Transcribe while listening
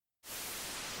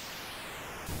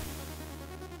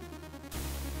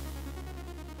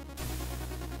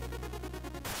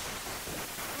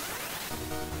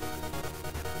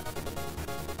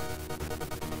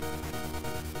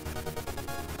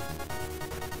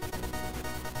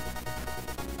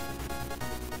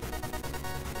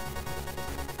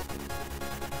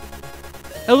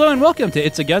Hello and welcome to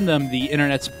It's a Gundam, the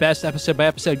internet's best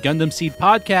episode-by-episode Gundam Seed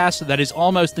podcast that is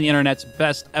almost the internet's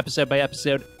best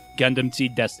episode-by-episode Gundam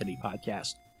Seed Destiny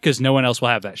podcast. Because no one else will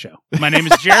have that show. My name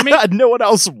is Jeremy. No one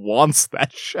else wants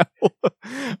that show.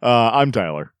 I'm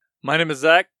Tyler. My name is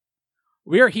Zach.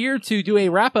 We are here to do a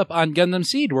wrap-up on Gundam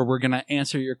Seed, where we're going to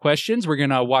answer your questions. We're going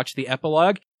to watch the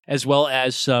epilogue, as well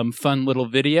as some fun little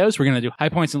videos. We're going to do high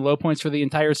points and low points for the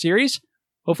entire series.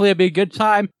 Hopefully it'll be a good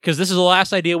time, because this is the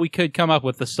last idea we could come up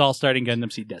with, the stall starting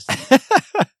Gundam Seed Destiny.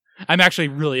 I'm actually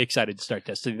really excited to start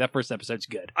Destiny. That first episode's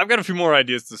good. I've got a few more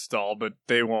ideas to stall, but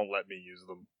they won't let me use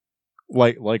them.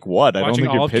 Like what? I don't Watching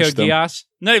think you all of pitched Code them. Geass.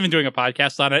 Not even doing a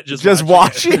podcast on it. Just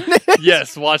watching it.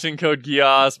 Yes, watching Code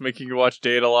Geass, making you watch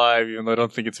Data Live, even though I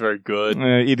don't think it's very good.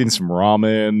 Eating some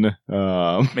ramen.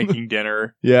 Making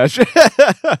dinner. Yeah.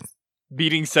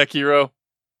 Beating Sekiro.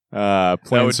 That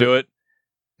would do it.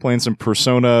 Playing some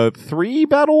Persona 3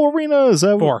 Battle Arena? Is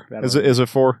that 4. Is it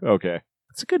 4? Okay.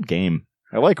 It's a good game.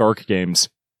 I like ARC games.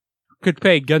 Could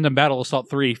play Gundam Battle Assault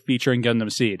 3 featuring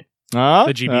Gundam Seed, the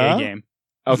GBA game.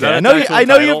 Okay, that I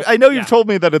know you've Yeah. told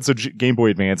me that it's a Game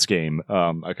Boy Advance game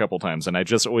a couple times, and I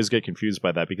just always get confused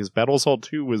by that because Battle Assault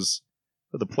 2 was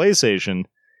for the PlayStation.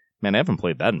 Man, I haven't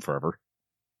played that in forever.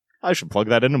 I should plug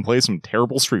that in and play some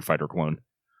terrible Street Fighter clone.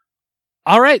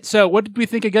 All right, so what did we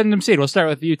think of Gundam Seed? We'll start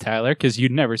with you, Tyler, because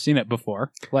you'd never seen it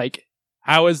before. Like,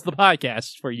 how is the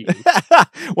podcast for you?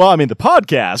 Well, I mean, the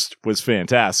podcast was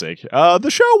fantastic. The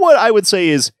show, what I would say,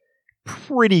 is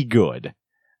pretty good.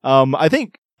 I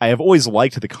think I have always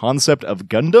liked the concept of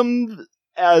Gundam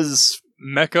as...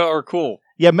 Mecha are cool.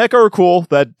 Yeah, mecha are cool.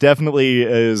 That definitely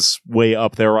is way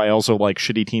up there. I also like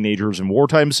shitty teenagers in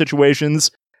wartime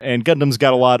situations. And Gundam's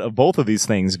got a lot of both of these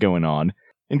things going on.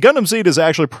 And Gundam Seed is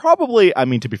actually probably, I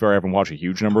mean, to be fair, I haven't watched a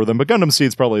huge number of them, but Gundam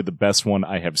Seed's probably the best one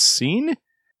I have seen.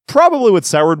 Probably what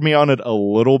soured me on it a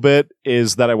little bit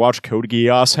is that I watched Code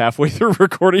Geass halfway through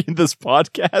recording this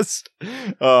podcast.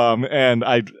 And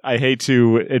I hate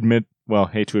to admit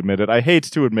it. I hate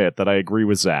to admit that I agree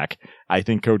with Zach. I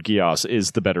think Code Geass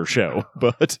is the better show,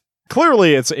 but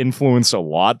clearly it's influenced a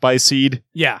lot by Seed.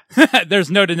 Yeah,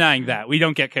 there's no denying that. We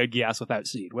don't get Code Geass without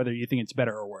Seed, whether you think it's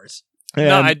better or worse. And,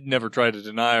 No, I'd never try to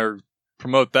deny or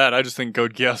promote that. I just think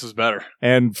Code Geass is better.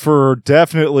 and for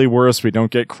definitely worse, we don't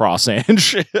get Cross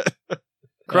Ange.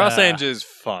 Cross Ange is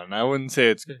fun. I wouldn't say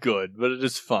it's good, but it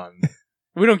is fun.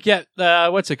 We don't get,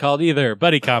 what's it called either?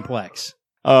 Buddy Complex.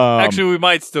 Actually, we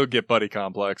might still get Buddy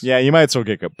Complex. Yeah, you might still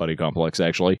get Buddy Complex,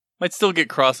 actually. Might still get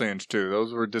Cross Ange, too.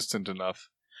 Those were distant enough.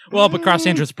 Well, but Cross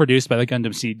Ange was produced by the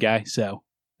Gundam Seed guy, so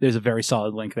there's a very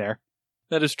solid link there.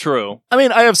 That is true. I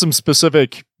mean, I have some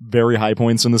specific, very high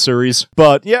points in the series,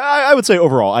 but yeah, I would say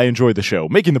overall, I enjoyed the show.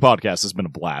 Making the podcast has been a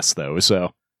blast, though,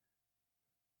 so.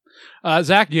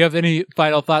 Zach, do you have any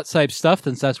final thoughts type stuff,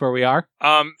 since that's where we are?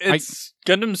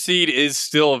 Gundam Seed is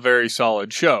still a very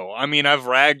solid show. I mean, I've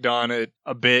ragged on it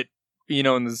a bit,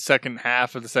 in the second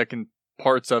half of the second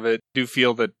parts of it. I do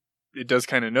feel that it does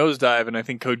kind of nosedive, and I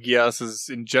think Code Geass is,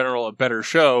 in general, a better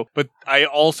show. But I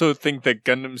also think that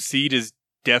Gundam Seed is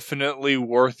definitely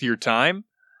worth your time.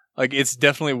 Like, it's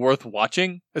definitely worth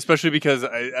watching, especially because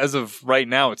as of right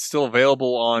now, it's still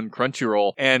available on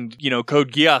Crunchyroll, and,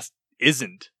 Code Geass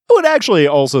isn't. I would actually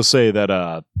also say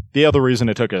that the other reason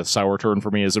it took a sour turn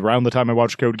for me is around the time I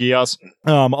watched Code Geass.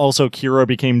 Also, Kira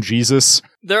became Jesus.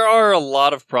 There are a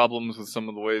lot of problems with some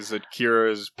of the ways that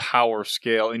Kira's power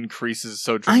scale increases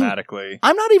so dramatically.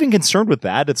 I'm not even concerned with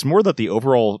that. It's more that the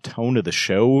overall tone of the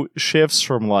show shifts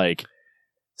from, like...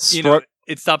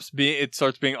 It starts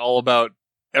being all about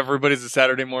everybody's a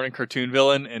Saturday morning cartoon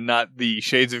villain and not the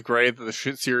shades of gray that the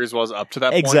series was up to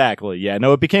that point. Exactly, yeah.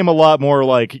 No, it became a lot more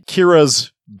like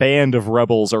Kira's band of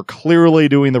rebels are clearly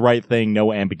doing the right thing,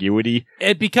 no ambiguity.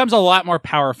 It becomes a lot more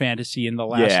power fantasy in the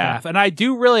last half, and I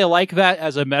do really like that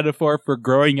as a metaphor for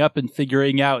growing up and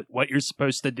figuring out what you're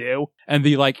supposed to do, and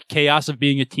the chaos of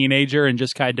being a teenager and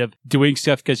just kind of doing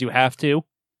stuff because you have to,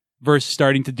 versus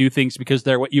starting to do things because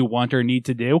they're what you want or need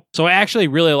to do. So I actually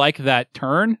really like that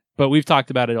turn, but we've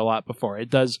talked about it a lot before. It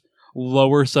does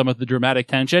lower some of the dramatic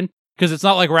tension, because it's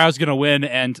not like Rao's going to win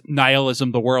and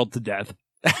nihilism the world to death.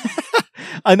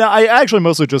 I actually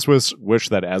mostly just wish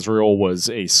that Azrael was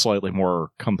a slightly more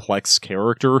complex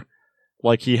character.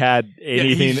 Like, he had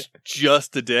anything... Yeah, he's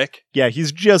just a dick. Yeah,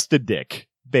 he's just a dick,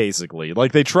 basically.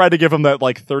 Like, they tried to give him that,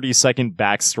 30-second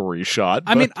backstory shot.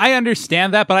 I mean, I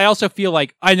understand that, but I also feel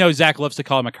like... I know Zach loves to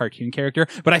call him a cartoon character,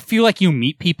 but I feel like you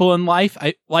meet people in life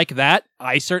like that.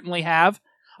 I certainly have.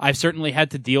 I've certainly had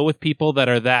to deal with people that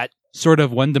are that sort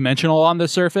of one-dimensional on the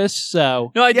surface.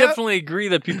 So no, I definitely agree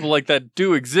that people like that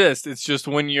do exist. It's just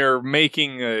when you're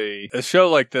making a show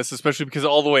like this, especially because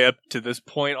all the way up to this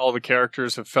point, all the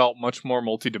characters have felt much more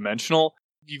multidimensional.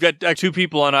 You've got two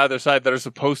people on either side that are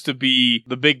supposed to be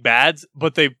the big bads,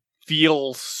 but they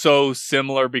feel so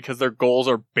similar because their goals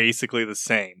are basically the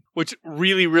same, which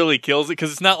really, really kills it,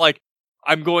 because it's not like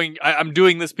I'm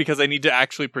doing this because I need to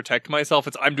actually protect myself.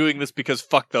 I'm doing this because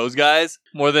fuck those guys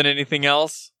more than anything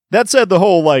else. That said, the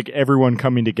whole, like, everyone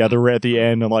coming together at the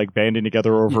end and, like, banding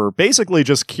together over basically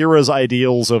just Kira's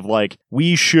ideals of, like,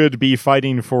 we should be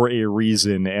fighting for a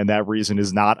reason, and that reason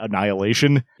is not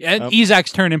annihilation. And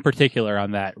Izak's turn in particular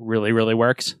on that really, really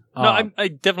works. No, I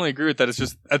definitely agree with that. It's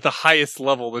just at the highest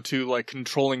level, the two, like,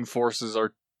 controlling forces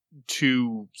are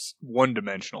too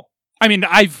one-dimensional. I mean,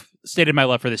 I've stated my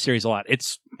love for this series a lot.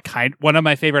 It's one of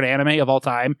my favorite anime of all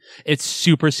time. It's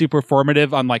super, super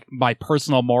formative on, like, my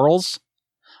personal morals.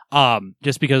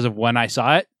 Just because of when I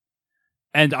saw it.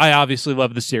 And I obviously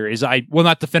love the series. I will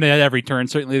not defend it at every turn.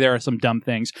 Certainly there are some dumb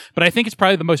things, but I think it's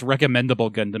probably the most recommendable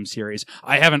Gundam series.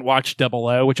 I haven't watched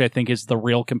 00, which I think is the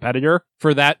real competitor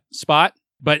for that spot,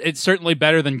 but it's certainly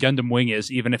better than Gundam Wing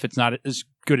is, even if it's not as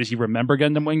good as you remember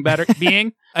Gundam Wing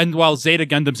being. And while Zeta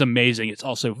Gundam's amazing, it's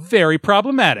also very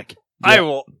problematic. Yeah. I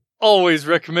will always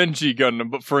recommend G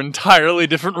Gundam, but for entirely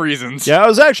different reasons. Yeah, I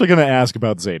was actually going to ask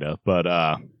about Zeta, but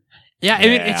Yeah, I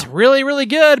mean, it's really, really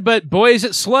good, but boy, is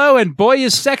it slow, and boy,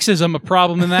 is sexism a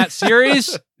problem in that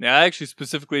series. Yeah, I actually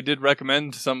specifically did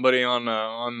recommend to somebody on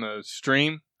the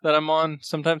stream that I'm on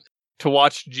sometimes to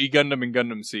watch G Gundam and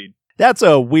Gundam Seed. That's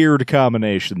a weird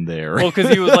combination there. Well,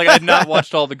 because he was like, I'd not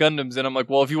watched all the Gundams, and I'm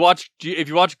like, well, if you watch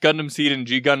Gundam Seed and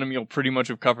G Gundam, you'll pretty much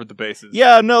have covered the bases.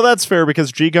 Yeah, no, that's fair,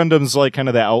 because G Gundam's like kind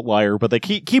of the outlier, but they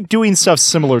keep doing stuff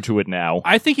similar to it now.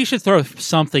 I think you should throw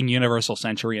something Universal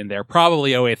Century in there,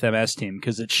 probably 08th MS Team,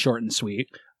 because it's short and sweet.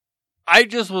 I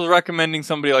just was recommending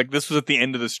somebody, like, this was at the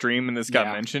end of the stream and this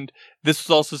got mentioned. This was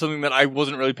also something that I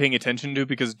wasn't really paying attention to,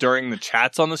 because during the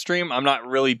chats on the stream, I'm not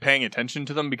really paying attention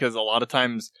to them, because a lot of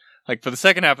times, like, for the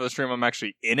second half of the stream, I'm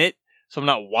actually in it, so I'm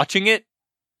not watching it.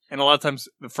 And a lot of times,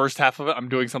 the first half of it, I'm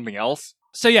doing something else.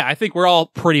 So yeah, I think we're all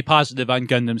pretty positive on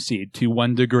Gundam Seed to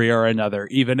one degree or another,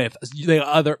 even if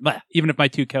my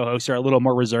two co-hosts are a little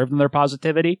more reserved in their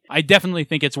positivity. I definitely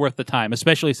think it's worth the time,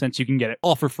 especially since you can get it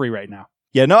all for free right now.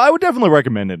 Yeah, no, I would definitely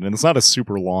recommend it, and it's not a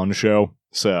super long show,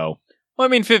 so... Well,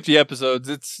 I mean, 50 episodes.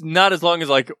 It's not as long as,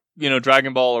 like,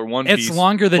 Dragon Ball or One Piece. It's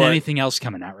longer than anything else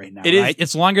coming out right now, right?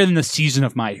 It's longer than the season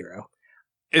of My Hero.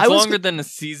 It's longer than the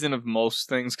season of most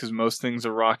things, because most things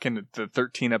are rocking at the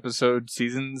 13-episode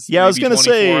seasons. Yeah, I was going to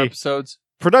say, episodes.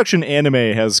 Production anime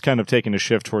has kind of taken a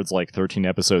shift towards, like,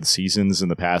 13-episode seasons in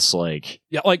the past, like...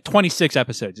 Yeah, like 26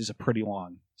 episodes is a pretty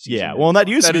long season. Yeah, well, and that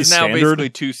used to be standard. That is now basically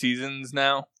 2 seasons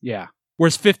now. Yeah.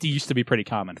 Whereas 50 used to be pretty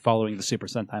common, following the Super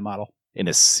Sentai model. In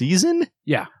a season?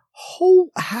 Yeah. Oh,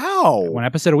 how? 1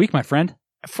 episode a week, my friend.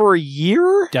 For a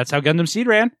year? That's how Gundam Seed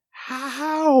ran.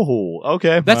 How?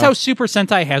 Okay. That's how Super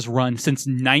Sentai has run since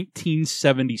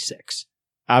 1976.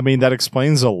 I mean, that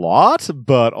explains a lot,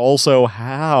 but also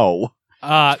how?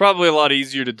 It's probably a lot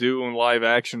easier to do in live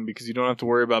action because you don't have to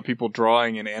worry about people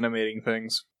drawing and animating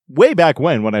things. Way back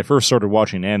when I first started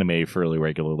watching anime fairly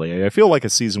regularly, I feel like a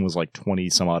season was like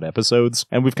 20-some-odd episodes,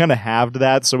 and we've kind of halved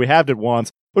that, so we halved it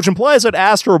once, which implies that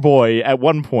Astro Boy, at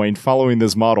one point, following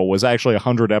this model, was actually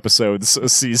 100 episodes a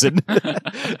season.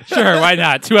 Sure, why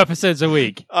not? 2 episodes a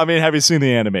week. I mean, have you seen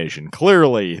the animation?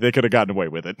 Clearly, they could have gotten away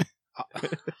with it.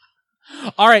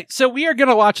 All right, so we are going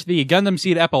to watch the Gundam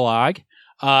Seed epilogue,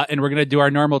 and we're going to do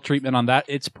our normal treatment on that.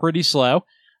 It's pretty slow.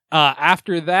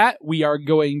 After that, we are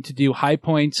going to do high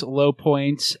points, low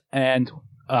points, and...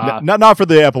 not for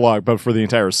the epilogue, but for the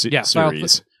entire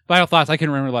series. Final thoughts. I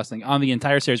couldn't remember the last thing. On the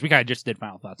entire series. We kind of just did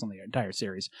final thoughts on the entire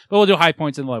series. But we'll do high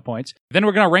points and low points. Then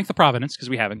we're going to rank the provenance, because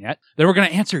we haven't yet. Then we're going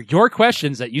to answer your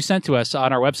questions that you sent to us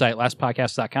on our website,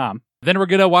 lastpodcast.com. Then we're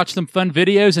going to watch some fun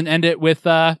videos and end it with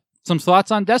some thoughts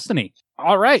on Destiny.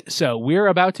 All right, so we're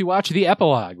about to watch the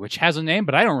epilogue, which has a name,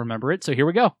 but I don't remember it, so here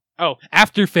we go. Oh,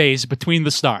 After Phase Between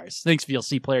the Stars. Thanks,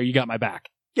 VLC player. You got my back.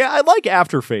 Yeah, I like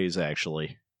After Phase,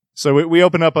 actually. So we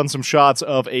open up on some shots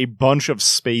of a bunch of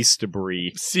space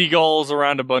debris. Seagulls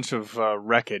around a bunch of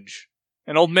wreckage.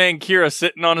 An old man Kira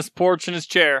sitting on his porch in his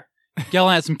chair.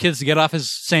 Yelling at some kids to get off his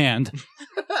sand.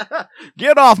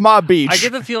 Get off my beach! I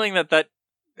get the feeling that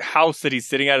house that he's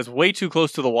sitting at is way too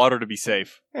close to the water to be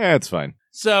safe. Yeah, it's fine.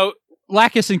 So,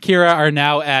 Lacus and Kira are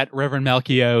now at Reverend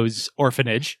Melchio's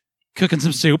orphanage, cooking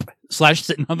some soup, /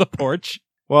 sitting on the porch.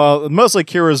 Well, mostly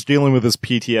Kira's dealing with his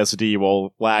PTSD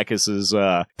while Lacus is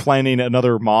planning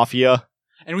another mafia.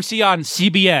 And we see on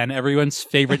CBN, everyone's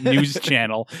favorite news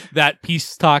channel, that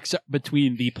peace talks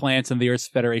between the planets and the Earth's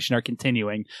Federation are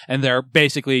continuing. And they're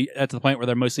basically at the point where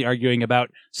they're mostly arguing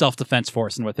about self-defense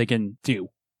force and what they can do.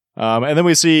 And then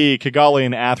we see Kigali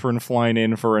and Athrun flying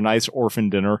in for a nice orphan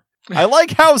dinner. I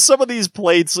like how some of these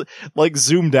plates, like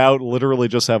zoomed out, literally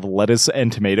just have lettuce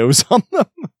and tomatoes on them.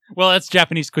 Well, that's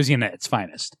Japanese cuisine at its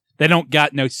finest. They don't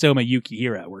got no Soma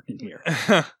Yukihira working here.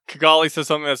 Kigali says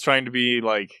something that's trying to be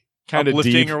like Kind of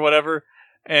uplifting deep. or whatever,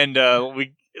 and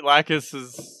Lacus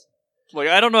is like,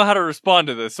 I don't know how to respond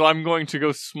to this, so I'm going to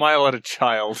go smile at a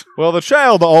child. Well, the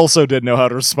child also didn't know how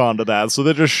to respond to that, so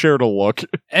they just shared a look.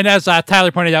 And as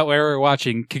Tyler pointed out where we were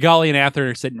watching, Kigali and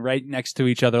Athrun are sitting right next to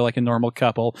each other like a normal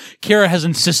couple. Kira has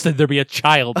insisted there be a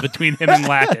child between him and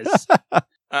Lacus.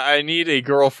 I need a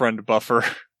girlfriend buffer.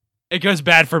 It goes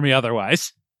bad for me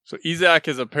otherwise. So Izak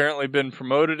has apparently been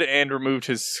promoted and removed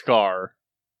his scar.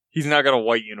 He's now got a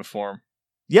white uniform.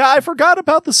 Yeah, I forgot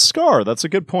about the scar. That's a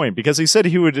good point, because he said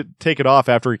he would take it off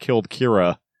after he killed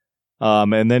Kira,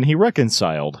 and then he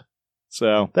reconciled.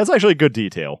 So, that's actually a good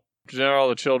detail. In general,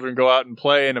 the children go out and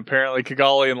play, and apparently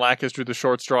Kigali and Lacus drew the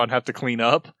short straw and have to clean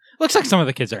up. Looks like some of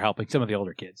the kids are helping, some of the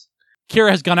older kids.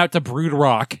 Kira has gone out to Brood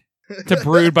Rock, to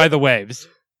brood by the waves.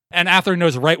 And Athrun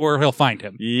knows right where he'll find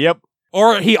him. Yep.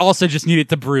 Or he also just needed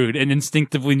to brood and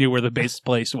instinctively knew where the base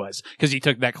place was, because he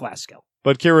took that class skill.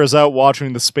 But Kira's out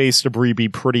watching the space debris be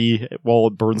pretty while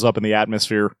it burns up in the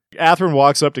atmosphere. Athrun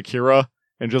walks up to Kira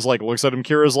and just, like, looks at him.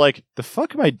 Kira's like, the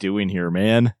fuck am I doing here,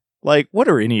 man? Like, what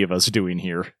are any of us doing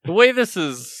here? The way this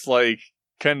is, like,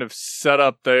 kind of set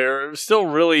up there, still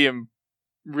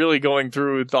really going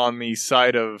through on the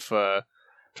side of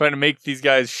trying to make these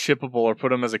guys shippable or put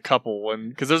them as a couple.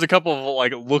 Because there's a couple of,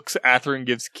 like, looks Athrun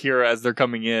gives Kira as they're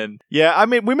coming in. Yeah, I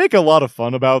mean, we make a lot of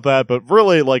fun about that, but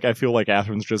really, like, I feel like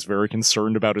Athrun's just very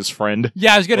concerned about his friend.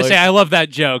 Yeah, I was going to say, I love that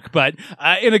joke, but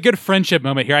in a good friendship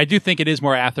moment here, I do think it is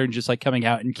more Athrun just, like, coming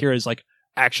out, and Kira's, like,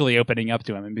 actually opening up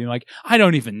to him and being like, I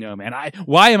don't even know, man.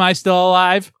 Why am I still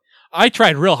alive? I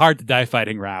tried real hard to die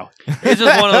fighting Rao. It's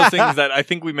just one of those things that I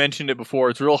think we mentioned it before.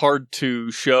 It's real hard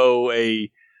to show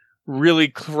a really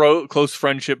close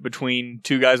friendship between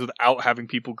two guys without having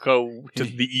people go to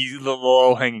the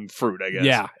low-hanging fruit, I guess.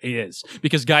 Yeah, it is.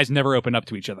 Because guys never open up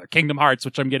to each other. Kingdom Hearts,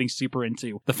 which I'm getting super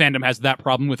into, the fandom has that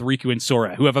problem with Riku and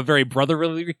Sora, who have a very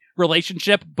brotherly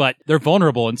relationship, but they're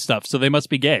vulnerable and stuff, so they must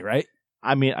be gay, right?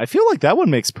 I mean, I feel like that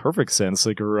one makes perfect sense.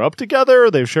 They grew up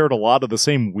together, they've shared a lot of the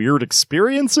same weird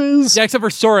experiences. Yeah, except for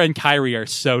Sora and Kairi are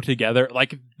so together.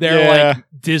 Like, they're like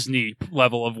Disney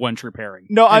level of one true pairing.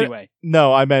 No, anyway.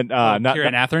 I meant not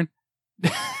Kira and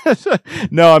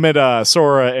Athrun? No, I meant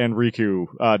Sora and Riku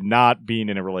not being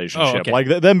in a relationship. Oh, okay.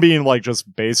 Like, them being, like,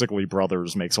 just basically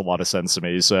brothers makes a lot of sense to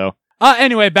me, so...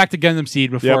 Anyway, back to Gundam Seed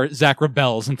before Zach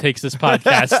rebels and takes this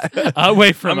podcast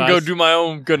away from us. I'm going to go do my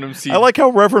own Gundam Seed. I like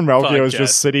how Reverend Malkio is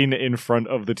just sitting in front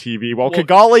of the TV while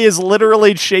Kigali is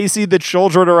literally chasing the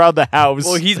children around the house.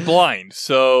 Well, he's blind,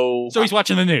 so he's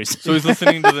watching the news. So he's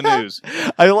listening to the news.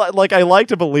 I like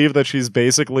to believe that she's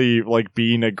basically, like,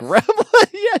 being a gremlin.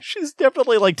 Yeah, she's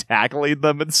definitely, like, tackling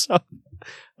them and stuff.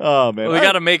 Oh, man. Well, we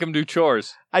got to make him do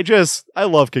chores. I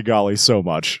love Kigali so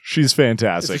much. She's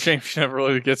fantastic. It's a shame she never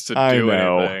really gets to I do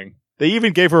know. anything. They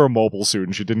even gave her a mobile suit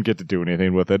and she didn't get to do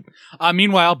anything with it.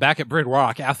 Meanwhile, back at Brood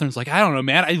Rock, Athrun's like, I don't know,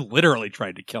 man. I literally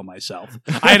tried to kill myself.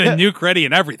 I had a nuke ready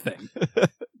and everything.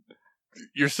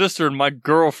 Your sister and my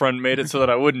girlfriend made it so that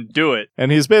I wouldn't do it.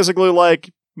 And he's basically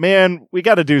like, man, we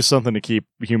got to do something to keep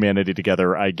humanity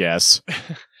together, I guess.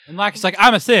 And Lacus like,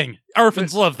 I'm a thing.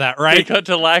 Orphans love that, right? They cut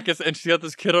to Lacus, and she's got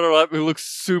this kid on her lap who looks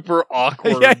super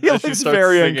awkward. Yeah, he as she looks starts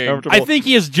very singing. uncomfortable. I think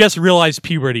he has just realized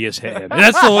puberty has hit him. And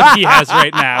that's the look he has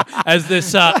right now, as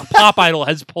this pop idol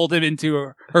has pulled him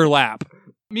into her lap.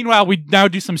 Meanwhile, we now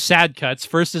do some sad cuts.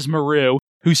 First is Maru,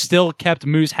 who still kept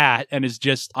Moo's hat and is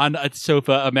just on a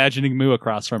sofa imagining Moo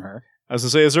across from her. I was to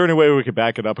say, is there any way we could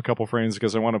back it up a couple frames?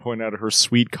 Because I want to point out her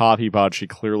sweet coffee pod she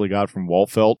clearly got from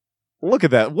Waltfelt. Look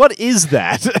at that. What is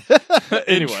that?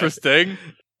 Anyway, Interesting.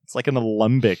 it's like an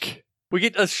alembic. We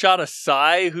get a shot of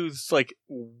Sai, who's like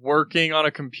working on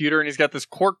a computer, and he's got this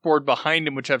corkboard behind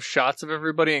him, which have shots of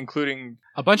everybody, including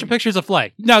A bunch of pictures of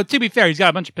Flay. No, to be fair, he's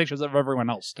got a bunch of pictures of everyone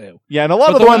else, too. Yeah, and a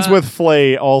lot of the ones with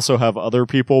Flay also have other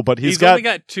people, but he's got...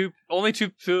 only two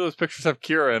of those pictures have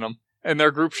Kira in them, and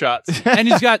they're group shots. And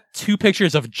he's got 2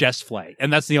 pictures of just Flay,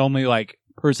 and that's the only, like,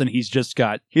 person he's just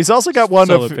got He's also got one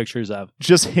solo of pictures of.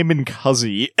 just him and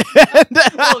Cuzzy.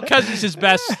 Well, because he's his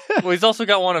best Well, he's also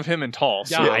got one of him and Tall.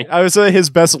 So. guy. I would say his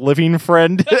best living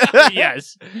friend.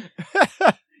 Yes.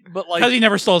 But like, Because he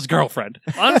never stole his girlfriend.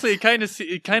 honestly,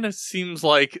 it kind of seems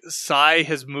like Sai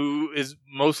is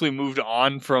mostly moved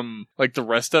on from like the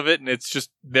rest of it, and it's just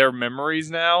their memories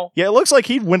now. Yeah, it looks like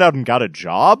he went out and got a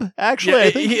job, actually. Yeah,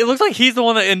 I think. it looks like he's the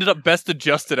one that ended up best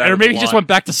adjusted out Or of maybe the he just lot. went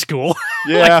back to school.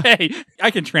 Yeah. Like, hey,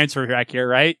 I can transfer back here,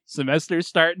 right? Semester's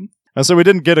starting. So we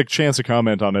didn't get a chance to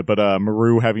comment on it, but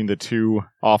Maru having the 2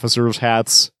 officers'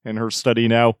 hats in her study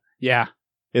now, Yeah.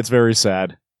 it's very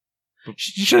sad. You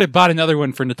should have bought another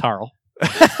one for Nataral.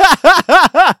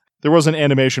 There was an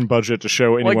animation budget to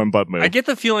show anyone but Moo. I get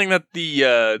the feeling that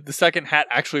the second hat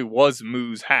actually was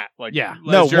Moo's hat. Like, Yeah. as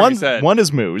No, Jeremy said. one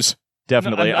is Moo's,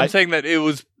 definitely. No, I'm saying that it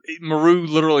was Maru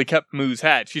literally kept Moo's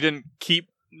hat. She didn't keep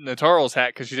Nataral's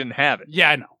hat because she didn't have it. Yeah,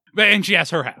 I know. And she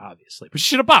has her hat, obviously. But she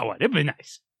should have bought one. It'd be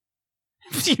nice.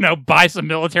 Buy some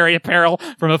military apparel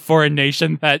from a foreign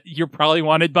nation that you're probably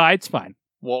wanted by. It's fine.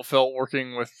 Walt Felt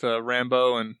working with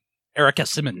Rambo and Erica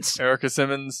Simmons. Erica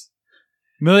Simmons.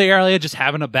 Millie Elliott just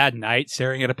having a bad night,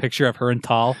 staring at a picture of her and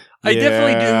Tall. I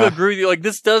definitely Yeah. do agree with you. Like,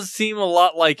 this does seem a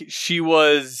lot like she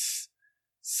was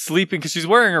sleeping because she's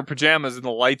wearing her pajamas and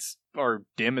the lights are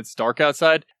dim. It's dark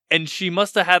outside. And she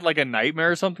must have had like a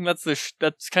nightmare or something. That's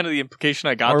that's kind of the implication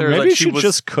I got or there. maybe Like, she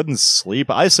just couldn't sleep.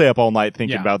 I stay up all night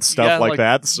thinking Yeah. about stuff Yeah, like like-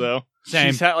 that, so...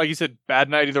 Same. She's had, like you said, bad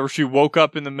night. Either she woke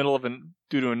up in the middle of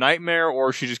due to a nightmare,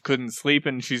 or she just couldn't sleep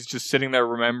and she's just sitting there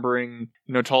remembering,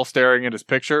 Tall staring at his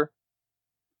picture.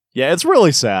 Yeah, it's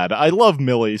really sad. I love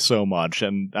Millie so much,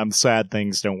 and I'm sad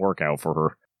things don't work out for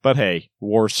her. But hey,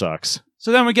 war sucks.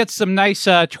 So then we get some nice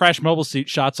trash mobile suit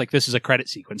shots like this is a credit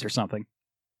sequence or something.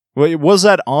 Wait, was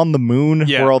that on the moon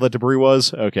Yeah. where all the debris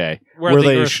was? Okay. Where Were the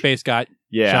they Earth sh- space got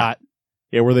Yeah. shot.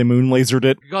 Yeah, where they moon lasered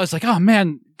it. I was like, oh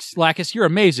man, Lacus, you're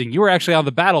amazing. You were actually on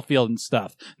the battlefield and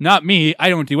stuff. Not me. I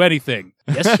don't do anything.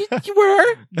 Yes, you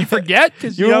were. You forget?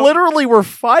 'Cause, You know, literally were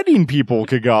fighting people,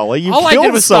 Kigali. You all I killed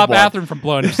did was stop someone. Atherin from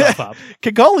blowing himself up.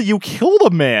 Kigali, you killed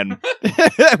a man.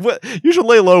 You should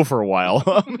lay low for a while.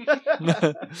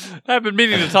 I've been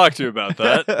meaning to talk to you about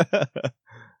that.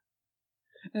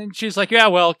 And she's like, yeah,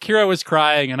 well, Kira was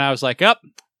crying. And I was like,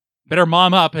 better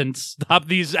mom up and stop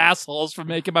these assholes from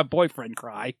making my boyfriend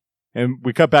cry. And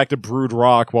we cut back to Brood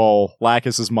Rock while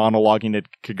Lacus is monologuing at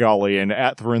Kigali, and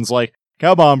Atherin's like,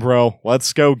 come on, bro,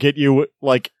 let's go get you,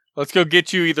 like... Let's go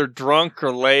get you either drunk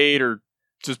or laid or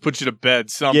just put you to bed,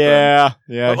 something. Yeah.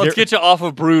 Let's get you off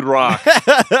of Brood Rock.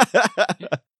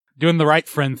 Doing the right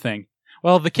friend thing.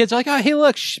 Well, the kids are like, oh, hey,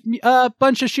 look, a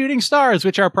bunch of shooting stars,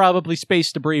 which are probably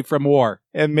space debris from war.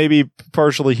 And maybe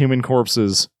partially human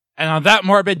corpses. And on that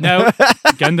morbid note,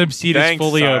 Gundam Seed is Thanks,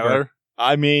 fully Tyler. over.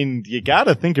 I mean, you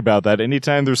gotta think about that.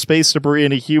 Anytime there's space debris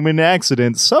in a human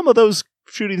accident, some of those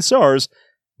shooting stars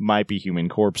might be human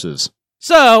corpses.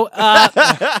 So,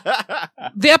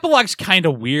 the epilogue's kind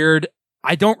of weird.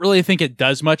 I don't really think it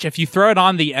does much. If you throw it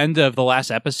on the end of the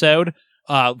last episode,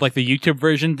 like the YouTube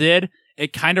version did,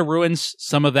 it kind of ruins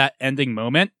some of that ending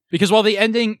moment. Because while the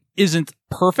ending isn't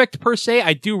perfect per se,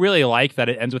 I do really like that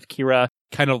it ends with Kira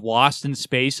kind of lost in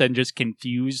space and just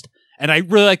confused. And I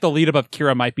really like the lead up of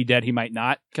Kira might be dead, he might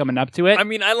not, coming up to it. I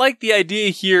mean, I like the idea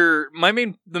here.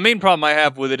 The main problem I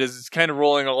have with it is it's kind of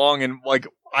rolling along and like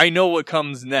I know what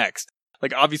comes next.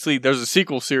 Like obviously there's a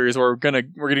sequel series where we're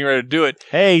getting ready to do it.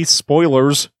 Hey,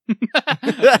 spoilers.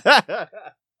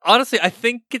 Honestly, I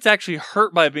think it's actually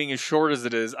hurt by being as short as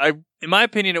it is. In my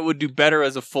opinion, it would do better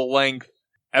as a full-length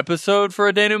episode for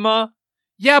a denouement.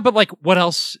 Yeah, but like, what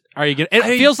else are you gonna... It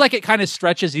feels like it kind of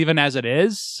stretches even as it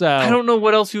is, so... I don't know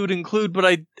what else you would include, but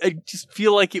I just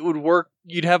feel like it would work.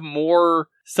 You'd have more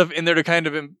stuff in there to kind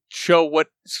of show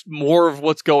more of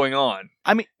what's going on.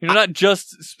 I mean... You're not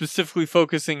just specifically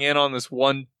focusing in on this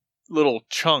one little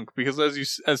chunk, because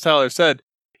as Tyler said,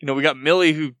 we got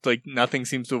Millie who, like, nothing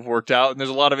seems to have worked out, and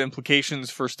there's a lot of implications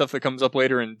for stuff that comes up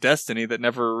later in Destiny that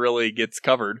never really gets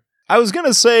covered. I was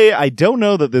gonna say, I don't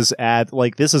know that this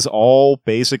this is all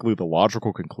basically the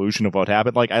logical conclusion of what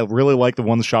happened. Like, I really like the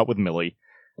one shot with Millie.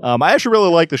 I actually really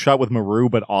like the shot with Maru,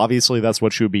 but obviously that's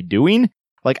what she would be doing.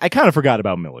 Like, I kind of forgot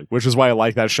about Millie, which is why I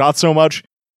like that shot so much.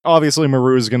 Obviously,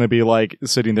 Maru is gonna be, like,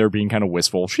 sitting there being kind of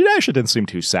wistful. She actually didn't seem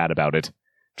too sad about it.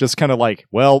 Just kind of like,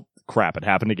 well, crap, it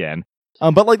happened again.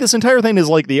 But, like, this entire thing is,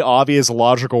 like, the obvious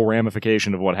logical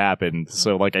ramification of what happened.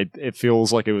 So, like, it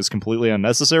feels like it was completely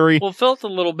unnecessary. Well, it felt a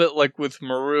little bit like with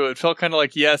Maru. It felt kind of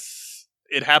like, yes,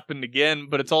 it happened again,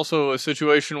 but it's also a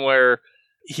situation where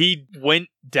he went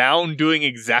down doing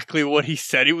exactly what he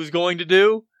said he was going to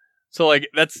do. So, like,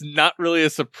 that's not really a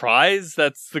surprise.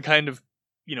 That's the kind of,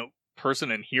 person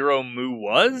and hero Mu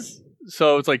was.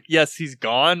 So it's like, yes, he's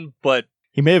gone, but...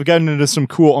 He may have gotten into some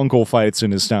cool uncle fights in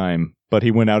his time, but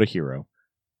he went out a hero.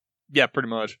 Yeah, pretty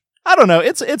much. I don't know.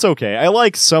 It's okay. I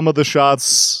like some of the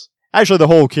shots. Actually, the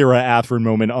whole Kira Athrun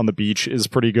moment on the beach is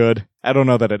pretty good. I don't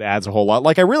know that it adds a whole lot.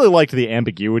 Like, I really liked the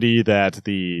ambiguity that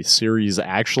the series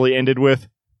actually ended with.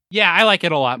 Yeah, I like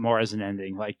it a lot more as an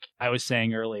ending, like I was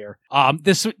saying earlier.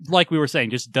 This, like we were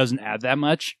saying, just doesn't add that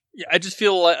much. Yeah, I just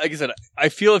feel like I said, I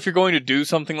feel if you're going to do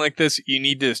something like this, you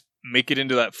need to make it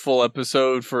into that full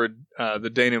episode for the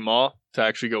denouement to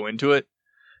actually go into it.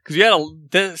 Because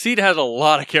the Seed has a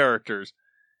lot of characters,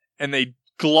 and they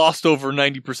glossed over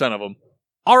 90% of them.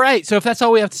 All right, so if that's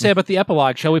all we have to say about the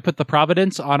epilogue, shall we put the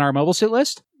Providence on our mobile suit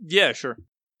list? Yeah, sure.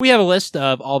 We have a list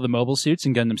of all the mobile suits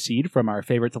in Gundam Seed from our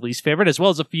favorite to least favorite, as well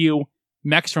as a few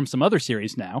mechs from some other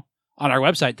series now on our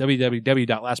website,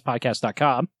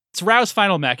 www.lastpodcast.com. It's Rao's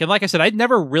final mech, and like I said, I'd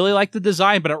never really liked the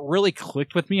design, but it really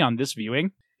clicked with me on this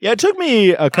viewing. Yeah, it took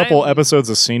me a couple episodes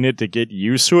of seeing it to get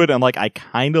used to it, and like I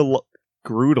kind of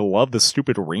grew to love the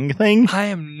stupid ring thing. I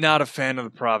am not a fan of the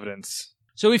Providence.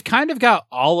 So we've kind of got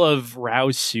all of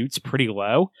Rao's suits pretty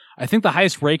low. I think the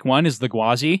highest rank one is the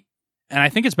Gwazi, and I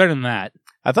think it's better than that.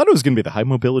 I thought it was going to be the high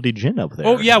mobility Jin up there.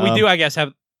 Oh, yeah, we do, I guess,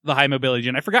 have the high mobility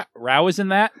Jin. I forgot Rao is in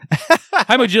that.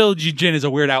 High mobility Jin is a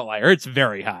weird outlier. It's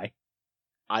very high.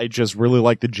 I just really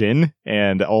like the Jin,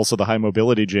 and also the high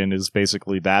mobility Jin is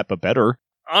basically that, but better.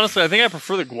 Honestly, I think I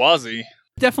prefer the Gwazi.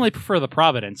 Definitely prefer the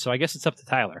Providence, so I guess it's up to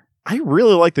Tyler. I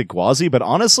really like the Gwazi, but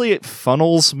honestly,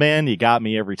 Funnels, man, you got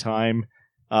me every time.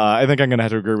 I think I'm going to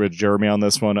have to agree with Jeremy on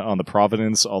this one, on the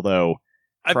Providence, although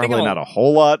probably not a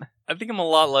whole lot. I think I'm a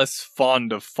lot less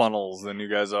fond of Funnels than you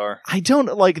guys are. I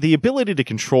don't like the ability to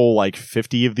control like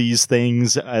 50 of these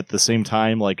things at the same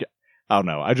time. Like, I don't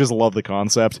know. I just love the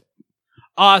concept.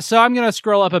 So I'm going to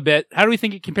scroll up a bit. How do we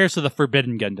think it compares to the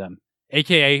Forbidden Gundam,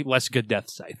 aka Less Good Death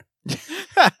Scythe?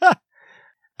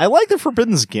 I like the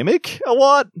Forbidden's gimmick a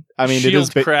lot. I mean,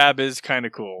 Shield Crab is kind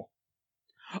of cool.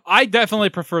 I definitely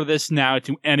prefer this now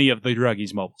to any of the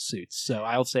Druggies mobile suits, so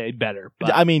I'll say better.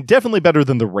 But... I mean, definitely better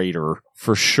than the Raider,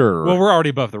 for sure. Well, we're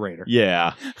already above the Raider.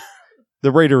 Yeah.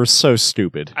 The Raider is so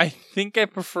stupid. I think I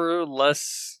prefer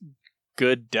Less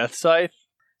Good Death Scythe.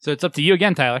 So it's up to you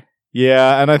again, Tyler.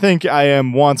 Yeah, and I think I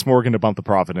am once more going to bump the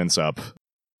Providence up.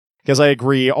 Because I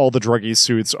agree, all the Druggies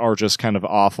suits are just kind of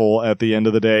awful at the end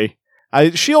of the day.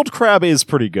 Shield Crab is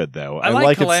pretty good, though. I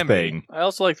like Calamity. Its thing. I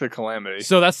also like the Calamity.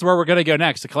 So that's where we're going to go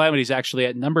next. The Calamity's actually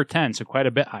at number 10, so quite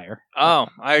a bit higher. Oh,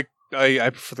 I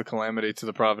prefer the Calamity to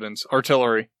the Providence.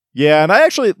 Artillery. Yeah, and I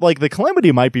actually, like, the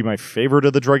Calamity might be my favorite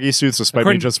of the Druggy suits, despite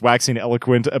me just waxing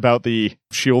eloquent about the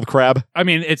Shield Crab. I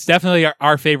mean, it's definitely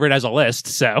our favorite as a list,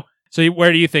 so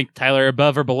where do you think, Tyler,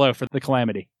 above or below for the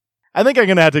Calamity? I think I'm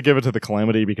going to have to give it to the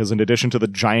Calamity, because in addition to the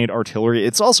giant artillery,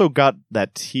 it's also got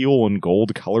that teal and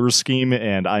gold color scheme,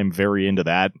 and I'm very into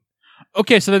that.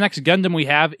 Okay, so the next Gundam we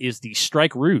have is the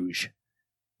Strike Rouge.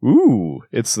 Ooh,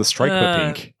 it's the Strike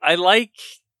but pink. I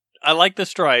like the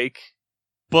Strike,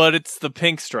 but it's the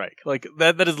pink Strike. Like,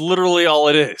 that is literally all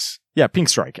it is. Yeah, Pink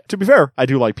Strike. To be fair, I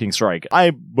do like Pink Strike.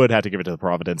 I would have to give it to the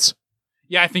Providence.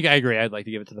 Yeah, I think I agree. I'd like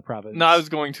to give it to the Providence. No, I was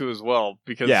going to as well,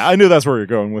 because... Yeah, I knew that's where you're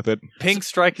going with it. Pink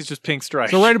Strike is just Pink Strike.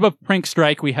 So right above Pink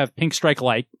Strike, we have Pink Strike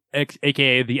Light,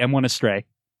 a.k.a. the M1 Astray.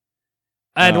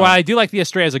 And while I do like the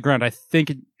Astray as a grunt, I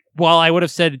think, while I would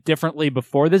have said it differently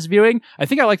before this viewing, I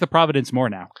think I like the Providence more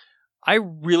now. I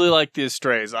really like the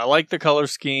Astrays. I like the color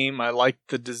scheme. I like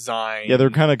the design. Yeah, they're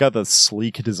kind of got the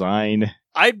sleek design.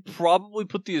 I'd probably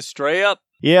put the Astray up.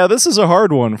 Yeah, this is a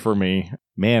hard one for me.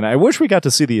 Man, I wish we got to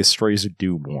see the Astrays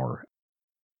do more.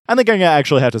 I think I'm going to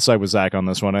actually have to side with Zach on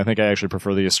this one. I think I actually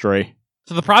prefer the Astray.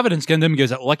 So the Providence Gundam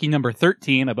goes at lucky number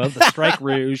 13, above the Strike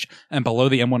Rouge, and below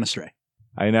the M1 Astray.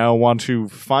 I now want to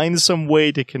find some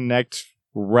way to connect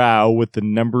Rao with the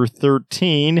number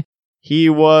 13. He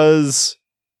was...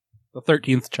 the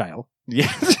 13th child.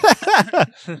 Yeah.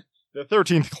 The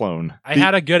 13th clone. I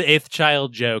had a good 8th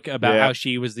child joke about how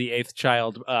she was the 8th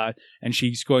child, and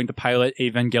she's going to pilot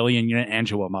Evangelion unit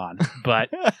Angelomon, but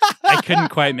I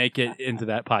couldn't quite make it into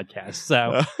that podcast.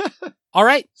 So, all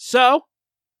right. So,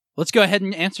 let's go ahead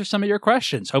and answer some of your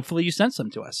questions. Hopefully you sent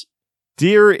some to us.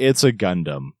 Dear It's a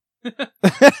Gundam.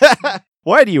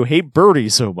 Why do you hate Birdie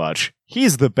so much?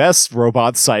 He's the best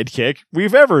robot sidekick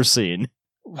we've ever seen.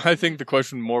 I think the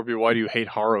question would more be, why do you hate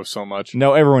Haro so much?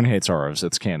 No, everyone hates Haros.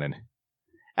 It's canon.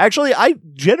 Actually, I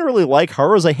generally like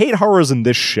Haros. I hate Haros in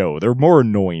this show. They're more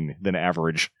annoying than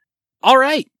average. All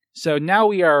right. So now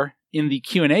we are in the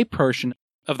Q&A portion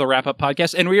of the Wrap Up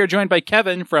Podcast, and we are joined by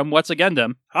Kevin from What's a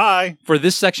Gundam. Hi. For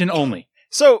this section only.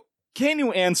 So, can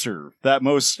you answer that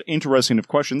most interesting of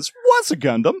questions? What's a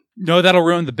Gundam? No, that'll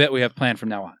ruin the bit we have planned from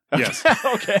now on. Yes.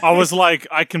 Okay. I was like,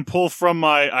 I can pull from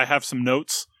I have some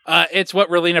notes It's what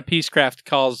Relina Peacecraft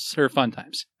calls her fun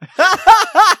times.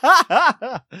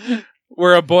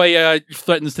 Where a boy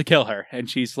threatens to kill her, and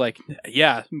she's like,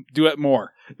 yeah, do it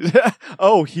more.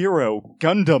 Oh, hero,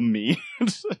 Gundam me.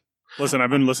 Listen, I've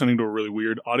been listening to a really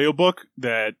weird audiobook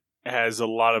that has a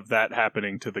lot of that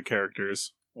happening to the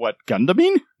characters. What,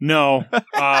 Gundamine? No,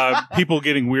 people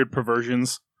getting weird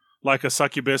perversions, like a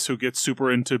succubus who gets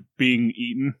super into being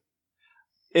eaten.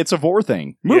 It's a vor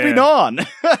thing. Moving on.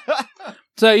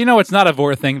 So, it's not a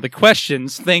vor thing. The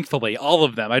questions, thankfully, all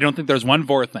of them. I don't think there's one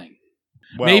vor thing.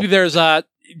 Well, maybe there's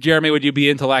Jeremy, would you be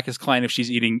into Lacus Klein if she's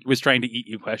was trying to eat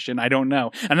you question? I don't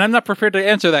know. And I'm not prepared to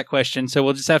answer that question, so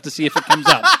we'll just have to see if it comes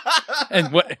up.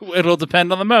 And it'll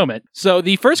depend on the moment. So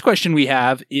the first question we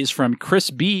have is from Chris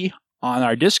B on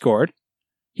our Discord.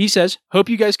 He says, hope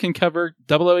you guys can cover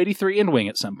 0083 and Wing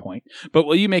at some point, but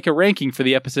will you make a ranking for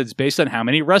the episodes based on how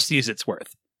many Rusties it's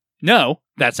worth? No,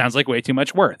 that sounds like way too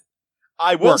much worth.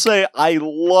 I will say I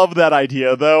love that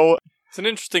idea, though. It's an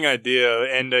interesting idea,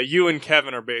 and you and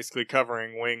Kevin are basically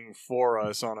covering Wing for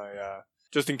us on a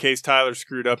just in case Tyler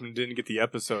screwed up and didn't get the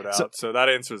episode out. So that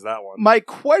answers that one. My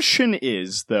question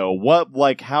is, though,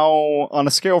 how on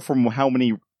a scale from how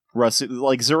many Rusty,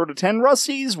 0 to 10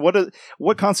 Rusties?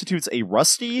 What constitutes a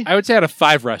Rusty? I would say out of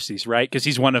 5 Rusties, right? Because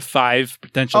he's one of 5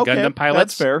 potential Gundam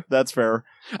pilots. That's fair.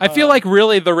 I feel like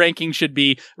really the ranking should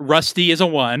be Rusty is a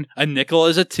 1, a Nickel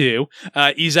is a 2,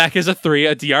 Izak is a 3,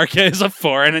 a Diarca is a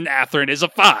 4, and an Atherin is a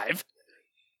 5.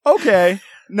 Okay.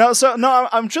 No,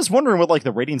 I'm just wondering what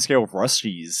the rating scale of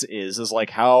Rusties is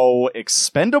how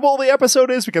expendable the episode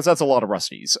is, because that's a lot of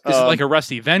Rusties. Is it like a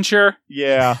Rusty Venture?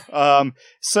 Yeah.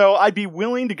 So I'd be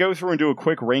willing to go through and do a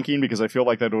quick ranking, because I feel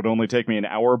like that would only take me an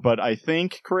hour, but I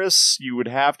think, Chris, you would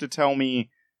have to tell me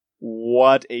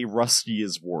what a Rusty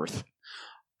is worth.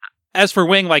 As for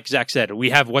Wing, like Zach said,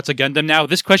 we have What's a Gundam now.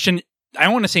 This question, I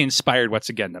don't want to say inspired What's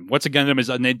a Gundam. What's a Gundam is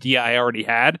an idea I already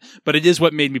had, but it is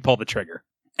what made me pull the trigger.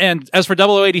 And as for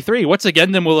 0083, What's a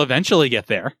Gundam will eventually get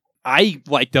there. I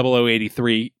like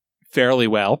 0083 fairly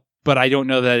well, but I don't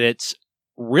know that it's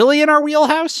really in our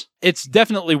wheelhouse. It's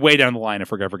definitely way down the line if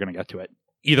we're ever going to get to it,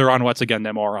 either on What's a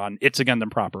Gundam or on It's a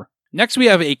Gundam proper. Next, we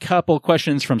have a couple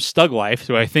questions from Stuglife,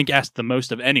 who I think asked the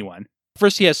most of anyone.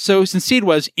 First, he has, so since Seed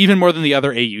was, even more than the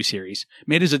other AU series,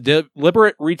 made as a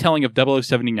deliberate retelling of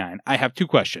 0079, I have 2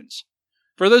 questions.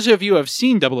 For those of you who have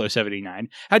seen 0079,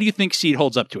 how do you think Seed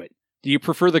holds up to it? Do you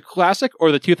prefer the classic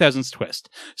or the 2000s twist?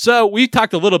 So we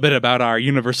talked a little bit about our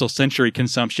Universal Century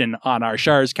consumption on our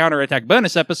Char's Counterattack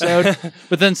bonus episode,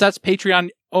 but then that's Patreon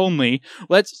only.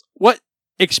 What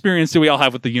experience do we all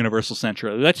have with the Universal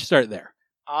Century? Let's start there.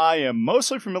 I am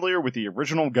mostly familiar with the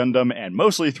original Gundam, and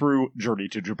mostly through Journey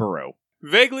to Jaburo.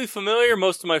 Vaguely familiar.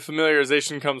 Most of my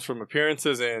familiarization comes from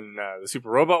appearances in the Super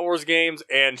Robot Wars games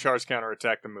and Char's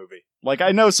Counterattack the movie.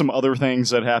 I know some other things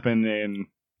that happen in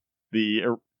the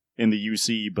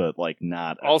UC, but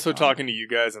not. Also, talking to you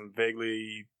guys, I'm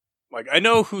vaguely I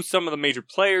know who some of the major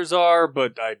players are,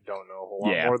 but I don't know a whole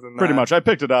lot more than that. Pretty much. I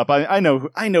picked it up. I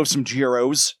know some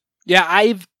Jiros. Yeah,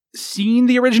 I've seen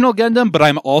the original Gundam, but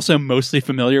I'm also mostly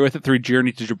familiar with it through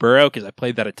Journey to Jaburo because I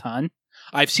played that a ton.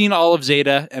 I've seen all of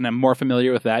Zeta, and I'm more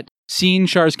familiar with that. Seen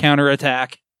Char's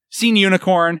Counterattack. Seen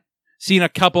Unicorn. Seen a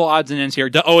couple odds and ends here.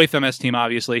 The 08MS team,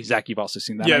 obviously. Zach, you've also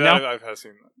seen that. Yeah, I've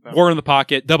seen that. War in the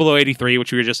Pocket. 0083,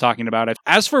 which we were just talking about.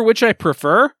 As for which I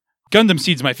prefer, Gundam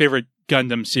Seed's my favorite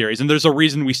Gundam series, and there's a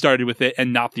reason we started with it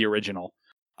and not the original.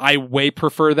 I way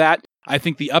prefer that. I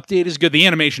think the update is good. The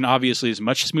animation, obviously, is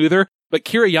much smoother. But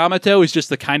Kira Yamato is just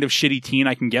the kind of shitty teen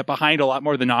I can get behind a lot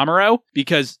more than Amuro,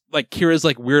 because Kira's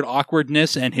weird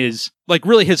awkwardness and his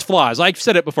really his flaws. I've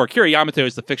said it before. Kira Yamato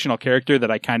is the fictional character that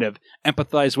I kind of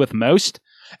empathize with most.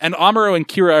 And Amuro and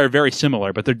Kira are very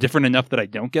similar, but they're different enough that I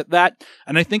don't get that.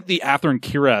 And I think the Atherin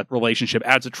Kira relationship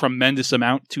adds a tremendous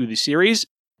amount to the series,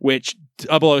 which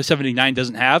 0079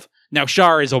 doesn't have. Now,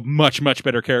 Char is a much, much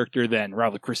better character than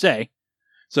Raul Crusade.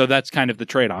 So that's kind of the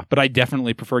trade-off. But I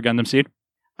definitely prefer Gundam Seed.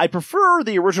 I prefer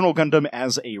the original Gundam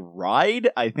as a ride.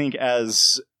 I think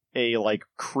as a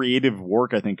creative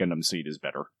work, I think Gundam Seed is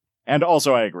better. And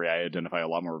also, I agree, I identify a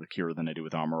lot more with Kira than I do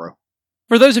with Amuro.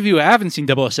 For those of you who haven't seen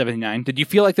 0079, did you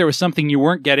feel like there was something you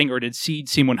weren't getting, or did Seed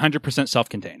seem 100%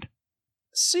 self-contained?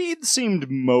 Seed seemed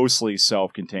mostly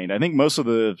self-contained. I think most of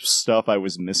the stuff I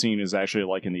was missing is actually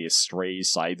in the Astray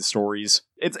side stories.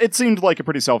 It seemed like a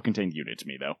pretty self-contained unit to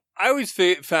me, though. I always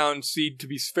found Seed to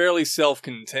be fairly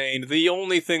self-contained. The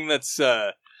only thing that's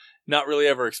not really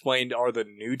ever explained are the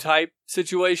new type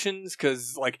situations,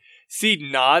 because Seed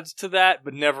nods to that,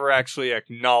 but never actually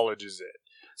acknowledges it.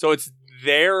 So it's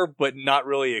there, but not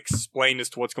really explained as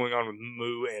to what's going on with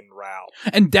Mu and Rao.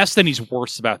 And Destiny's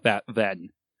worse about that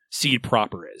then. Seed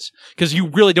proper is. Because you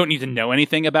really don't need to know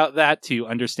anything about that to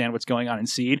understand what's going on in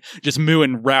Seed. Just Mu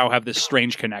and Rao have this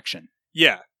strange connection.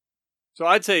 Yeah. So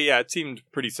I'd say, yeah, it seemed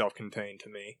pretty self-contained to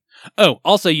me. Oh,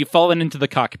 also, you've fallen into the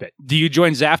cockpit. Do you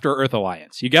join Zaft or Earth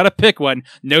Alliance? You gotta pick one.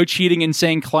 No cheating in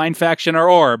saying Klein faction or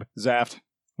Orb. Zaft.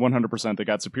 100%. They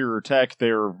got superior tech.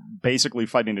 They're basically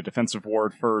fighting a defensive war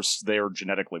at first. They're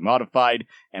genetically modified,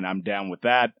 and I'm down with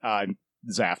that.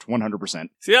 Zaft, 100%.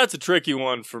 See, that's a tricky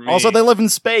one for me. Also, they live in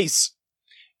space.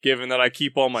 Given that I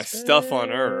keep all my stuff on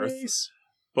Earth.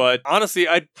 But honestly,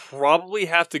 I'd probably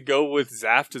have to go with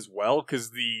Zaft as well,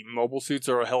 because the mobile suits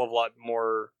are a hell of a lot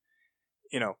more,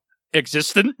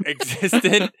 Existent?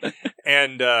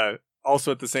 And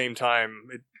also at the same time,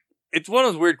 it's one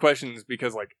of those weird questions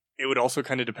because, like, it would also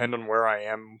kind of depend on where I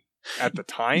am at the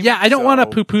time. Yeah, I don't want to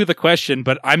poo-poo the question,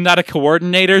 but I'm not a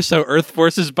coordinator, so Earth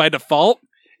forces by default?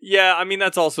 Yeah, I mean,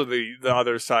 that's also the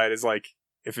other side is, like,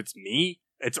 if it's me,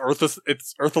 it's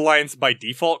Earth Alliance by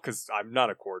default, because I'm not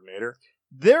a coordinator.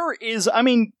 There is, I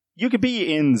mean, you could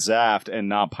be in Zaft and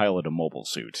not pilot a mobile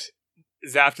suit.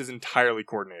 Zaft is entirely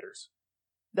coordinators.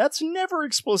 That's never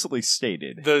explicitly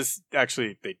stated.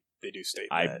 Actually, they do state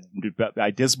that.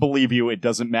 I disbelieve you. It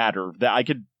doesn't matter. I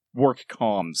could work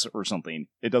comms or something.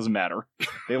 It doesn't matter.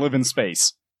 They live in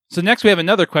space. So next we have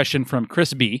another question from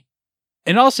Chris B.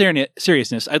 In all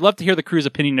seriousness, I'd love to hear the crew's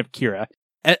opinion of Kira.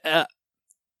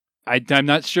 I'm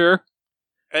not sure.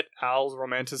 Et al.'s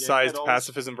romanticized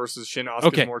pacifism versus Shin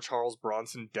Asuka's more Charles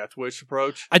Bronson Death Wish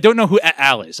approach. I don't know who Et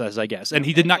al. Is, as I guess. And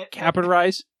he did not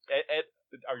capitalize.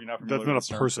 Are you not familiar That's with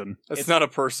not a person. It's not a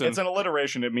person. It's an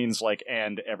alliteration. It means, like,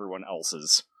 and everyone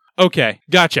else's. Okay,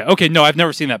 gotcha. Okay, no, I've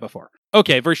never seen that before.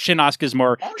 Okay, versus Shin Asuka's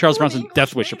more Charles Bronson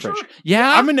Death Wish approach.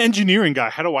 Yeah? I'm an engineering guy.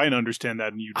 How do I understand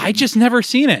that? And you I just never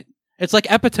seen it. It's like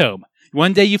epitome.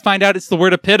 One day you find out it's the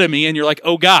word epitome and you're like,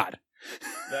 oh God.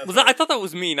 I thought that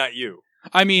was me, not you.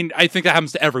 I mean, I think that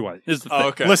happens to everyone. Is the thing.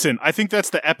 Okay. Listen, I think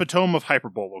that's the epitome of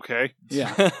hyperbole, okay?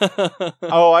 Yeah.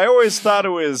 I always thought it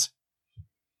was...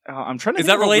 I'm trying to Is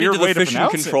that related to the fission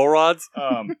control rods?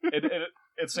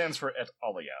 It stands for et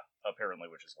alia, apparently,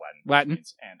 which is Latin? And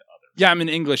other. Yeah, I'm an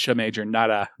English major, not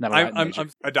a Latin major.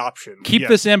 I'm adoption. Keep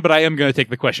this in, but I am going to take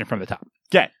the question from the top.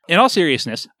 Okay. In all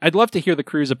seriousness, I'd love to hear the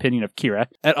crew's opinion of Kira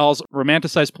et al.'s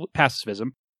romanticized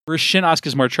pacifism versus Shin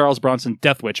Asuka's more Charles Bronson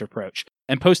Death Wish approach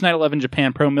and post 9/11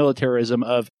 Japan pro-militarism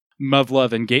of Muv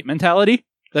Love and Gate mentality.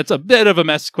 That's a bit of a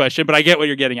mess question, but I get what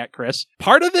you're getting at, Chris.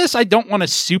 Part of this I don't want to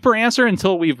super answer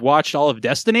until we've watched all of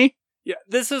Destiny. Yeah,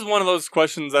 this is one of those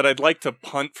questions that I'd like to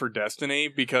punt for Destiny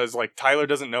because, like, Tyler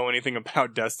doesn't know anything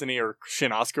about Destiny or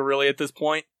Shin Asuka really at this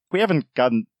point. We haven't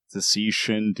gotten to see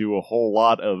Shin do a whole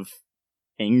lot of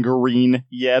angering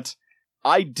yet.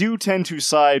 I do tend to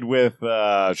side with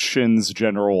Shin's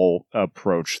general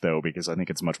approach, though, because I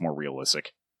think it's much more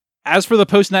realistic. As for the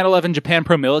post 9/11 Japan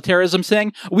pro-militarism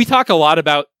thing, we talk a lot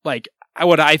about, like,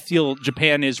 what I feel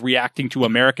Japan is reacting to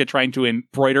America trying to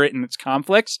embroider it in its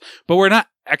conflicts, but we're not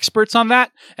experts on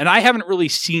that, and I haven't really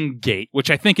seen Gate, which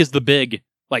I think is the big,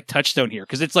 like, touchstone here,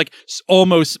 because it's, like,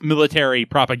 almost military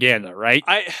propaganda, right?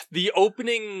 The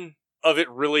opening of it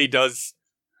really does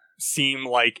seem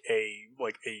like a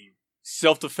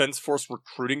self-defense force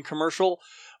recruiting commercial,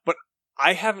 but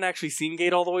I haven't actually seen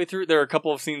Gate all the way through. There are a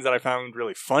couple of scenes that I found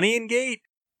really funny in Gate.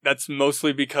 That's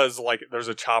mostly because, like, there's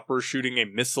a chopper shooting a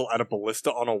missile at a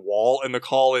ballista on a wall, and the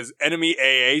call is enemy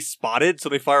AA spotted, so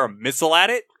they fire a missile at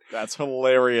it. That's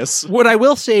hilarious. What I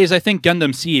will say is I think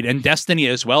Gundam Seed and Destiny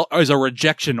as well is a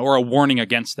rejection or a warning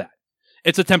against that.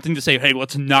 It's attempting to say, hey,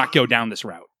 let's not go down this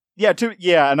route.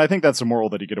 Yeah, and I think that's the moral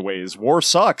that you get away is war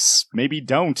sucks. Maybe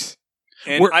don't.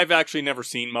 And I've actually never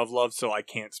seen Muv Love, so I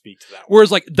can't speak to that.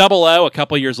 Whereas, like, 00 a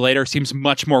couple years later seems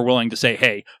much more willing to say,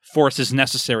 hey, force is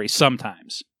necessary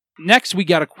sometimes. Next, we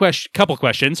got a couple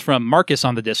questions from Marcus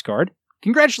on the Discord.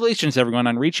 Congratulations, everyone,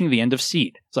 on reaching the end of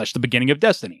Seed / the beginning of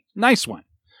Destiny. Nice one.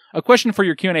 A question for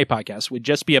your Q&A podcast would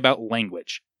just be about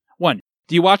language. 1.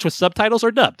 Do you watch with subtitles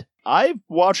or dubbed? I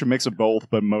watch a mix of both,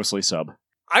 but mostly sub.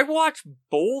 I watch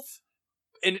both.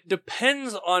 And it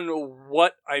depends on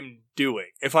what I'm doing.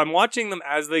 If I'm watching them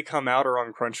as they come out or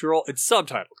on Crunchyroll, it's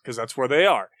subtitled, because that's where they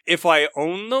are. If I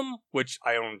own them, which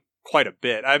I own quite a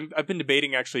bit, I've been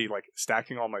debating actually, like,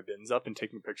 stacking all my bins up and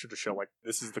taking a picture to show, like,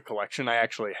 this is the collection I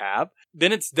actually have.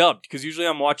 Then it's dubbed, because usually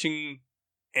I'm watching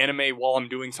anime while I'm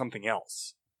doing something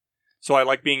else. So I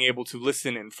like being able to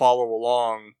listen and follow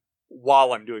along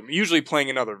while I'm doing, usually playing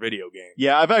another video game.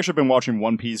 Yeah, I've actually been watching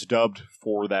One Piece dubbed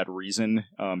for that reason,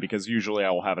 because usually I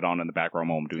will have it on in the background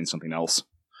while I'm doing something else.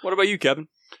 What about you, Kevin?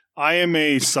 I am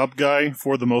a sub guy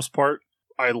for the most part.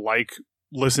 I like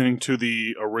listening to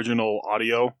the original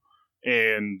audio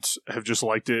and have just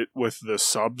liked it with the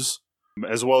subs,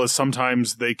 as well as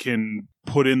sometimes they can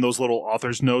put in those little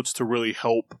author's notes to really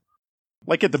help.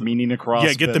 Like get the meaning across.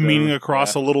 Yeah, get the meaning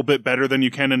across a little bit better than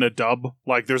you can in a dub.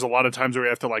 Like there's a lot of times where you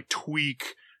have to like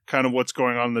tweak kind of what's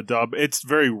going on in the dub. It's a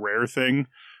very rare thing,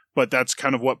 but that's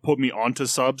kind of what put me onto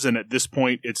subs. And at this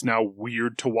point, it's now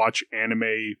weird to watch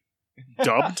anime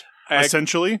dubbed,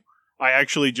 essentially. I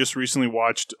actually just recently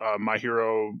watched My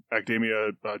Hero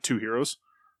Academia 2 Heroes.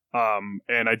 And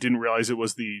I didn't realize it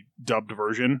was the dubbed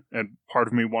version, and part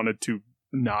of me wanted to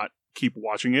not keep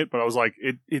watching it, but I was like,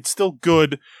 it's still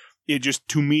good. It just,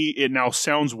 to me, it now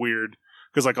sounds weird,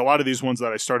 because like a lot of these ones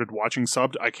that I started watching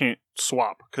subbed, I can't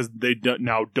swap, because they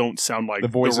now don't sound like the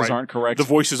voices aren't correct. The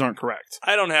voices aren't correct.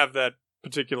 I don't have that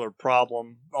particular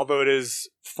problem, although it is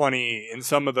funny in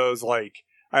some of those, like,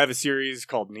 I have a series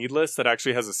called Needless that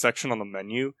actually has a section on the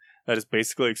menu that is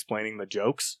basically explaining the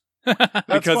jokes.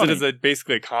 Because it is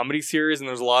basically a comedy series, and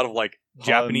there's a lot of like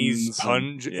Japanese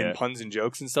puns and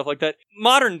jokes and stuff like that.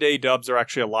 Modern day dubs are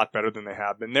actually a lot better than they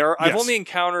have been. I've only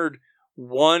encountered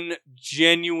one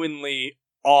genuinely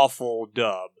awful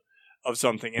dub of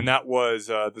something, and that was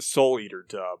the Soul Eater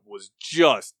dub. Was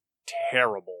just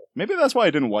terrible. Maybe that's why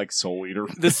I didn't like Soul Eater.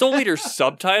 The Soul Eater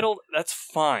subtitled, that's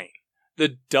fine.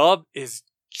 The dub is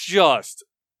just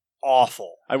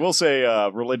awful. I will say,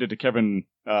 related to Kevin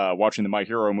watching the My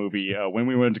Hero movie, when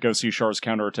we went to go see Char's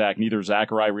Counterattack, neither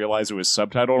Zach or I realized it was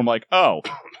subtitled. I'm like, oh,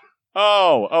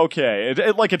 okay.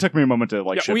 It took me a moment to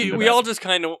shift into we that. all just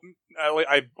kind of.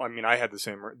 I mean, I had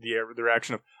the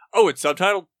reaction of, oh, it's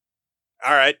subtitled.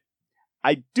 All right.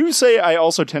 I do say I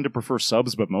also tend to prefer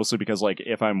subs, but mostly because,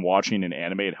 if I'm watching an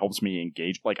anime, it helps me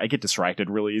engage. I get distracted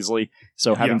really easily,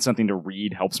 so having something to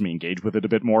read helps me engage with it a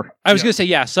bit more. I was going to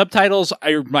say, subtitles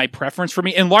are my preference for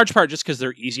me, in large part just because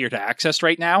they're easier to access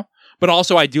right now, but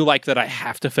also I do like that I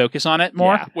have to focus on it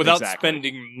more. Yeah, without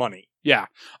spending money. Yeah.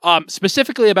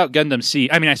 Specifically about Gundam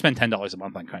Seed, I mean, I spend $10 a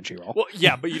month on Crunchyroll. Well,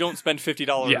 yeah, but you don't spend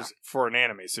 $50 for an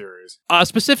anime series.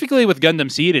 Specifically with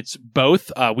Gundam Seed, it's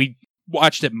both. We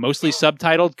watched it mostly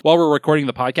subtitled. While we're recording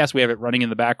the podcast, we have it running in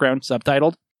the background,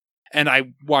 subtitled. And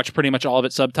I watched pretty much all of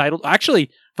it subtitled. Actually,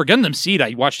 for Gundam Seed,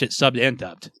 I watched it subbed and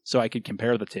dubbed, so I could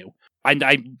compare the two.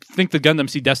 I think the Gundam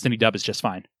Seed Destiny dub is just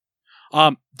fine.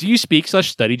 Do you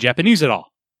speak/study Japanese at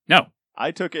all? No.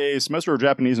 I took a semester of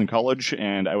Japanese in college,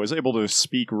 and I was able to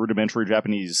speak rudimentary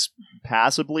Japanese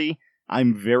passably.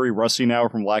 I'm very rusty now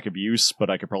from lack of use, but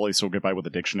I could probably still get by with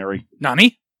a dictionary.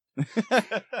 Nani?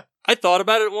 I thought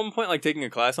about it at one point, taking a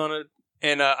class on it,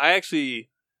 and I actually,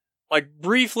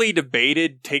 briefly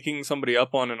debated taking somebody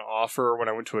up on an offer when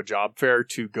I went to a job fair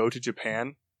to go to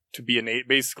Japan to be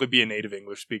basically be a native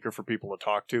English speaker for people to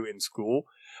talk to in school.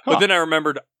 But then I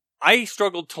remembered I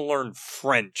struggled to learn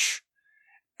French,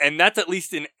 and that's at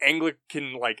least an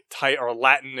Anglican or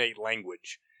Latinate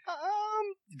language.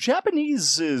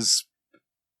 Japanese is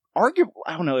arguably,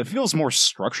 I don't know, it feels more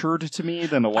structured to me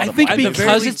than a lot of I think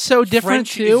because it's so different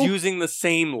French too. is using the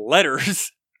same letters.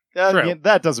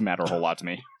 That doesn't matter a whole lot to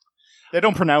me. They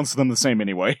don't pronounce them the same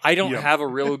anyway. I don't have a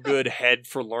real good head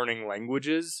for learning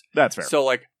languages. That's fair. So,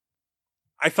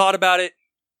 I thought about it.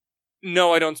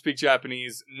 No, I don't speak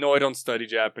Japanese. No, I don't study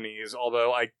Japanese.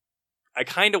 Although I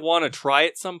kind of want to try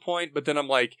at some point, but then I'm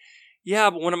like, yeah,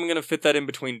 but when am I going to fit that in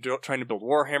between trying to build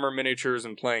Warhammer miniatures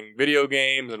and playing video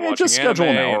games and watching just schedule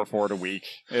anime? an hour for it a week.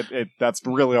 That's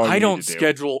really all you need to do. I don't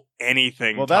schedule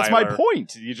anything, Well, that's Tyler. my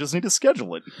point. You just need to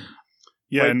schedule it.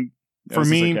 Yeah, and for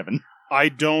me, Kevin. I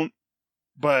don't,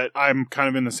 but I'm kind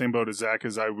of in the same boat as Zach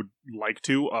as I would like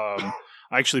to. I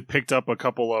actually picked up a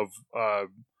couple of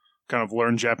kind of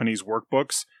learn Japanese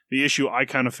workbooks. The issue I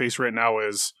kind of face right now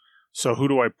is, so who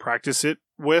do I practice it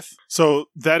with? So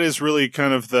that is really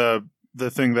kind of the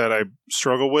thing that I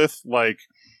struggle with.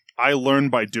 I learn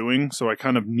by doing, so I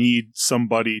kind of need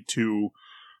somebody to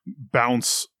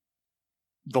bounce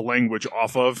the language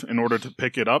off of in order to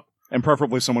pick it up. And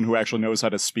preferably someone who actually knows how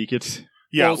to speak it.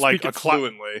 Yeah, speak it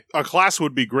fluently. A class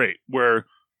would be great, where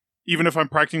even if I'm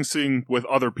practicing with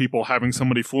other people, having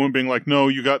somebody fluent being like, no,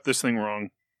 you got this thing wrong.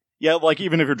 Yeah,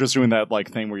 even if you're just doing that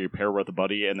thing where you pair with a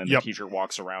buddy and then the teacher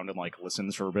walks around and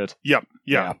listens for a bit. Yep.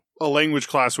 Yeah. A language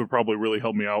class would probably really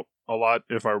help me out a lot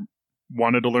if I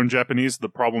wanted to learn Japanese. The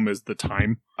problem is the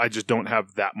time. I just don't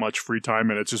have that much free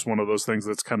time, and it's just one of those things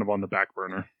that's kind of on the back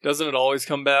burner. Doesn't it always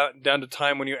come down to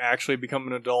time when you actually become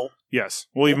an adult? Yes.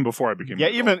 Well, even before I became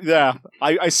an adult.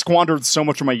 I squandered so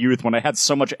much of my youth when I had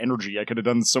so much energy. I could have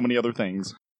done so many other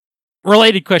things.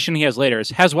 Related question he has later is,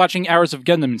 has watching Hours of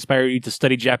Gundam inspired you to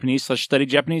study Japanese/study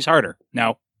Japanese harder?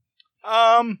 No.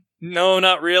 No,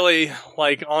 not really.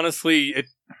 Honestly,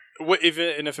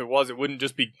 if it was, it wouldn't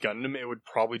just be Gundam. It would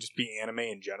probably just be anime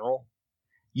in general.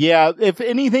 Yeah, if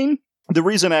anything, the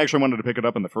reason I actually wanted to pick it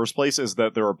up in the first place is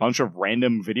that there are a bunch of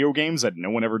random video games that no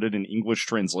one ever did an English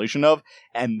translation of,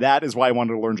 and that is why I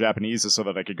wanted to learn Japanese, is so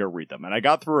that I could go read them. And I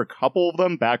got through a couple of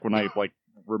them back when I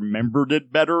remembered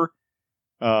it better,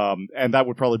 and that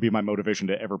would probably be my motivation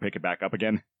to ever pick it back up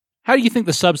again. How do you think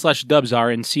the subs/dubs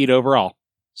are in Seed overall?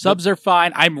 Subs are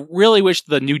fine. I really wish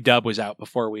the new dub was out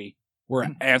before we were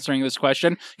answering this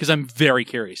question, because I'm very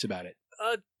curious about it.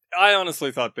 I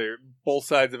honestly thought both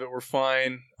sides of it were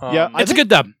fine. It's a good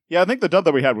dub. Yeah, I think the dub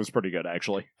that we had was pretty good,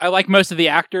 actually. I like most of the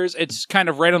actors. It's kind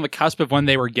of right on the cusp of when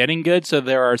they were getting good, so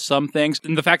there are some things.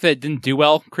 And the fact that it didn't do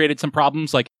well created some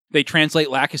problems. Like, they translate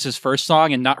Lacus's first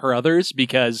song and not her others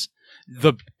because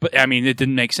it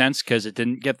didn't make sense because it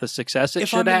didn't get the success it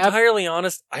should have. If I'm entirely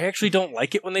honest, I actually don't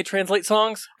like it when they translate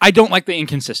songs. I don't like the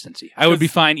inconsistency. I would be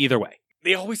fine either way.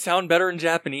 They always sound better in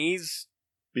Japanese.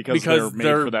 Because they're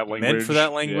made for that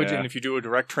language. Yeah. And if you do a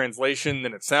direct translation,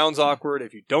 then it sounds awkward.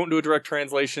 If you don't do a direct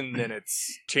translation, then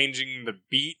it's changing the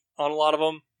beat on a lot of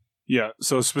them. Yeah,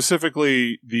 so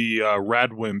specifically the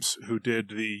Radwimps, who did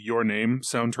the Your Name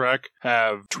soundtrack,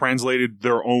 have translated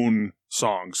their own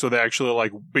songs. So they actually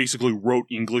basically wrote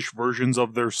English versions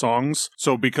of their songs.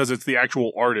 So because it's the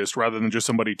actual artist rather than just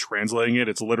somebody translating it,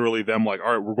 it's literally them all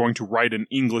right, we're going to write an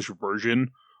English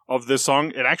version of this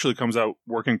song. It actually comes out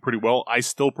working pretty well. I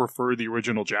still prefer the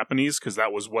original Japanese because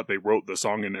that was what they wrote the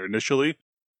song in initially.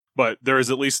 But there has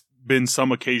at least been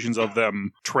some occasions of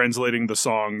them translating the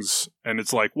songs, and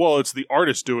it's it's the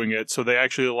artist doing it, so they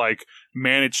actually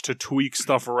managed to tweak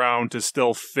stuff around to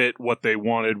still fit what they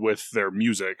wanted with their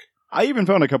music. I even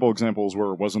found a couple examples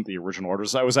where it wasn't the original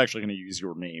artist. I was actually going to use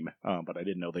Your Name, but I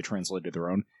didn't know they translated their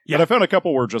own. Yeah. But I found a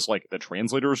couple where just the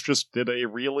translators just did a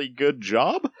really good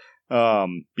job.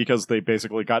 Because they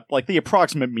basically got the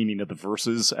approximate meaning of the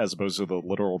verses as opposed to the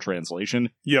literal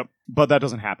translation. Yep. But that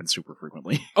doesn't happen super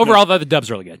frequently. Overall, though, the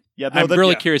dub's really good. Yeah, I'm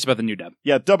really curious about the new dub.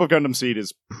 Yeah, dub of Gundam Seed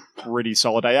is pretty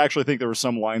solid. I actually think there are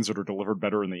some lines that are delivered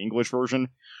better in the English version.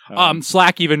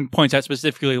 Slack even points out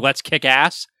specifically, "Let's kick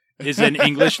ass" is an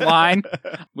English line,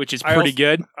 which is pretty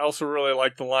good. I also really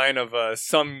like the line of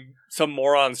some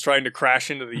morons trying to crash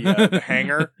into the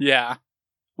hangar. Yeah.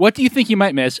 What do you think you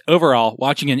might miss overall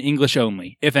watching in English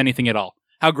only, if anything at all?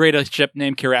 How great a ship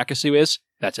named Kirakasu is?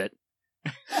 That's it.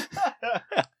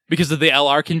 Because of the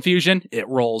LR confusion, it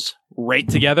rolls right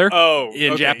together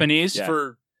in Japanese.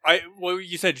 Yeah.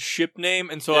 You said ship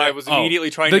name, and so I was immediately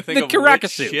trying to think of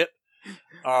Kirakasu. which ship.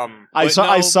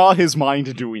 I saw his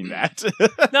mind doing that.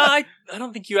 No, I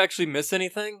don't think you actually miss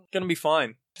anything. Gonna be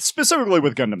fine. Specifically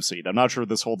with Gundam Seed. I'm not sure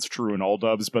this holds true in all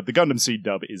dubs, but the Gundam Seed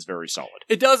dub is very solid.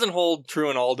 It doesn't hold true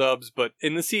in all dubs, but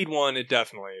in the Seed one, it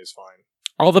definitely is fine.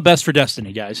 All the best for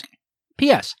Destiny, guys.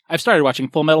 P.S. I've started watching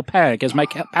Full Metal Panic as my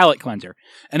palate cleanser.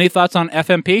 Any thoughts on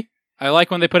FMP? I like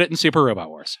when they put it in Super Robot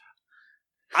Wars.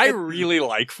 I really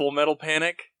like Full Metal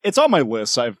Panic. It's on my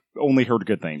list. I've only heard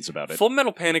good things about it. Full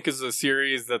Metal Panic is a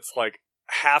series that's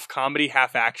half comedy,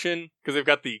 half action, because they've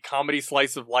got the comedy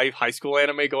slice of life high school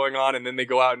anime going on, and then they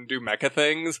go out and do mecha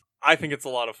things. I think it's a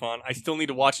lot of fun. I still need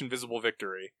to watch Invisible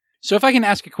Victory. So if I can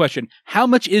ask a question, how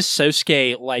much is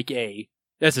Sosuke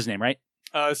that's his name, right?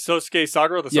 Sosuke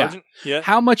Saguro, the sergeant? Yeah.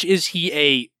 How much is he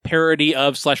a parody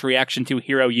of / reaction to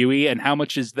Hiro Yui, and how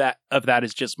much is that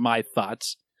is just my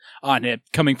thoughts on it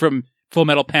coming from Full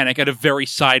Metal Panic at a very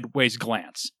sideways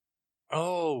glance?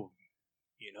 Oh,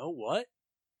 you know what?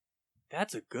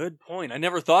 That's a good point. I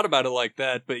never thought about it like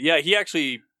that. But yeah, he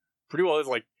actually pretty well is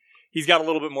he's got a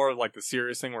little bit more of the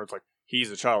serious thing where it's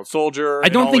he's a child soldier. I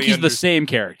don't think he's the same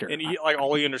character. And he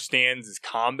all he understands is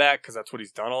combat because that's what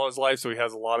he's done all his life. So he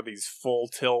has a lot of these full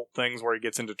tilt things where he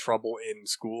gets into trouble in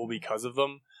school because of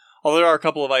them. Although there are a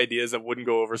couple of ideas that wouldn't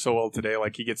go over so well today,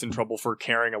 like he gets in trouble for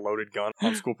carrying a loaded gun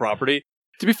on school property.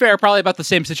 To be fair, probably about the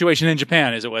same situation in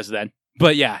Japan as it was then.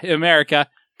 But yeah, in America,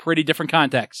 pretty different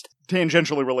context.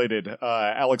 Tangentially related,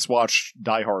 Alex watched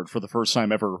Die Hard for the first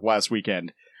time ever last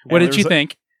weekend. What did she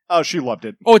think? Oh, she loved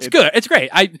it. Oh, it's good. It's great.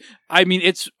 I mean,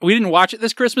 we didn't watch it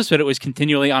this Christmas, but it was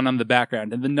continually on the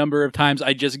background. And the number of times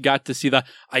I just got to see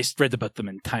I read about them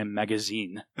in Time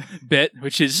magazine bit,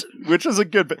 which is a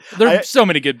good bit. There are so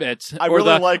many good bits. I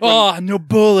really like no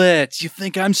bullets. You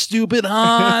think I'm stupid,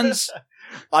 Hans?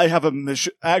 I have a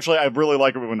mission. Actually, I really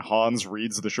like it when Hans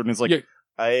reads the shirt and he's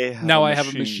I have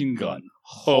a machine gun.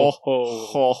 Ho, ho,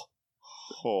 ho.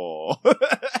 Oh.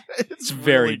 It's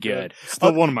very really good.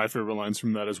 Still one of my favorite lines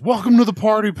from that is, "Welcome to the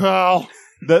party, pal."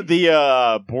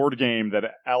 The board game that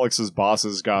Alex's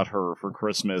bosses got her for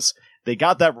Christmas They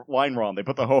got that line wrong. They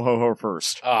put the ho ho ho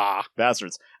first. Ah.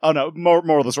 Bastards. Oh no,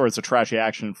 more of the story. It's a trashy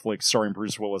action flick starring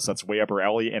Bruce Willis that's way up her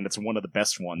alley, and it's one of the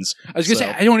best ones. I was going to say,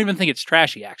 I don't even think it's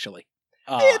trashy, actually.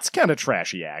 It's kind of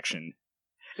trashy action.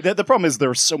 The problem is there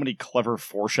are so many clever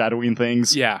foreshadowing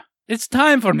things. Yeah. It's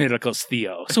time for miracles,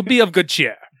 Theo, so be of good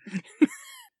cheer.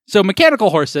 So, Mechanical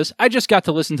Horses, I just got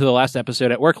to listen to the last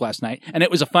episode at work last night, and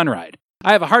it was a fun ride.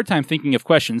 I have a hard time thinking of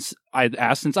questions I'd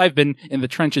ask since I've been in the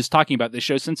trenches talking about this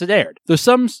show since it aired. Though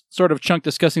some sort of chunk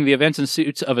discussing the events and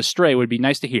suits of Astray would be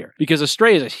nice to hear, because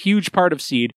Astray is a huge part of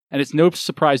Seed, and it's no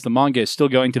surprise the manga is still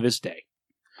going to this day.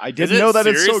 I didn't know that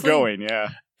seriously? it's still going, yeah.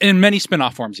 In many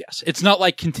spin-off forms, yes. It's not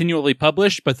like continually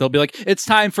published, but they'll be like, it's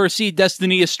time for Seed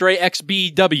Destiny Astray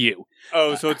XBW.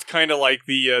 Oh, so it's kind of like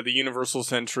the Universal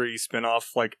Century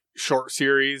spin-off, like, short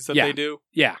series that they do?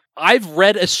 Yeah. I've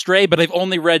read Astray, but I've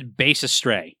only read Base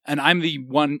Astray, and I'm the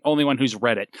only one who's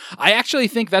read it. I actually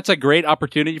think that's a great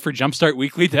opportunity for Jumpstart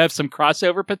Weekly to have some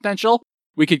crossover potential.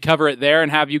 We could cover it there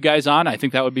and have you guys on. I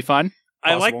think that would be fun.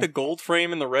 I like the gold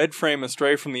frame and the red frame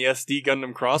Astray from the SD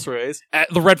Gundam Cross Rays.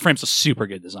 The red frame's a super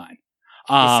good design.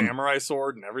 The samurai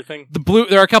sword and everything.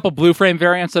 There are a couple blue frame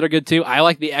variants that are good too. I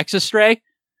like the X Astray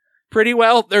pretty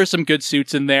well. There's some good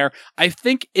suits in there. I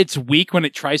think it's weak when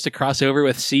it tries to cross over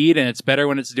with Seed, and it's better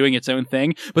when it's doing its own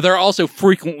thing. But there are also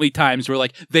frequently times where,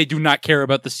 like, they do not care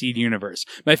about the Seed universe.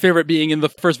 My favorite being in the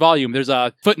first volume, there's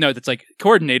a footnote that's like,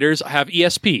 coordinators have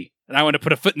ESP. And I want to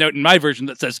put a footnote in my version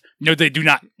that says, no, they do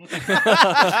not.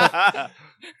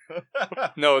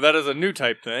 No, that is a new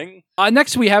type thing.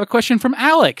 Next, we have a question from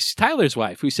Alex, Tyler's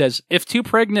wife, who says, if two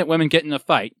pregnant women get in a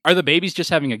fight, are the babies just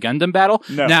having a Gundam battle?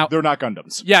 No, now, they're not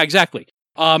Gundams. Yeah, exactly.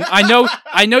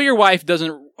 I know your wife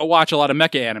doesn't watch a lot of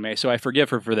mecha anime, so I forgive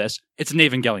her for this. It's an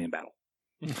Evangelion battle.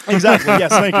 Exactly,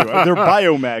 yes, thank you. They're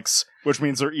biomechs, which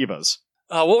means they're Evas.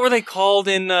 What were they called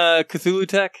in Cthulhu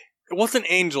Tech? It wasn't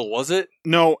Angel, was it?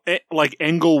 No, like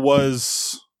Engel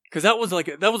was... Because that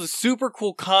was a super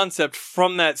cool concept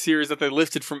from that series that they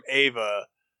lifted from Ava.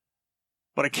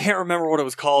 But I can't remember what it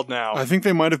was called now. I think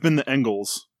they might have been the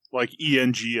Engels, like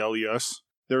ENGLES.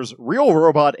 There's Real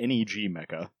Robot NEG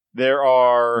Mecha. There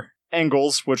are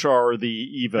Engels, which are the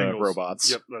Eva Engels.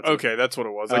 robots. Yep. That's what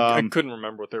it was. I couldn't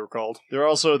remember what they were called. There are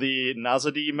also the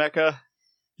Nazadi Mecha.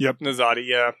 Yep. Nazadi,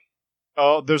 yeah.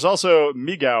 Oh, there's also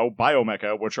Migao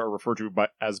Biomecha, which are referred to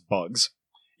as bugs.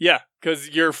 Yeah, because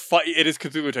it is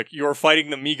Cthulhu Tech. You're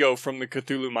fighting the Migo from the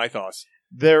Cthulhu mythos.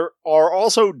 There are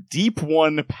also Deep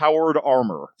One powered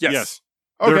armor. Yes.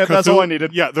 Okay, that's all I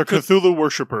needed. Yeah, they're Cthulhu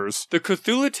worshippers. The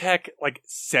Cthulhu Tech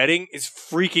setting is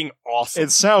freaking awesome.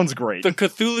 It sounds great. The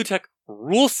Cthulhu Tech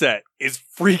rule set is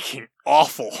freaking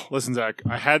awful. Listen, Zach,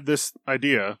 I had this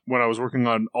idea when I was working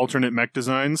on alternate mech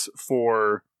designs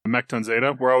for Mechton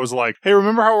Zeta, where I was like, hey,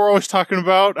 remember how we're always talking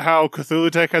about how Cthulhu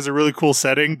Tech has a really cool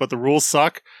setting, but the rules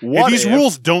suck? These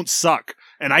rules don't suck,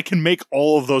 and I can make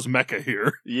all of those mecha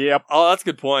here. Yep. Oh, that's a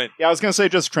good point. Yeah, I was going to say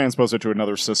just transpose it to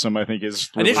another system, I think is...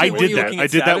 Initially, I were did you that. looking I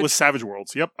at did that Savage? with Savage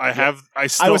Worlds. Yep, I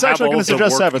I was actually going to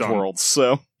suggest Savage Worlds,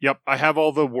 so... Yep, I have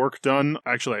all the work done.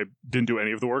 Actually, I didn't do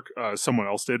any of the work. Someone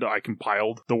else did. I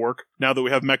compiled the work. Now that we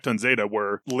have Mechton Zeta,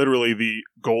 where literally the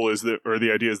goal is that, or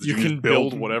the idea is that You can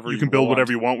build whatever you you can build want.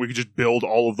 whatever you want. We could just build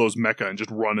all of those mecha and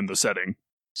just run in the setting.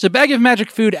 So Bag of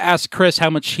Magic Food asked Chris how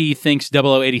much he thinks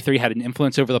 0083 had an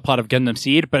influence over the plot of Gundam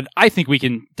Seed, but I think we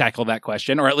can tackle that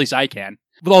question, or at least I can.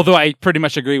 Although I pretty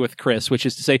much agree with Chris, which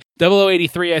is to say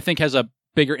 0083 I think has a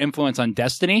bigger influence on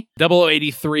Destiny.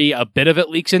 0083, a bit of it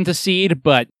leaks into Seed,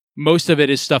 but most of it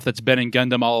is stuff that's been in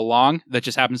Gundam all along that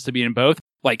just happens to be in both,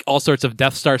 like all sorts of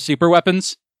Death Star super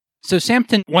weapons. So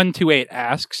Samton128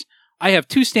 asks, I have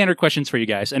two standard questions for you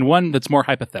guys, and one that's more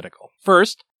hypothetical.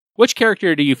 First, which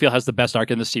character do you feel has the best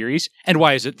arc in the series, and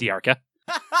why is it Diarca?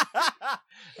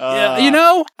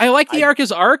 I like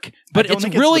Diarca's arc, but it's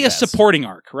really a supporting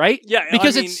arc, right? Yeah,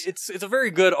 because I mean, it's a very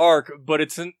good arc, but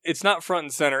it's not front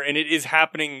and center, and it is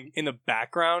happening in the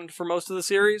background for most of the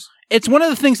series. It's one of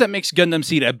the things that makes Gundam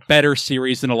Seed a better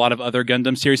series than a lot of other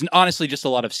Gundam series, and honestly just a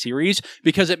lot of series,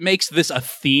 because it makes this a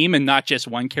theme and not just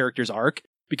one character's arc.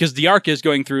 Because Diarca is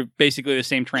going through basically the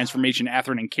same transformation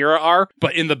Athrun and Kira are,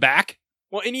 but in the back.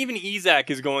 Well, and even Izak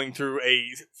is going through a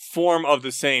form of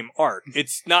the same arc.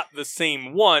 It's not the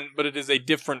same one, but it is a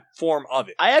different form of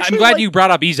it. I'm glad you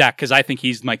brought up Izak, because I think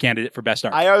he's my candidate for best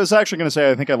arc. I was actually going to say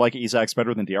I think I like Izak's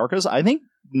better than Diarca's. I think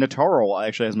Nataro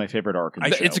actually has my favorite arc in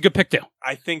the show. It's a good pick, too.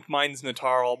 I think mine's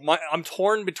Nataro. I'm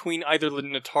torn between either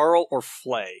Nataro or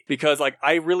Flay, because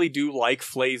I really do like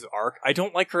Flay's arc. I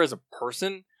don't like her as a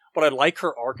person. but I like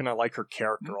her arc and I like her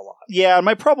character a lot. Yeah,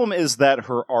 my problem is that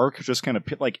her arc just kind of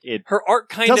like it Her arc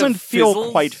kind doesn't of feel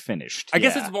fizzles. quite finished. I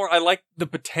guess Yeah. it's more, I like the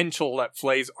potential that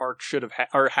Flay's arc should have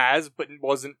or has, but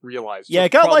wasn't realized. So Yeah, it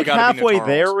it's got probably like gotta be halfway Nataro's.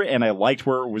 there, and I liked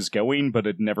where it was going, but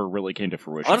it never really came to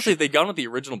fruition. Honestly, if they'd gone with the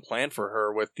original plan for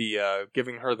her with the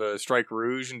giving her the Strike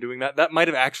Rouge and doing that might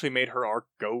have actually made her arc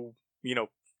go,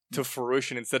 to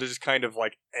fruition instead of just kind of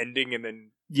like ending and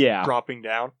then yeah, dropping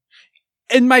down.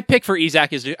 And my pick for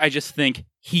Izak is I just think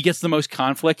he gets the most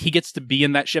conflict. He gets to be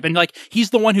in that ship. And like, he's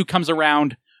the one who comes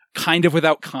around kind of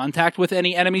without contact with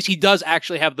any enemies. He does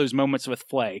actually have those moments with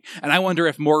Flay. And I wonder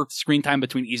if more screen time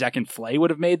between Izak and Flay would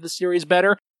have made the series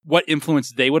better. What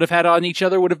influence they would have had on each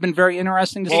other would have been very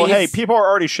interesting to well, see. hey, people are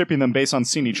already shipping them based on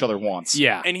seeing each other once.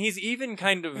 Yeah. And he's even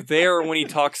kind of there when he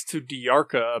talks to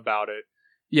Diarca about it.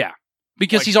 Yeah.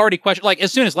 Because Like- he's already questioned, like,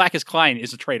 as soon as Lacus Klein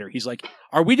is a traitor, he's like,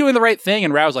 are we doing the right thing?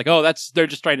 And Rao's like, oh, they're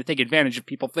just trying to take advantage of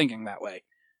people thinking that way.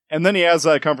 And then he has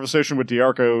that conversation with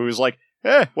Diarco, who's like,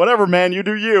 whatever, man, you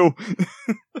do you.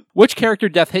 Which character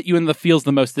death hit you in the feels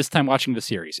the most this time watching the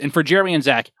series? And for Jeremy and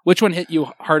Zach, which one hit you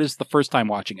hardest the first time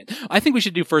watching it? I think we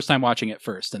should do first time watching it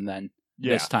first and then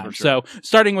this time. for sure. So,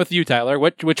 starting with you, Tyler,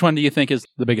 which one do you think is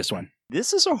the biggest one?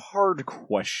 This is a hard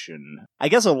question. I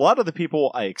guess a lot of the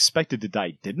people I expected to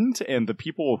die didn't, and the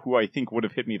people who I think would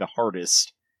have hit me the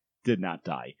hardest did not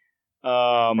die.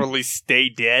 Or at least stay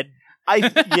dead.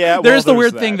 There's the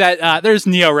weird thing that there's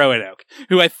Neo Roanoke,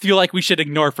 who I feel like we should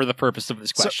ignore for the purpose of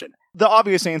this question. The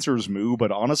obvious answer is Moo,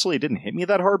 but honestly, it didn't hit me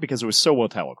that hard because it was so well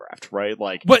telegraphed, right?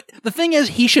 Like, But the thing is,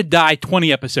 he should die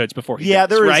 20 episodes before he yeah, dies,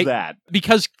 there is right? that.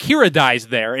 Because Kira dies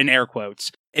there, in air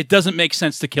quotes. It doesn't make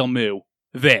sense to kill Moo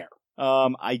there.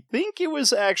 I think it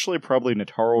was actually probably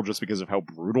Nataro just because of how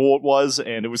brutal it was,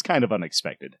 and it was kind of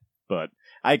unexpected. But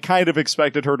I kind of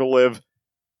expected her to live,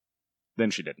 then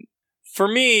she didn't. For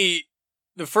me,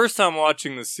 the first time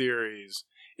watching the series,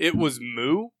 it was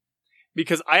Moo,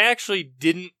 because I actually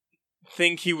didn't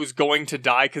think he was going to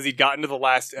die because he'd gotten to the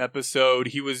last episode.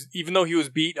 Even though he was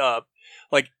beat up,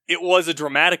 like, it was a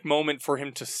dramatic moment for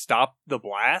him to stop the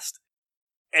blast.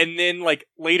 And then, like,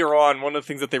 later on, one of the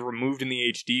things that they removed in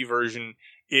the HD version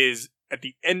is at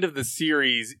the end of the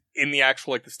series, in the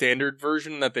actual, like, the standard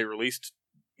version that they released,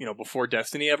 before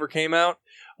Destiny ever came out,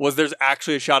 was there's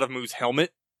actually a shot of Moo's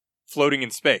helmet floating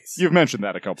in space. You've mentioned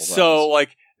that a couple times. So,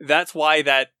 like, that's why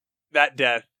that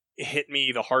death hit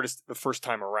me the hardest the first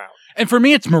time around. And for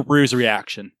me, it's Maru's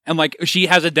reaction. And, like, she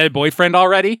has a dead boyfriend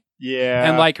already. yeah.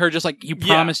 And, like, her just, like, you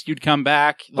promised you'd come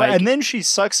back. But- Like, and then she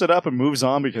sucks it up and moves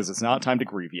on because it's not time to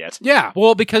grieve yet. yeah,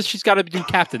 well, because she's got to do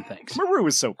captain things. Maru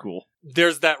is so cool.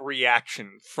 There's that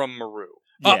reaction from Maru.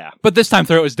 Yeah. But this time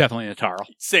through, it was definitely Nataro.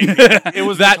 Same. It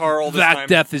was that Nataro this That time.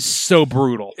 death is so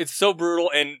brutal. It's so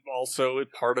brutal, and also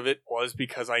part of it was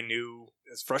because I knew,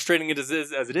 as frustrating as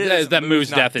it is, that Moo's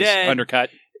not death is dead.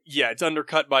 undercut. Yeah, it's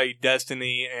undercut by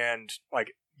Destiny, and like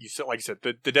you said,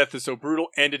 the death is so brutal,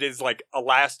 and it is like a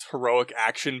last heroic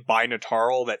action by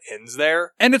Nataro that ends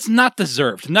there. And it's not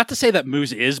deserved. Not to say that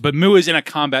Moose is, but Moo is in a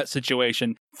combat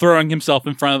situation, throwing himself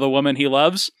in front of the woman he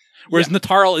loves, whereas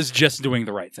Nataro is just doing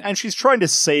the right thing. And she's trying to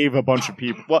save a bunch of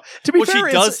people. Well, to be Well, fair,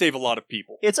 she does save a lot of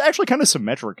people. it's actually kind of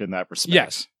symmetric in that respect.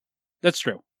 Yes, that's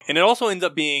true. And it also ends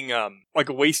up being like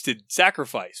a wasted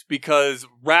sacrifice because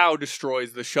Rao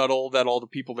destroys the shuttle that all the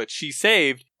people that she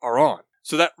saved are on.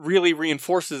 So that really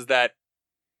reinforces that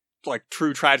like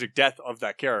true tragic death of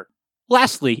that character.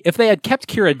 Lastly, if they had kept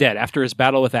Kira dead after his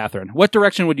battle with Atherin, what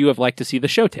direction would you have liked to see the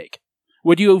show take?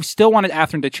 Would you have still wanted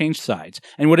Atherin to change sides,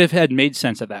 and would it have had made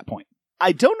sense at that point?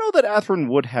 I don't know that Atherin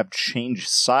would have changed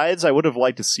sides. I would have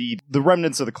liked to see the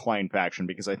remnants of the Klein faction,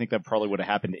 because I think that probably would have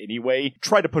happened anyway.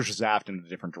 Try to push Zaft in a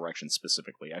different direction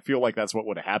specifically. I feel like that's what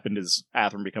would have happened is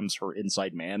Atherin becomes her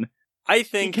inside man. I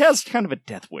think He has kind of a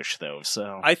death wish, though,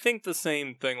 so... I think the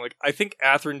same thing. Like, I think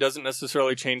Atherin doesn't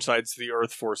necessarily change sides to the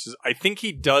Earth forces. I think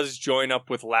he does join up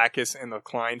with Lacus and the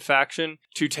Klein faction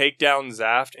to take down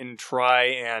Zaft and try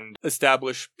and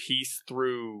establish peace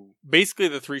through basically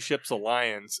the Three Ships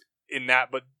Alliance.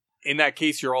 But in that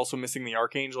case, you're also missing the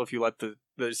Archangel if you let the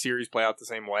series play out the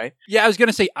same way. Yeah, I was going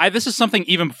to say, this is something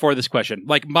even before this question.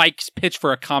 Like, Mike's pitch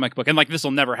for a comic book, and like, this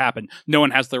will never happen. No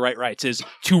one has the right rights, is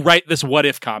to write this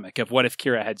what-if comic of what if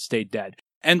Kira had stayed dead.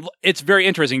 And it's very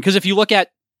interesting, because if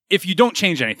you don't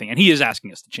change anything, and he is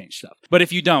asking us to change stuff, but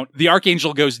if you don't, the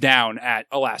Archangel goes down at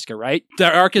Alaska, right?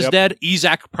 The Ark is dead,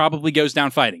 Izak probably goes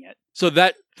down fighting it. So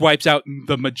that wipes out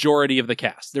the majority of the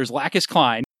cast. There's Lacus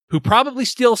Klein, who probably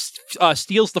steals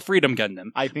the Freedom Gundam,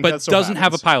 I think but that's so doesn't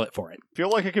have a happens. pilot for it. I feel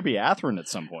like it could be Atherin at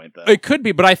some point, though. It could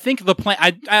be, but I think the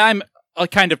plan... I'm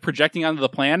kind of projecting onto the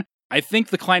plan. I think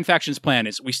the Klein faction's plan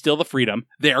is we steal the freedom,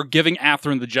 they are giving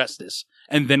Athrun the justice,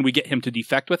 and then we get him to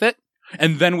defect with it,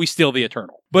 and then we steal the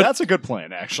Eternal. But that's a good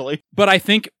plan, actually. But I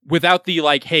think without the,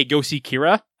 like, hey, go see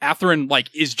Kira, Athrun,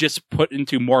 like, is just put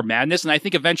into more madness, and I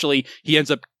think eventually he ends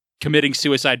up committing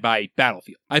suicide by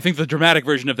battlefield. I think the dramatic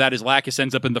version of that is Lacus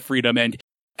ends up in the freedom, and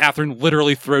Athrun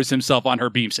literally throws himself on her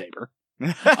beam saber.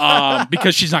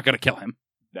 Because she's not going to kill him.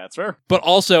 That's fair. But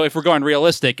also, if we're going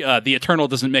realistic, the Eternal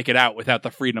doesn't make it out without the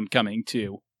freedom coming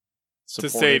to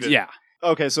save it. Yeah.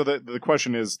 Okay, so the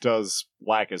question is, does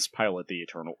Lacus pilot the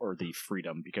Eternal or the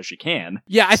freedom? Because she can.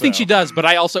 Yeah, I think she does, but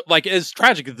I also, like, as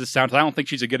tragic as this sounds, I don't think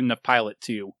she's a good enough pilot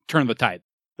to turn the tide.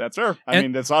 That's fair. I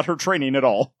mean, that's not her training at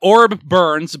all. Orb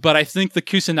burns, but I think the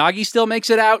Kusanagi still makes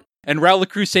it out. And Raul Le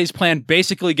Creuset's plan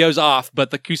basically goes off, but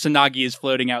the Kusanagi is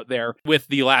floating out there with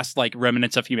the last, like,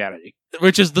 remnants of humanity.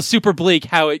 Which is the super bleak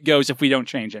how it goes if we don't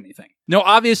change anything. No,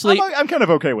 obviously... I'm kind of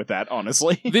okay with that,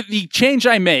 honestly. The change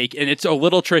I make, and it's a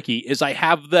little tricky, is I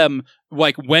have them,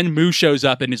 like, when Mu shows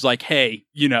up and is like, hey,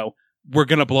 you know, we're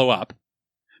gonna blow up.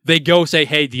 They go say,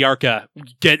 hey, Diarca,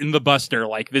 get in the Buster,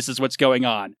 like, this is what's going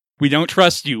on. We don't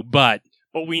trust you, but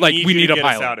we need to a get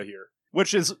pilot us out of here.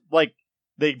 Which is, like,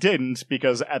 they didn't,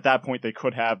 because at that point they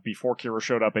could have before Kira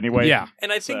showed up anyway. Yeah.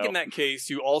 And I think in that case,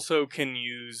 you also can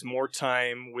use more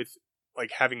time with,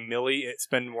 like, having Millie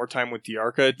spend more time with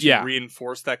Diarca to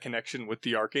reinforce that connection with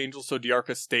the Archangel, so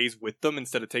Diarca stays with them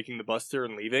instead of taking the Buster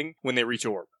and leaving when they reach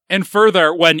Orb. And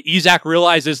further, when Izak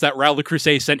realizes that Raul Le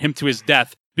Creuset sent him to his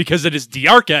death because it is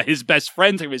Diarca, his best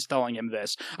friend, who is telling him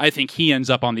this, I think he ends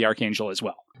up on the Archangel as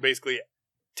well. Basically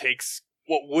takes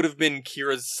what would have been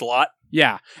Kira's slot.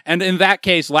 Yeah, and in that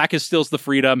case, Lacus steals the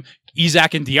freedom.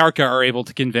 Izak and Diarca are able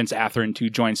to convince Athrun to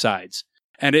join sides.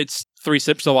 And it's Three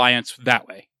Sips Alliance that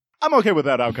way. I'm okay with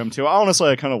that outcome, too. Honestly,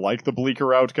 I kind of like the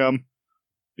bleaker outcome,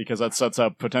 because that sets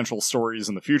up potential stories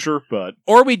in the future, but...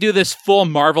 Or we do this full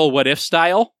Marvel What If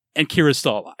style, and Kira's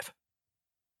still alive.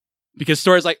 Because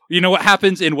stories like, you know what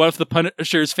happens in What If the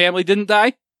Punisher's family didn't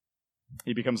die?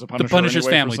 He becomes a Punisher. The Punisher's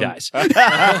anyway family dies.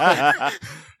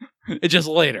 It's just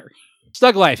later.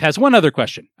 Stug Life has one other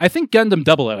question. I think Gundam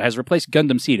 00 has replaced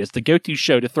Gundam Seed as the go-to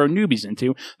show to throw newbies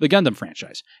into the Gundam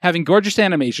franchise, having gorgeous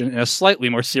animation and a slightly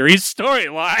more serious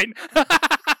storyline.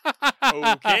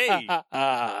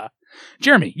 Okay.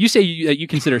 Jeremy, you say you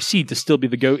consider Seed to still be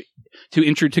the go-to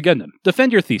intro to Gundam.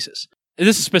 Defend your thesis.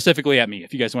 This is specifically at me,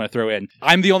 if you guys want to throw in.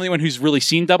 I'm the only one who's really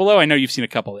seen 00. I know you've seen a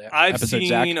couple of episodes,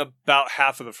 I've seen about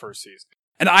half of the first season.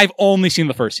 And I've only seen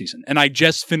the first season, and I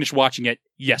just finished watching it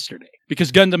yesterday.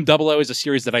 Because Gundam 00 is a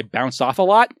series that I bounce off a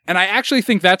lot, and I actually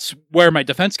think that's where my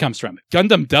defense comes from.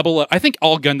 Gundam 00, I think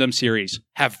all Gundam series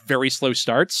have very slow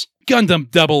starts.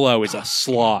 Gundam 00 is a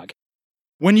slog.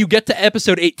 When you get to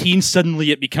episode 18, suddenly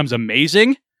it becomes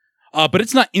amazing, but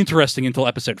it's not interesting until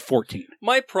episode 14.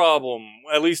 My problem,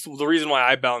 at least the reason why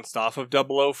I bounced off of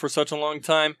 00 for such a long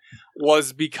time,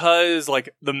 was because, like,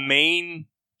 the main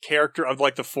character of,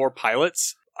 like, the four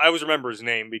pilots, I always remember his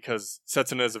name because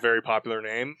Setsuna is a very popular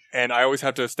name, and I always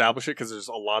have to establish it because there's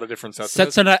a lot of different Setsunas.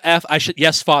 Setsuna F,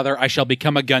 yes, father, I shall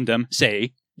become a Gundam,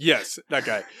 say. Yes, that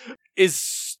guy.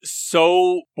 Is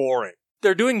so boring.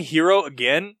 They're doing Hero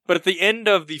again, but at the end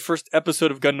of the first episode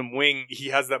of Gundam Wing, he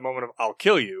has that moment of, I'll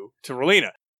kill you, to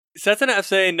Relina. Setsuna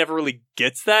FSA never really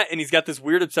gets that, and he's got this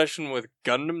weird obsession with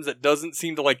Gundams that doesn't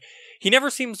seem to, like, he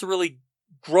never seems to really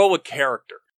grow a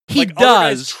character. He like, other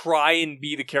guys does try and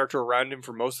be the character around him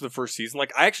for most of the first season.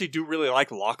 Like, I actually do really like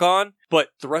Lock-On, but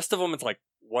the rest of them, it's like,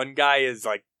 one guy is,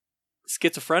 like,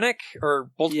 schizophrenic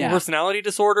or multiple personality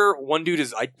disorder. One dude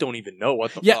is, I don't even know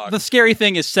what the fuck. The scary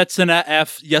thing is Setsuna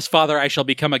F, yes, father, I shall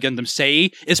become a Gundam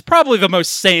Sei, is probably the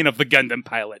most sane of the Gundam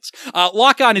pilots.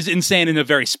 Lock-On is insane in a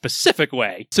very specific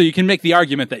way, so you can make the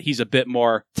argument that he's a bit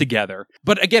more together.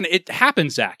 But again, it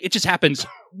happens, Zach. It just happens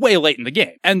way late in the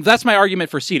game. And that's my argument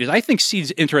for Seed, is I think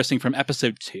Seed's interesting from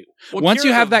episode 2. Well, Once Kira's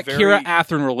you have that very...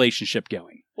 Kira-Athrun relationship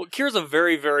going. Well, Kira's a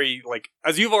very, very, like,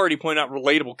 as you've already pointed out,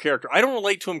 relatable character. I don't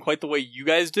relate to him quite the way you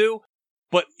guys do,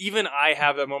 but even I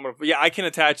have that moment of, I can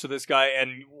attach to this guy,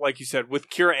 and like you said, with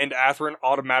Kira and Athrun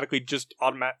automatically just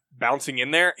bouncing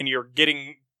in there, and you're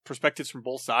getting perspectives from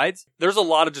both sides. There's a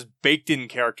lot of just baked-in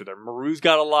character there. Maru's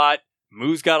got a lot,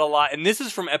 Mu's got a lot, and this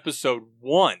is from episode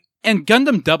 1. And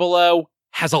Gundam 00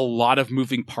 has a lot of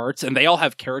moving parts, and they all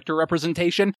have character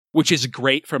representation, which is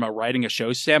great from a writing a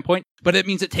show standpoint, but it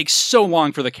means it takes so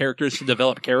long for the characters to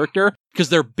develop character, because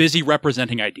they're busy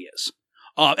representing ideas.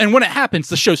 And when it happens,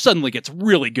 the show suddenly gets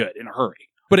really good in a hurry.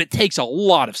 But it takes a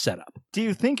lot of setup. Do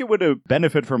you think it would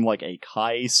benefit from, like, a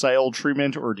Kai-style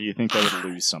treatment, or do you think they would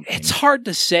lose something? It's hard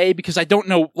to say, because I don't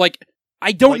know,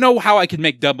 I don't know how I could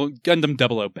make Gundam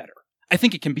 00 better. I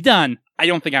think it can be done. I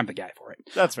don't think I'm the guy for it.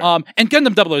 That's fair. And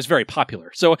Gundam 00 is very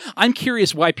popular. So I'm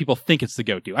curious why people think it's the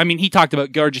go-to. I mean, he talked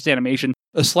about gorgeous animation,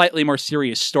 a slightly more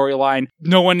serious storyline.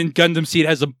 No one in Gundam Seed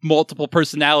has multiple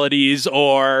personalities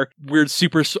or weird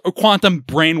or quantum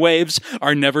brainwaves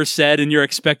are never said and you're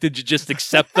expected to just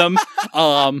accept them.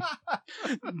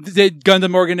 The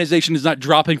Gundam organization is not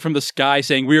dropping from the sky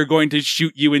saying, we are going to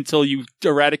shoot you until you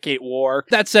eradicate war.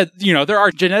 That said, there are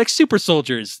genetic super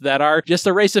soldiers that are just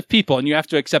a race of people and you have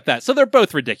to accept that. So they're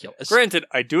both ridiculous. Granted,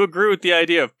 I do agree with the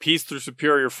idea of peace through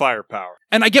superior firepower.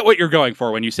 And I get what you're going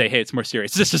for when you say, hey, it's more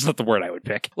serious. This is not the word I would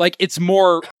pick. Like, it's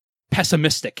more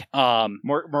pessimistic.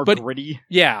 More but gritty.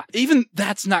 Yeah. Even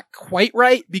that's not quite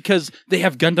right because they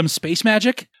have Gundam space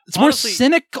magic. It's honestly, more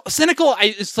cynical. Cynical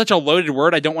is such a loaded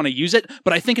word. I don't want to use it,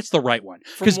 but I think it's the right one.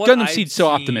 Because Gundam Seed's so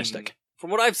optimistic.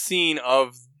 From what I've seen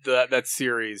of that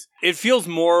series, it feels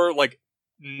more like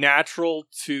natural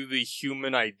to the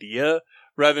human idea.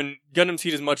 Rather than Gundam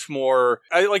Seed is much more,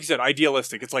 like you said,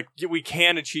 idealistic. It's like, we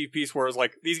can achieve peace, whereas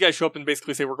like these guys show up and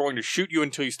basically say, we're going to shoot you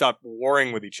until you stop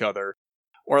warring with each other.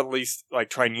 Or at least like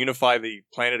try and unify the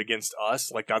planet against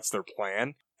us. Like that's their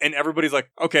plan. And everybody's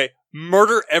like, okay,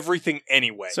 murder everything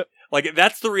anyway. So, like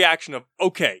that's the reaction of,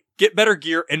 okay, get better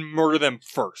gear and murder them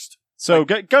first. So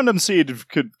Gundam Seed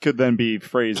could then be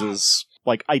phrased as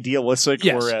like idealistic,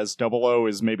 yes. Whereas 00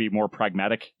 is maybe more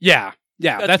pragmatic. Yeah,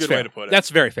 that's a good fair. way to put it. That's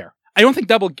very fair. I don't think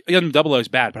Gundam 00 is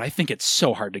bad, but I think it's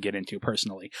so hard to get into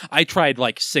personally. I tried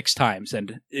like 6 times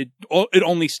and it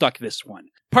only stuck this one.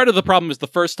 Part of the problem is the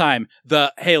first time,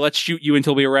 hey, let's shoot you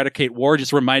until we eradicate war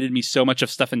just reminded me so much of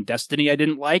stuff in Destiny I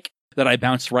didn't like that I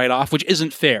bounced right off, which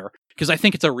isn't fair because I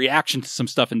think it's a reaction to some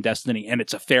stuff in Destiny and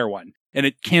it's a fair one. And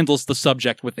it handles the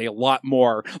subject with a lot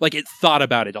more, like it thought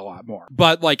about it a lot more.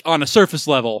 But like on a surface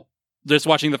level, just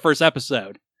watching the first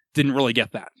episode, didn't really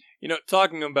get that.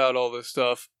 Talking about all this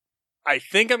stuff, I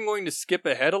think I'm going to skip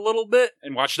ahead a little bit.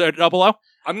 And watch the 00?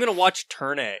 I'm going to watch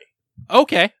Turn A.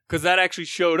 Okay. Because that actually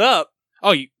showed up.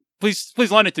 Oh, please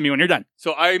lend it to me when you're done.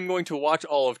 So I'm going to watch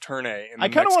all of Turn A. I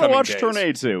kind of want to watch Turn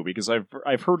A too, because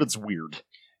I've heard it's weird.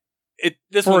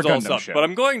 This one's all stuff, but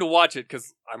I'm going to watch it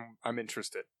because I'm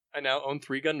interested. I now own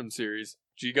 3 Gundam series.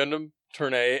 G Gundam,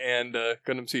 Turn A, and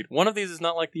Gundam Seed. One of these is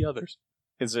not like the others.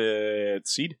 Is it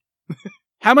Seed?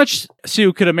 How much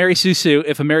Sue could a Mary Sue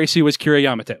if a Mary Sue was Kira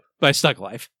Yamato by Stuck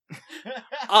Life?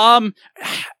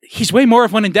 He's way more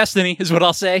of one in Destiny, is what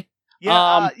I'll say.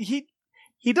 Yeah,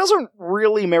 he doesn't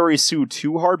really marry Sue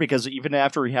too hard because even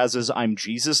after he has his I'm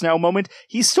Jesus now moment,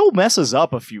 he still messes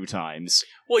up a few times.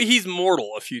 Well, he's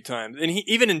mortal a few times. And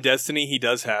even in Destiny, he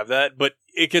does have that, but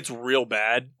it gets real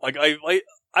bad. Like,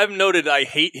 I've noted I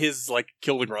hate his, like,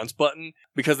 kill the grunts button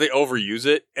because they overuse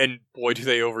it, and boy, do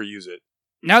they overuse it.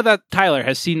 Now that Tyler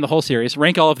has seen the whole series,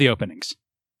 rank all of the openings.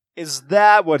 Is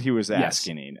that what he was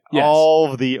asking? Yes.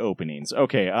 All of the openings.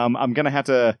 Okay, I'm gonna have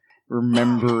to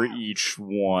remember each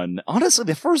one. Honestly,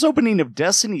 the first opening of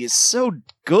Destiny is so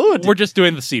good. We're just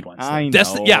doing the Seed ones. I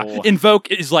know.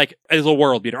 Invoke is a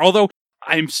world beater. Although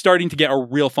I'm starting to get a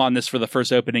real fondness for the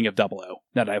first opening of 00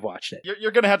 that I've watched it.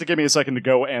 You're gonna have to give me a second to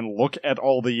go and look at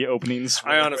all the openings.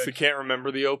 I honestly can't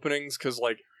remember the openings because,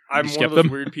 like, I'm one of those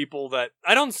weird people that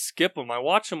I don't skip them. I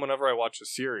watch them whenever I watch a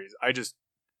series. I just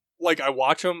I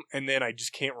watch them and then I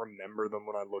just can't remember them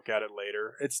when I look at it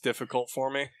later. It's difficult for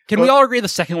me. Can we all agree the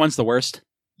second one's the worst?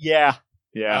 Yeah.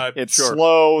 It's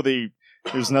slow.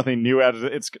 There's nothing new out of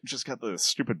it. It's just got the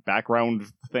stupid background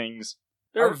things.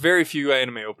 There are very few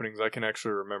anime openings I can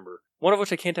actually remember. One of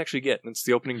which I can't actually get, and it's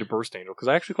the opening to Burst Angel because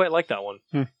I actually quite like that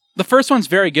one. The first one's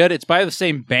very good. It's by the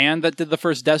same band that did the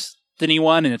first Destiny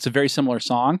one, and it's a very similar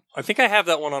song. I think I have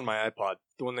that one on my iPod,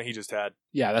 the one that he just had.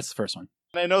 Yeah, that's the first one.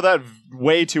 I know that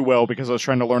way too well because I was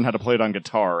trying to learn how to play it on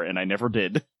guitar, and I never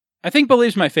did. I think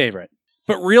Believe's my favorite.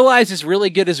 But Realize is really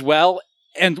good as well,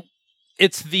 and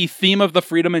it's the theme of the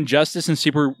freedom and justice in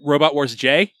Super Robot Wars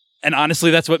J, and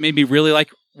honestly, that's what made me really like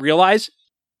Realize.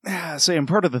 See, and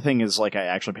part of the thing is, like, I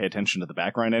actually pay attention to the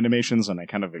background animations, and I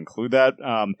kind of include that.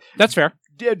 That's fair.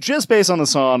 Yeah, just based on the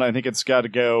song, I think it's got to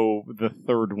go the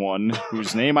third one,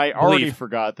 whose name I already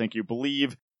forgot. Thank you,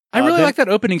 Believe. I really like that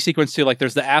opening sequence, too. Like,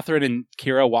 there's the Atherin and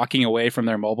Kira walking away from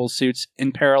their mobile suits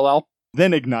in parallel.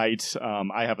 Then Ignite.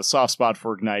 I have a soft spot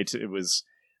for Ignite. It was,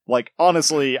 like,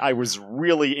 honestly, I was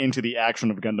really into the action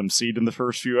of Gundam Seed in the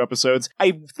first few episodes.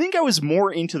 I think I was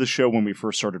more into the show when we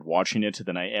first started watching it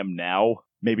than I am now.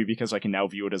 Maybe because I can now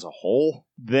view it as a whole.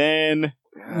 Then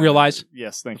Realize.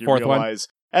 Yes, thank you. Fourth Realize.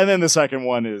 And then the second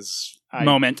one is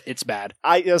Moment. It's bad.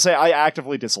 I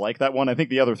actively dislike that one. I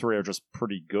think the other 3 are just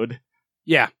pretty good.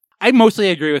 Yeah. I mostly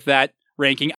agree with that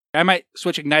ranking. I might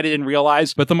switch Ignited and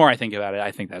Realize, but the more I think about it, I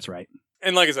think that's right.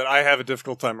 And like I said, I have a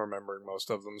difficult time remembering most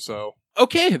of them, so...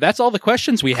 Okay, that's all the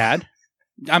questions we had.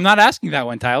 I'm not asking that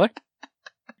one, Tyler,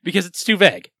 because it's too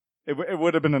vague. It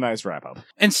would have been a nice wrap-up.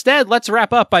 Instead, let's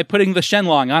wrap up by putting the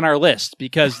Shenlong on our list,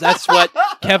 because that's what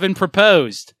Kevin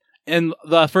proposed in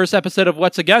the first episode of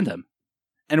What's a Gundam.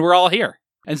 And we're all here.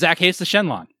 And Zach hates the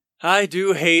Shenlong. I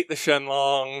do hate the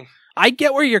Shenlong. I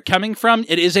get where you're coming from.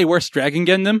 It is a worse Dragon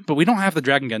Gundam, but we don't have the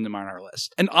Dragon Gundam on our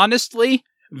list. And honestly,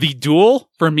 the Duel,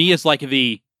 for me, is like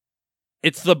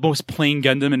it's the most plain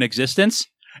Gundam in existence.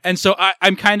 And so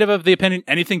I'm kind of the opinion,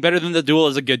 anything better than the Duel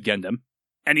is a good Gundam.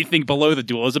 Anything below the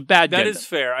Duel is a bad Gundam. That is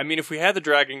fair. I mean, if we had the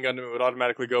Dragon Gundam, it would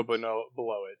automatically go below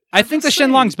it. I think the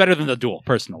Shenlong's better than the Duel,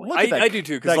 personally. I do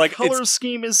too, because That like color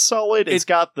scheme is solid. It's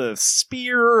got the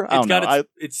spear.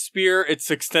 Its spear, its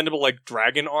extendable like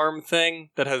dragon arm thing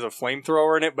that has a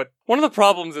flamethrower in it. But one of the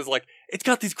problems is like it's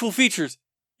got these cool features.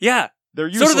 Yeah, They're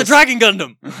so useless. does the Dragon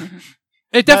Gundam.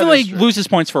 It definitely That is true. loses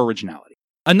points for originality.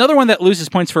 Another one that loses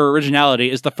points for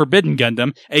originality is the Forbidden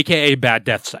Gundam, aka Bad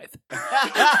Death Scythe.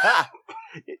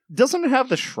 Doesn't it have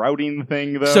the shrouding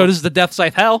thing, though? So does the Death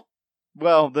Scythe Hell.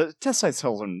 Well, the Death Scythe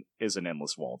Hell is an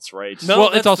endless waltz, right? No, well,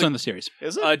 it's that's also the- in the series.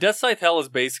 Is it? Death Scythe Hell is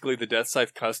basically the Death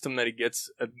Scythe custom that he gets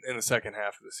in the second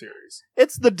half of the series.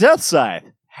 It's the Death Scythe.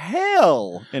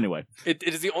 Hell. Anyway, It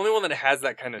is the only one that has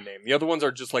that kind of name. The other ones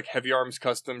are just like Heavy Arms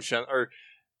Custom,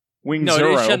 Wing no,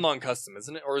 Zero. it is Shenlong Custom,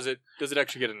 isn't it? Or does it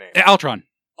actually get a name? Altron.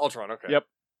 Ultron, okay. Yep.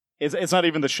 It's not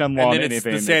even the And Shenlong then it's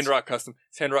anything. the Sandrock Custom.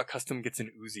 Sandrock Custom gets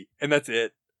an Uzi, and that's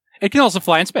it. It can also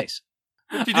fly in space.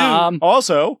 What do you do?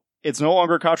 Also, it's no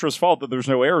longer Katra's fault that there's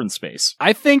no air in space.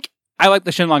 I think I like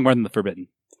the Shenlong more than the Forbidden.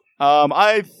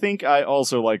 I think I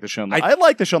also like the Shenlong. I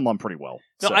like the Shenlong pretty well.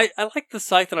 No, so. I like the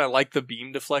Scythe and I like the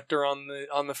beam deflector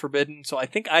on the Forbidden, so I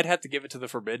think I'd have to give it to the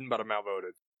Forbidden, but I'm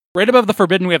outvoted. Right above the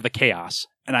Forbidden, we have the Chaos,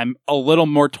 and I'm a little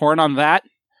more torn on that.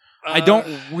 I don't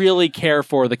really care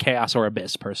for the Chaos or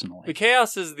Abyss, personally. The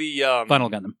Chaos is the Final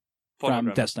Gundam Final from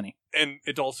Gundam. Destiny. And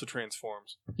it also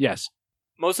transforms. Yes.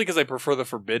 Mostly because I prefer the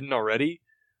Forbidden already.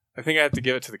 I think I have to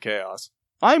give it to the Chaos.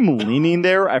 I'm leaning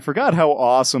there. I forgot how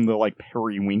awesome the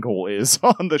periwinkle is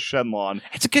on the Shenlong.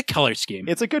 It's a good color scheme.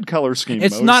 It's a good color scheme.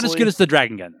 It's not as good as the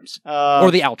Dragon Gundams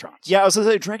or the Altrons. Yeah, I was gonna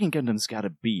say Dragon Gundam's got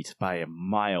a beat by a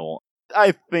mile.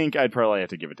 I think I'd probably have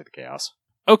to give it to the Chaos.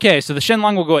 Okay, so the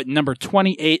Shenlong will go at number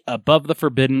 28, above the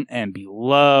Forbidden and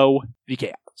below the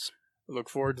Chaos. I look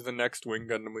forward to the next Wing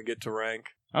Gundam we get to rank.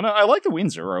 I don't know. I like the Wing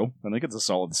Zero. I think it's a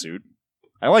solid suit.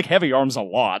 I like Heavy Arms a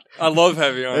lot. I love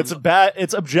Heavy Arms.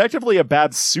 It's objectively a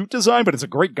bad suit design, but it's a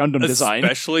great Gundam design.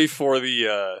 Especially for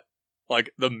the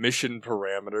mission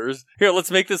parameters. Here,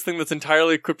 let's make this thing that's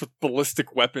entirely equipped with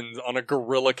ballistic weapons on a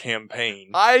guerrilla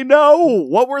campaign. I know.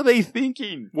 What were they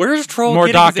thinking? Where's Troll getting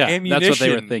his Mordaka. ammunition? That's what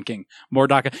they were thinking.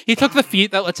 Mordaka. He took the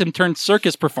feat that lets him turn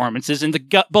circus performances into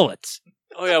gut bullets.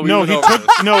 Oh yeah, No, he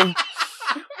took no.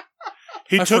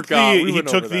 He I took forgot. the We he went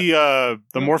took over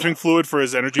the morphing fluid for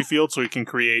his energy field, so he can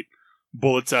create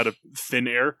bullets out of thin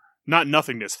air, not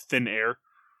nothingness, thin air.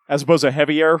 As opposed to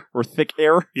heavy air or thick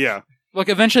air? Yeah, Look,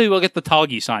 eventually we'll get the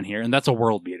Talgis on here, and that's a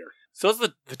world beater. So is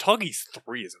the Tuggies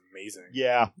 3 is amazing.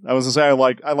 Yeah. I was gonna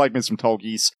say I like me some tall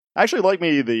geese. I actually like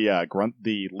me the grunt,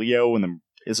 the Leo, and the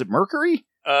is it Mercury?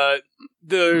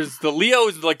 There's the Leo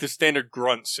is like the standard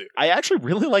grunt suit. I actually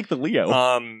really like the Leo.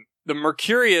 The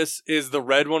Mercurius is the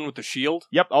red one with the shield.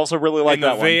 Yep, also really like and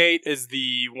that the one. V8 is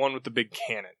the one with the big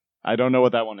cannon. I don't know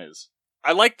what that one is.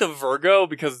 I like the Virgo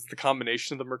because it's the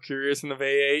combination of the Mercurius and the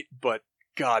V8, but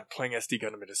God, playing SD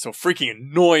Gundam is so freaking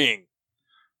annoying.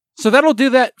 So that'll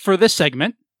do that for this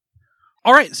segment.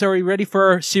 All right, so are we ready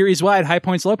for series-wide high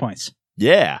points, low points?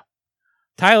 Yeah.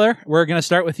 Tyler, we're going to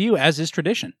start with you, as is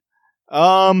tradition.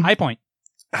 High point.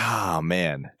 Oh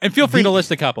man. And feel free to list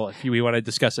a couple if we want to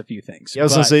discuss a few things. Yeah, I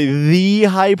was gonna say the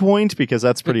high point because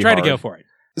that's pretty Try hard. to go for it.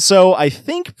 So I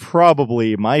think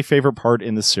probably my favorite part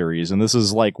in the series, and this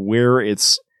is like where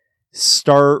it's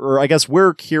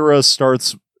where Kira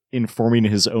starts informing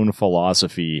his own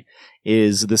philosophy,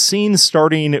 is the scene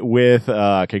starting with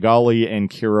Kigali and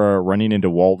Kira running into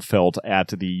Waltfeld at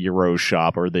the Euro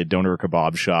shop or the Doner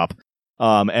Kebab shop,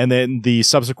 and then the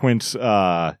subsequent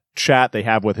chat they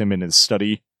have with him in his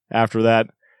study after that.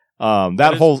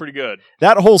 That is pretty good.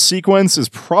 That whole sequence is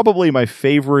probably my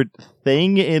favorite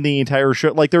thing in the entire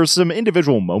show. Like, there's some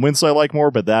individual moments I like more,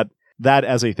 but that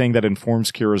as a thing that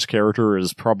informs Kira's character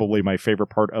is probably my favorite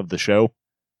part of the show.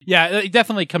 Yeah, it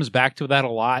definitely comes back to that a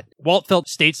lot. Waltfeld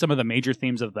states some of the major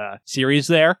themes of the series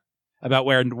there, about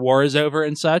where war is over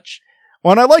and such.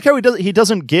 Well, and I like how he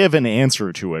doesn't give an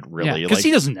answer to it, really. Because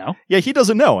he doesn't know. Yeah, he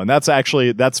doesn't know. And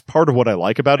that's part of what I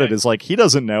like about it is like he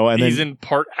doesn't know. And he's then, in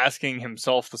part asking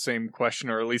himself the same question,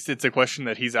 or at least it's a question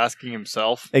that he's asking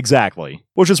himself. Exactly.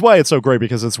 Which is why it's so great,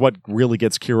 because it's what really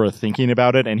gets Kira thinking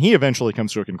about it. And he eventually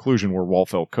comes to a conclusion where Walt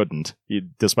Felt couldn't,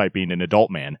 despite being an adult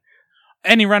man.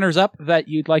 Any runners-up that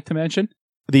you'd like to mention?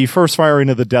 The first firing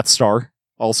of the Death Star,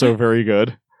 also very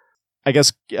good. I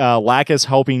guess Lacus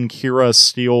helping Kira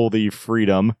steal the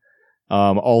Freedom,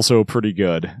 also pretty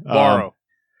good. Borrow.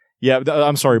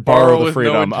 I'm sorry, borrow the with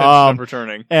Freedom. No intention of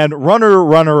returning. And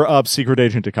runner-up Secret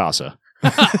Agent Takasa.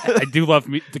 I do love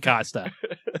DaCosta.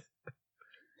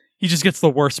 He just gets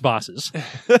the worst bosses.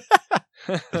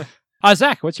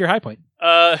 Zach, what's your high point?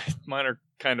 Mine are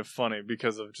kind of funny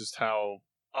because of just how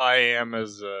I am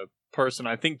as a person.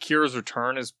 I think Kira's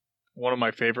return is one of my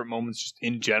favorite moments just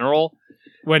in general.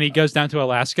 When he goes down to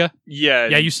Alaska? Yeah.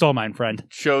 Yeah, you stole mine, friend.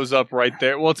 Shows up right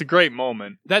there. Well, it's a great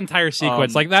moment. That entire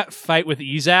sequence, like that fight with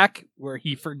Izak, where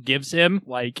he forgives him,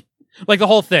 like the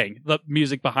whole thing, the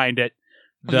music behind it.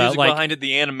 The music behind it,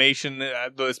 the animation,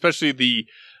 especially the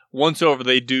once-over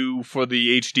they do for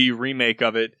the HD remake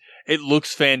of it. It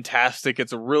looks fantastic.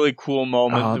 It's a really cool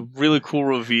moment, a really cool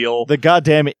reveal. The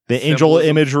angel Symbolism.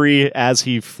 imagery as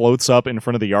he floats up in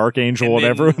front of the Archangel and then,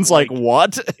 everyone's like,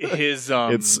 what? His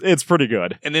It's pretty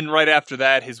good. And then right after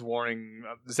that, his warning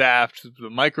zapped, the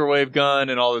microwave gun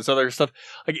and all this other stuff.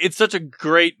 Like, it's such a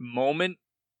great moment.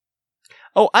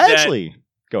 Oh, actually,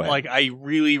 go ahead. Like, I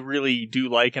really, really do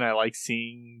like, and I like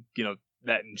seeing,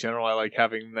 that in general. I like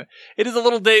having that. It is a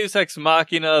little Deus Ex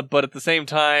Machina, but at the same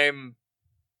time,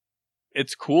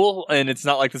 it's cool, and it's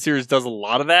not like the series does a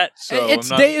lot of that. So it's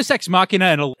Deus Ex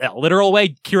Machina in a literal way.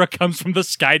 Kira comes from the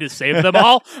sky to save them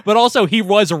all, but also he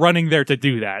was running there to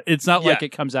do that. It's not like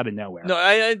it comes out of nowhere. No,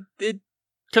 it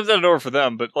comes out of nowhere for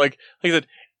them, but like I said,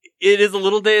 it is a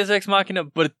little Deus Ex Machina,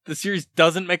 but the series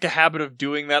doesn't make a habit of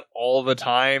doing that all the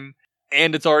time,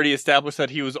 and it's already established that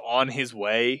he was on his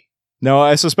way. No,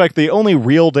 I suspect the only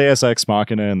real Deus Ex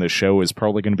Machina in the show is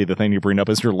probably going to be the thing you bring up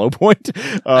as your low point.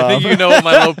 I think you know what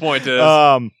my low point is.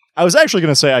 I was actually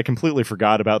going to say I completely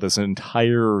forgot about this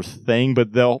entire thing,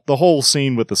 but the whole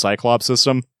scene with the Cyclops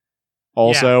system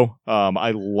also,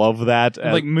 I love that.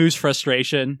 Like Moo's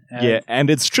frustration.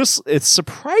 And it's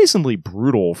surprisingly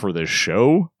brutal for this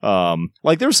show.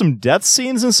 Like there's some death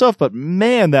scenes and stuff, but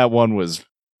man, that was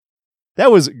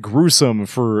gruesome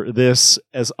for this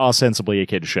as ostensibly a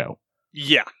kid's show.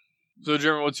 Yeah. So,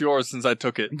 Jeremy, what's yours since I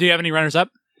took it? Do you have any runners-up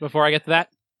before I get to that?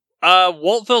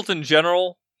 Walt Felt in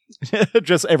general.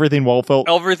 Just everything Walt Felt?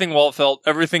 Everything Walt Felt.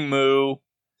 Everything Moo.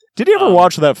 Did you ever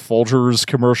watch that Folgers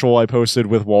commercial I posted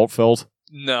with Walt Felt?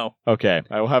 No. Okay,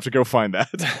 I will have to go find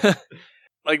that.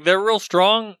 Like, they're real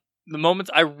strong. The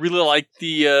moments, I really like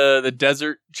the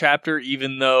desert chapter,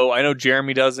 even though I know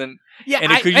Jeremy doesn't. Yeah,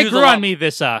 and it grew on me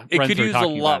this it could use a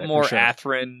lot more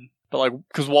Athrun. But like,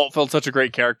 because Walt Felt's such a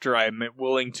great character, I'm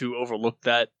willing to overlook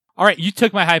that. All right, you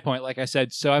took my high point, like I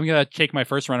said, so I'm going to take my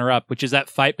first runner-up, which is that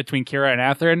fight between Kira and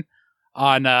Athrun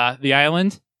on the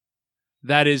island.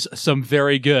 That is some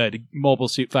very good mobile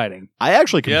suit fighting. I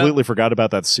actually completely forgot about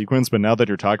that sequence, but now that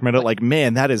you're talking about it, like,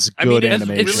 man, that is good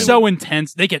animation. It's so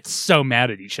intense. They get so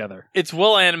mad at each other. It's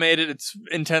well animated. It's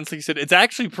intense. Like you said, it's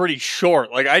actually pretty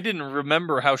short. Like, I didn't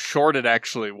remember how short it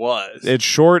actually was. It's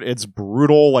short. It's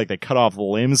brutal. Like, they cut off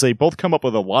limbs. They both come up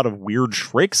with a lot of weird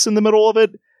tricks in the middle of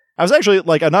it. I was actually,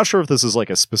 like, I'm not sure if this is,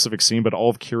 like, a specific scene, but all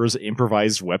of Kira's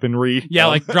improvised weaponry. Yeah,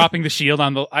 like dropping the shield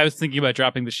on the... I was thinking about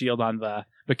dropping the shield on the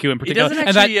Baku in particular.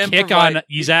 And that kick on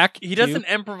Izak. He doesn't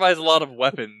improvise a lot of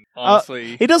weapons,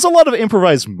 honestly. He does a lot of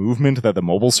improvised movement that the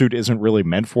mobile suit isn't really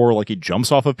meant for. Like, he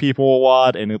jumps off of people a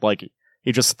lot, and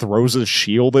he just throws his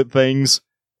shield at things.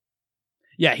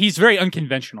 Yeah, he's very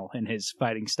unconventional in his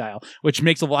fighting style, which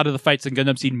makes a lot of the fights in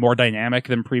Gundam Seed more dynamic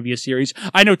than previous series.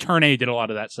 I know Turn A did a lot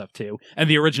of that stuff too, and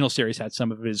the original series had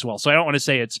some of it as well. So I don't want to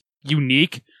say it's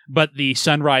unique, but the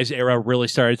Sunrise era really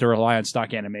started to rely on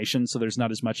stock animation, so there's not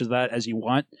as much of that as you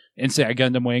want in, say, a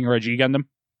Gundam Wing or a G Gundam.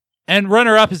 And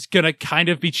runner-up is going to kind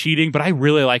of be cheating, but I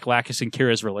really like Lacus and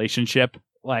Kira's relationship.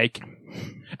 Like,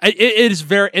 it is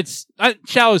very...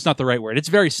 shallow is not the right word. It's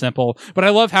very simple, but I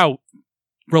love how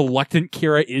reluctant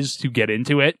Kira is to get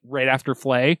into it right after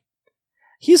Flay.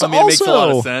 It makes a lot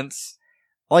of sense.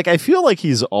 Like, I feel like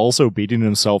he's also beating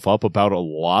himself up about a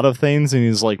lot of things, and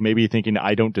he's like maybe thinking,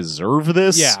 I don't deserve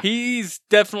this. Yeah. He's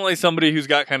definitely somebody who's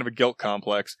got kind of a guilt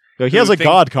complex. So he has a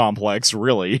god complex,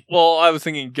 really. Well, I was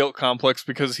thinking guilt complex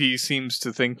because he seems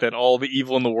to think that all the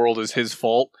evil in the world is his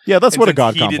fault. Yeah, that's what a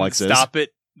god complex complex is. If he didn't stop it,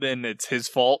 then it's his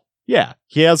fault. Yeah,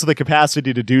 he has the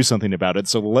capacity to do something about it,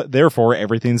 so therefore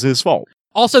everything's his fault.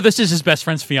 Also, this is his best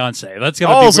friend's fiance. That's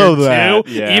gonna Also be weird that,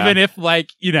 too. yeah. Even if, like,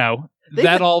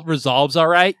 that all resolves all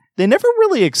right. They never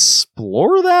really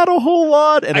explore that a whole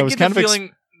lot, and I was get kind the of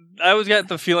feeling. I always got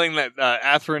the feeling that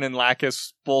Athrun and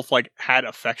Lacus both like had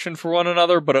affection for one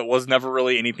another, but it was never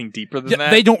really anything deeper than that.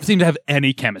 They don't seem to have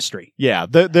any chemistry, yeah,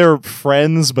 they're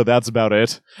friends, but that's about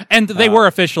it. and they were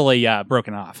officially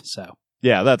broken off. So,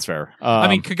 Yeah, that's fair. I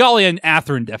mean, Kigali and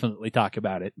Athrun definitely talk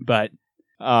about it, but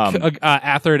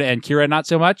Athrun and Kira not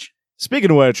so much. Speaking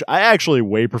of which, I actually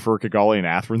way prefer Kigali and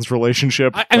Athrun's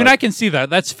relationship. I mean, I can see that.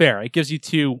 That's fair. It gives you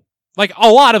two. Like, a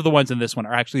lot of the ones in this one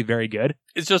are actually very good.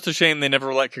 It's just a shame they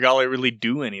never let Kigali really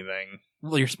do anything.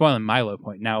 Well, you're spoiling my low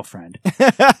point now, friend.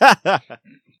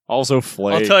 Also,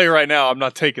 Flay. I'll tell you right now, I'm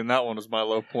not taking that one as my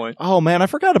low point. Oh man, I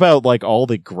forgot about like all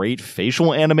the great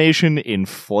facial animation in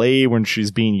Flay when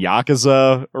she's being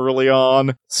Yakuza early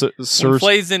on. When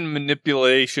Flay's in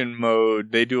manipulation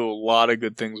mode, they do a lot of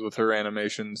good things with her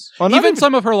animations. Well, Even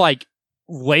some of her, like,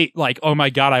 late, like, oh my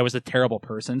god, I was a terrible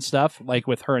person stuff, like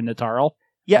with her and Natarl.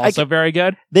 yeah, Also very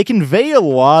good. they convey a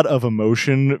lot of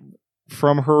emotion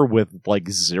from her with like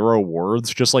 0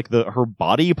 words, just like her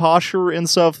body posture and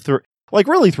stuff. Like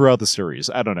really throughout the series.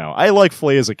 I don't know. I like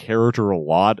Flay as a character a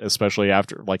lot, especially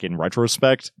after like in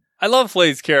retrospect. I love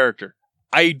Flay's character.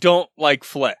 I don't like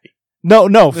Flay. No,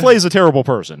 Flay's a terrible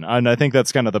person, and I think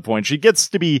that's kind of the point. She gets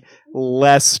to be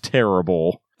less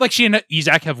terrible. Like, she and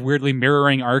Izak have weirdly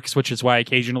mirroring arcs, which is why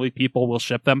occasionally people will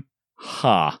ship them.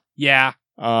 Huh. Yeah.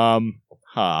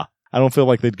 I don't feel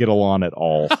like they'd get along at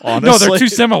all, honestly. No, they're too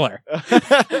similar.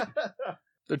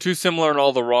 They're too similar in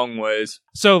all the wrong ways.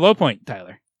 So, low point,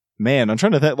 Tyler. Man, I'm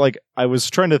trying to think, like, I was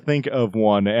trying to think of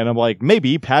one, and I'm like,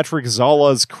 maybe Patrick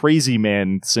Zala's Crazy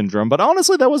Man Syndrome, but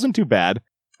honestly, that wasn't too bad.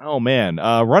 Oh, man.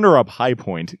 Runner-up High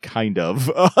Point, kind of.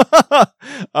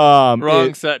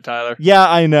 Wrong set, Tyler. Yeah,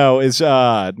 I know. It's,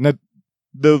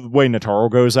 the way Nataro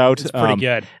goes out. It's pretty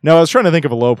good. No, I was trying to think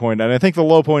of a low point, and I think the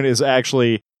low point is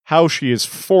actually how she is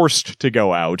forced to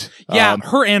go out. Yeah,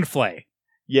 her and Flay.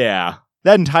 Yeah.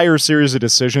 That entire series of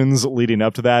decisions leading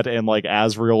up to that, and, like,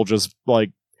 Asriel just,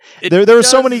 like, there are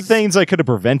so many things that could have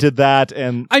prevented that,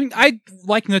 and I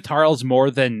like Natarl's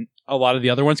more than a lot of the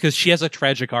other ones because she has a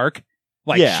tragic arc.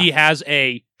 Like, Yeah. she has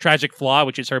a tragic flaw,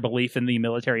 which is her belief in the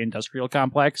military-industrial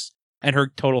complex and her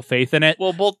total faith in it.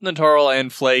 Well, both Natarl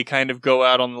and Flay kind of go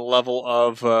out on the level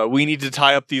of, we need to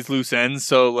tie up these loose ends,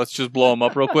 so let's just blow them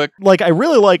up real quick. like I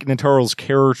really like Nataro's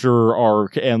character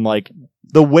arc and like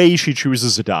the way she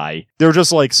chooses to die. There are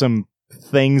just like some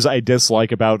things I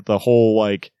dislike about the whole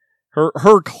like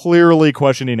her clearly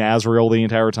questioning Asriel the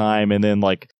entire time, and then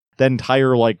like that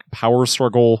entire like power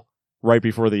struggle right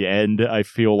before the end. I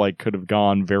feel like could have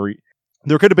gone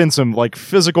there could have been some like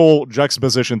physical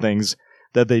juxtaposition things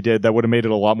that they did that would have made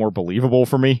it a lot more believable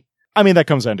for me. I mean, that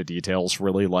comes down to details,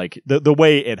 really. Like the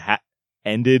way it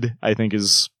ended, I think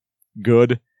is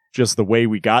good. Just the way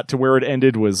we got to where it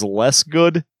ended was less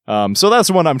good. So that's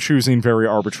the one I'm choosing very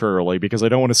arbitrarily because I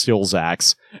don't want to steal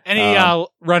Zach's. Any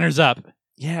runners up?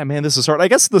 Yeah, man, this is hard. I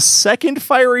guess the second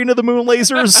firing of the moon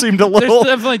lasers seemed a There's little.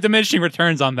 definitely diminishing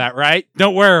returns on that, right?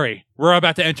 Don't worry. We're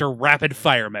about to enter rapid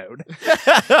fire mode.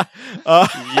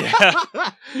 Yeah.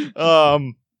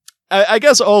 I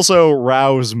guess also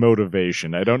Rao's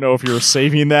motivation. I don't know if you're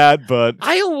saving that, but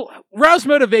Rao's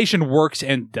motivation works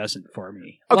and doesn't for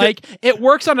me. Okay. Like, it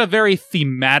works on a very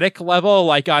thematic level,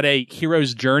 like on a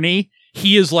hero's journey.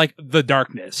 He is like the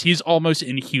darkness. He's almost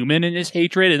inhuman in his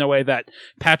hatred in a way that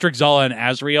Patrick Zala and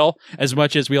Asriel, as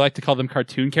much as we like to call them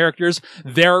cartoon characters,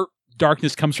 their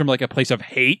darkness comes from like a place of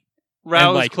hate. Rao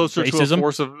And, is like, closer racism.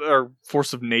 to a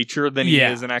force of nature than he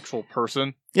Yeah. is an actual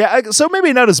person. yeah, so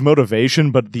maybe not his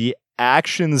motivation, but the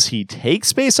actions he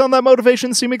takes based on that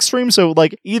motivation seem extreme. So,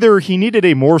 like, either he needed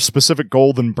a more specific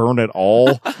goal than burn it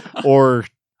all, or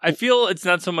I feel it's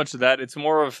not so much that, it's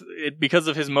more of it because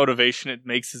of his motivation, it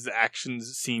makes his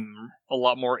actions seem a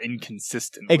lot more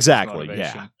inconsistent. with his Exactly,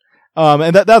 motivation. yeah.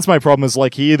 And that's my problem is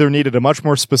like he either needed a much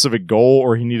more specific goal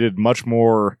or he needed much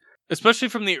more. Especially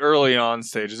from the early on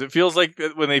stages. It feels like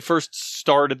that when they first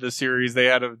started the series, they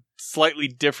had a slightly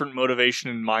different motivation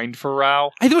in mind for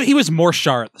Rao. I thought he was more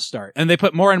Char at the start, and they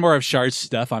put more and more of Char's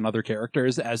stuff on other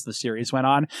characters as the series went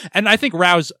on. And I think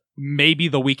Rao's maybe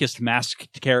the weakest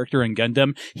masked character in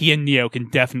Gundam. He and Neo can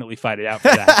definitely fight it out for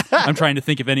that. I'm trying to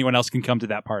think if anyone else can come to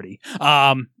that party.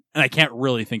 And I can't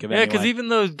really think of Yeah, anyone. because even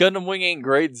though Gundam Wing ain't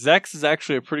great, Zex is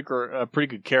actually a pretty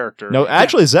good character. No,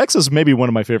 actually, Zex is maybe one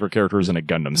of my favorite characters in a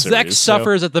Gundam series. Zex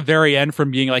suffers at the very end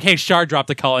from being like, hey, Char dropped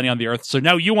a colony on the Earth, so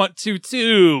now you want to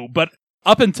too. But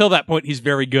up until that point, he's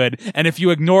very good. And if you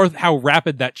ignore how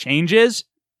rapid that change is,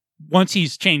 once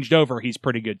he's changed over, he's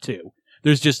pretty good too.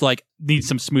 There's just like needs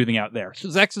some smoothing out there. So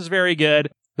Zex is very good.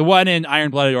 The one in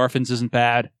Iron Blooded Orphans isn't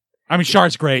bad. I mean,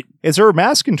 Shard's great. Is there a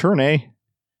mask in Turn A?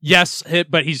 Yes,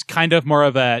 but he's kind of more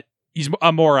of he's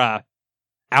a more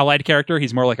allied character.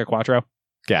 He's more like a Quattro.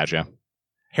 Gotcha.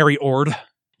 Harry Ord.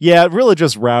 Yeah, really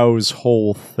just Rao's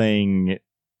whole thing.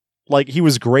 Like, he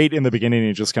was great in the beginning and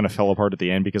he just kind of fell apart at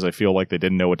the end because I feel like they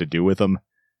didn't know what to do with him.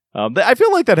 I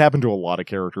feel like that happened to a lot of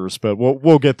characters, but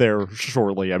we'll get there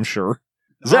shortly, I'm sure.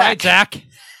 All right, Zach.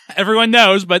 Everyone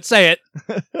knows, but say it.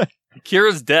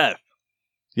 Kira's death.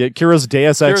 Yeah, Kira's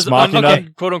Deus Ex Machina.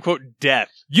 Quote-unquote death.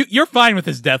 You're fine with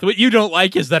his death. What you don't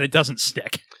like is that it doesn't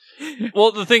stick.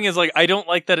 Well, the thing is, like, I don't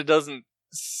like that it doesn't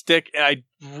stick, and I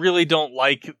really don't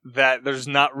like that there's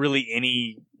not really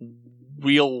any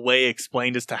real way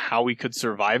explained as to how we could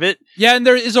survive it. Yeah, and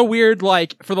there is a weird,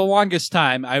 like, for the longest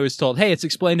time, I was told, hey, it's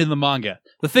explained in the manga.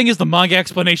 The thing is, the manga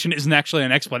explanation isn't actually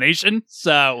an explanation,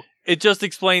 so... It just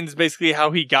explains basically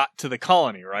how he got to the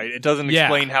colony, right? It doesn't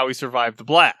explain how he survived the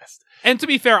blast. And to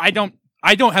be fair, I don't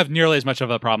have nearly as much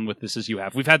of a problem with this as you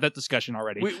have. We've had that discussion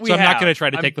already. So I'm not going to try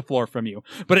to take the floor from you.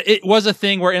 But it was a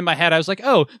thing where in my head I was like,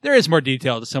 oh, there is more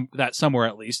detail to that somewhere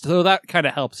at least. So that kind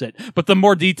of helps it. But the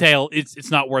more detail, it's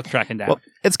not worth tracking down. Well,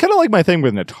 it's kind of like my thing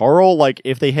with Nataro. Like,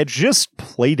 if they had just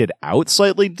played it out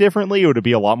slightly differently, it would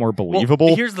be a lot more believable.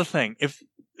 Well, here's the thing. If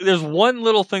there's one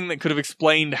little thing that could have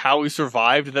explained how he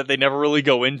survived that they never really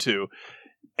go into,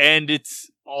 and it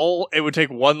would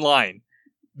take one line.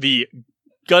 The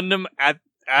Gundam at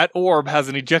Orb has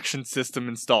an ejection system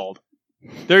installed.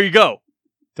 There you go.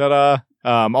 Ta-da.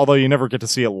 Although you never get to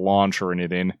see it launch or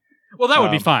anything. Well, that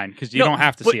would be fine, because you don't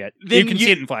have to see it. You can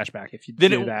see it in flashback if you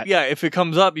do that. Yeah, if it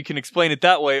comes up, you can explain it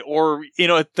that way. Or,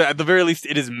 at the very least,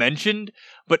 it is mentioned.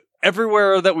 But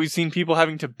everywhere that we've seen people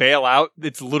having to bail out,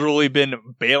 it's literally been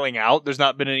bailing out. There's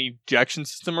not been any ejection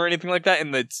system or anything like that.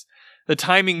 And the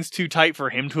timing's too tight for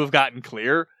him to have gotten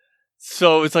clear.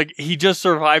 So it's like he just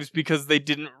survives because they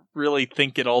didn't really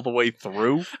think it all the way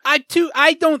through. I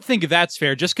don't think that's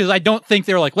fair, just because I don't think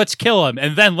they're like, let's kill him,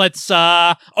 and then let's,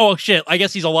 oh shit, I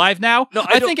guess he's alive now? No,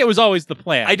 I think it was always the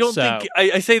plan. I don't think,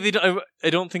 I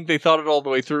don't think they thought it all the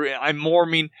way through.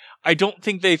 I don't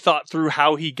think they thought through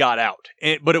how he got out,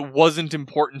 but it wasn't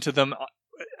important to them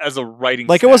as a writing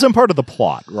Like, staff. it wasn't part of the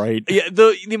plot, right? Yeah,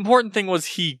 the important thing was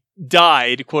he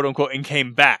died, quote unquote, and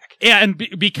came back. Yeah, and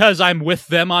because I'm with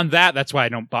them on that, that's why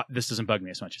this doesn't bug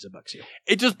me as much as it bugs you.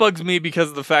 It just bugs me because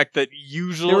of the fact that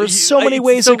usually... There were so many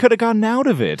ways they could have gotten out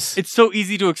of it. It's so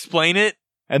easy to explain it.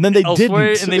 And then they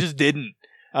didn't. And they just didn't.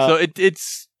 So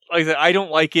it's... Like I said, I don't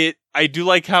like it. I do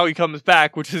like how he comes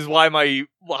back, which is why my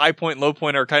high point and low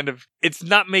point are kind of... It's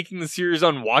not making the series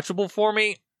unwatchable for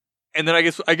me. And then I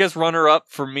guess runner-up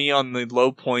for me on the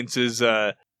low points is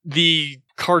the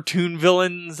cartoon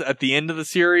villains at the end of the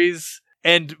series,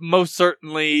 and most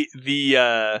certainly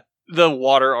the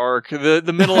water arc, the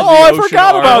middle of the ocean. I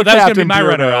forgot arc. about That's Captain gonna be my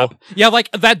Beardo. runner-up. Yeah,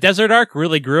 like that desert arc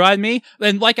really grew on me.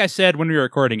 And like I said when we were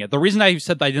recording it, the reason I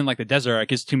said that I didn't like the desert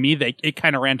arc is to me it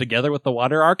kind of ran together with the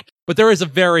water arc, but there is a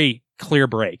very clear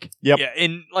break. Yep. Yeah,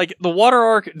 and like the water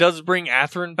arc does bring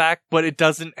Athrun back, but it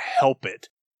doesn't help it.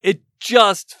 It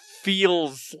just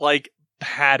feels like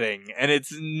padding, and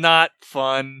it's not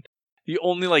fun. The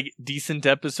only decent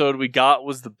episode we got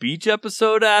was the beach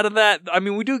episode out of that. I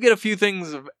mean, we do get a few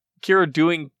things of Kira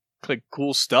doing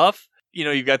cool stuff.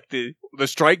 You got the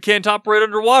strike can't operate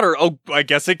underwater. Oh, I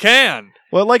guess it can.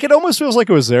 Well, it almost feels like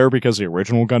it was there because the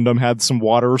original Gundam had some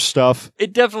water stuff.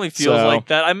 It definitely feels like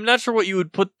that. I'm not sure what you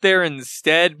would put there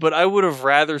instead, but I would have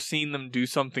rather seen them do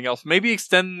something else. Maybe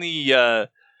extend the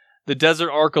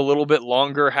desert arc a little bit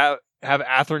longer. Have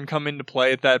Athrun come into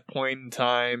play at that point in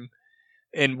time.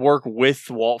 And work with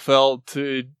Waltfeld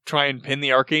to try and pin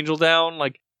the Archangel down,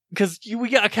 because we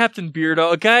got a Captain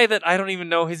Beardo, a guy that I don't even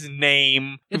know his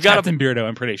name. It's Captain Beardo,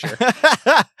 I'm pretty sure.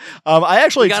 I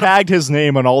actually tagged his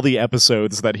name on all the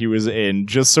episodes that he was in,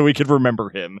 just so we could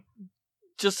remember him.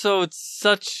 Just so it's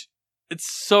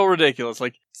so ridiculous.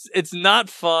 It's not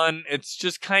fun. It's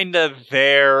just kind of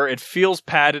there. It feels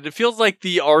padded. It feels like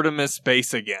the Artemis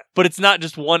base again. But it's not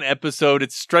just one episode.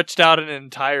 It's stretched out an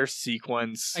entire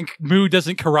sequence. And Mu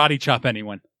doesn't karate chop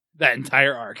anyone. That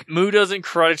entire arc. Mu doesn't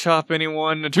karate chop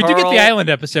anyone. We do get the island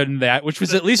episode in that, which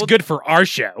was at least good for our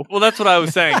show. Well, that's what I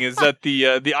was saying, is that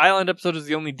the island episode is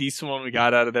the only decent one we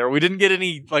got out of there. We didn't get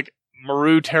any,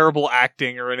 Maru terrible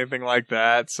acting or anything like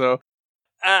that, so...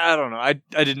 I don't know.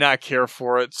 I did not care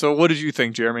for it. So what did you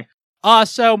think, Jeremy?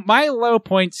 So my low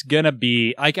point's gonna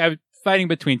be, I fighting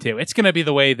between two. It's going to be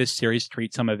the way this series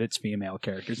treats some of its female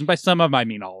characters. And by some of them, I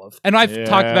mean all of. And I've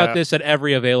talked about this at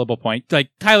every available point. Like,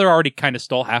 Tyler already kind of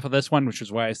stole half of this one, which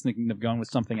is why I was thinking of going with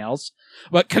something else.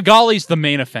 But Kigali's the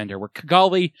main offender, where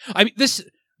Kigali... I mean,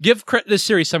 give this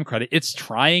series some credit. It's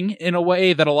trying in a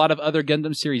way that a lot of other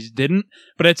Gundam series didn't,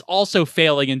 but it's also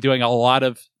failing in doing a lot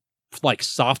of like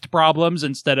soft problems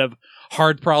instead of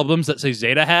hard problems that say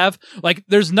Zeta have. Like,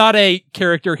 there's not a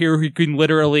character here who can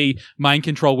literally mind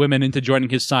control women into joining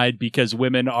his side because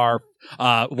women are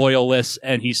loyalists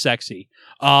and he's sexy.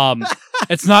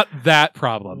 It's not that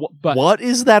problem. But what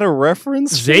is that a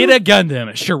reference to? Zeta Gundam,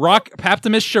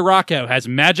 Paptimus Shirako has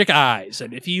magic eyes,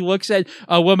 and if he looks at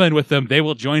a woman with them, they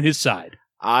will join his side.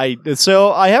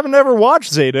 So I haven't ever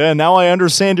watched Zeta, and now I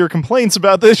understand your complaints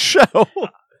about this show.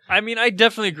 I mean, I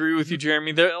definitely agree with you,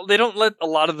 Jeremy. They don't let a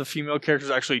lot of the female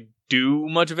characters actually do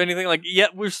much of anything. Like,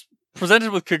 yet we're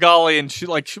presented with Kigali,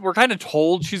 and we're kind of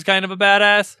told she's kind of a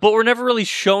badass, but we're never really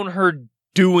shown her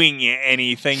doing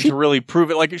anything to really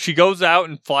prove it. Like, she goes out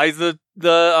and flies the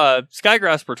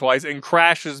Skygrasper twice and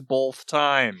crashes both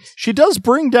times. She does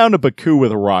bring down a Baku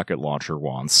with a rocket launcher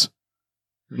once.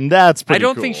 That's pretty I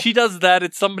don't cool. think she does that.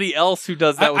 It's somebody else who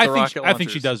does that with the rocket launchers. I think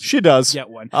she does. She does. Get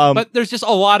one. But there's just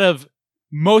a lot of...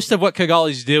 Most of what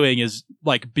Kigali's doing is,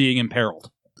 like, being imperiled.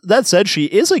 That said, she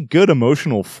is a good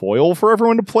emotional foil for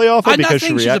everyone to play off of. I'm not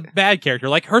saying she's a bad character.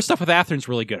 Like, her stuff with Atherin's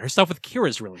really good. Her stuff with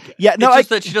Kira's really good. Yeah, no, it's just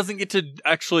that she doesn't get to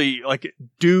actually, like,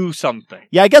 do something.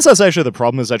 Yeah, I guess that's actually the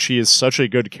problem, is that she is such a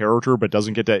good character, but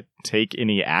doesn't get to take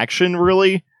any action,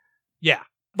 really. Yeah.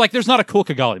 Like, there's not a cool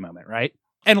Kigali moment, right?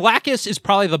 And Lacus is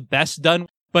probably the best done,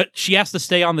 but she has to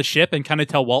stay on the ship and kind of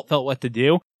tell Waltfeld what to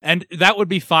do. And that would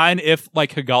be fine if,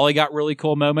 like, Kigali got really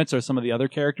cool moments or some of the other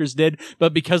characters did.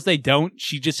 But because they don't,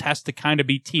 she just has to kind of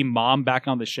be Team Mom back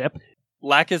on the ship.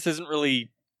 Lacus isn't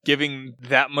really giving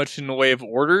that much in the way of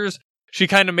orders. She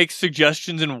kind of makes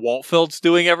suggestions and Waltfeld's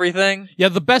doing everything. Yeah,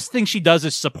 the best thing she does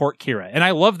is support Kira. And I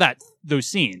love those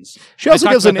scenes. She also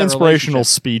gives an inspirational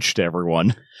speech to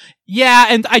everyone. Yeah,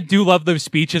 and I do love those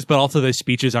speeches, but also those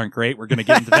speeches aren't great. We're going to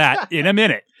get into that in a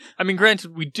minute. I mean,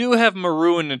 granted, we do have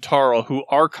Maru and Nataro, who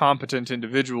are competent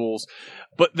individuals,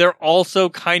 but they're also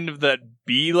kind of that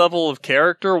B level of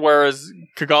character, whereas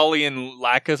Kigali and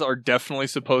Lacus are definitely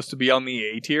supposed to be on the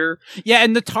A tier. Yeah,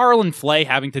 and Nataro and Flay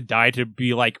having to die to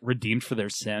be, like, redeemed for their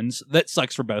sins, that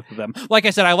sucks for both of them. Like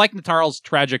I said, I like Nataro's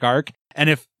tragic arc, and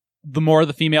if the more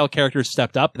the female characters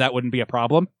stepped up, that wouldn't be a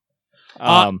problem.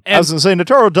 I was going to say,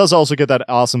 Nataro does also get that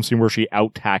awesome scene where she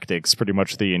out-tactics pretty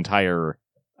much the entire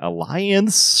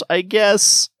alliance, I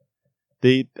guess.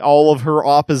 All of her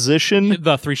opposition.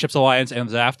 The Three Ships Alliance and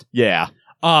Zaft. Yeah.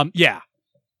 Yeah.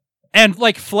 And,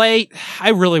 like, Flay, I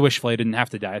really wish Flay didn't have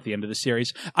to die at the end of the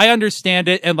series. I understand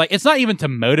it, and, like, it's not even to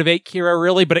motivate Kira,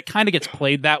 really, but it kind of gets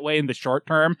played that way in the short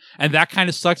term, and that kind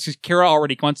of sucks because Kira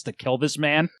already wants to kill this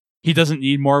man. He doesn't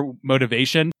need more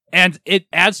motivation. And it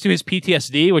adds to his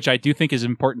PTSD, which I do think is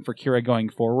important for Kira going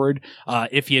forward.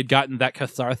 If he had gotten that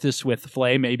catharsis with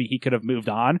Flay, maybe he could have moved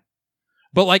on.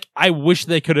 But, like, I wish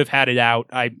they could have had it out.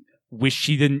 I wish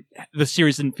the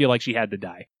series didn't feel like she had to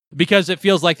die. Because it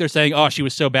feels like they're saying, oh, she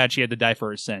was so bad she had to die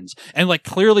for her sins. And, like,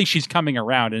 clearly she's coming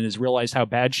around and has realized how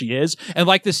bad she is. And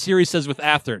like this series says with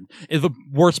Atherin, the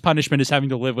worst punishment is having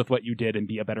to live with what you did and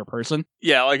be a better person.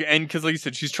 Yeah, like, and because like you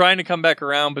said, she's trying to come back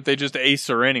around, but they just ace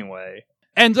her anyway.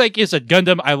 And like you said,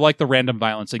 Gundam, I like the random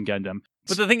violence in Gundam.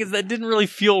 But the thing is, that didn't really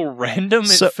feel random.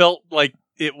 It felt like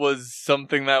it was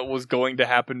something that was going to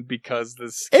happen because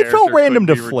this It felt random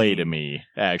to Flay to me,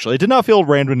 actually. It did not feel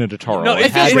random to Taro. No,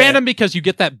 it feels random because you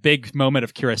get that big moment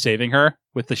of Kira saving her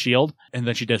with the shield, and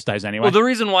then she just dies anyway. Well, the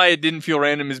reason why it didn't feel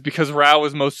random is because Rao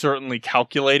was most certainly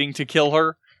calculating to kill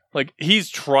her. Like, he's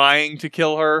trying to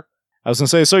kill her. I was going to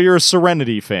say, so you're a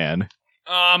Serenity fan.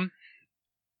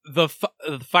 The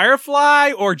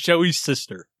Firefly or Joey's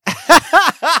sister?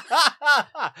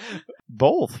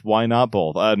 Both. Why not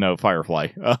both? No, Firefly.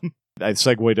 I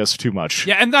segued us too much.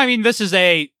 Yeah, and I mean, this is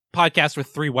a podcast with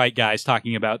three white guys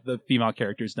talking about the female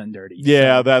characters done dirty.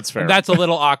 Yeah, so that's fair. That's a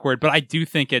little awkward, but I do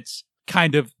think it's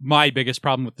kind of my biggest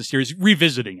problem with the series,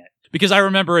 revisiting it. Because I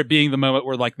remember it being the moment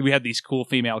where, like, we had these cool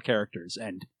female characters,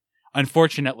 and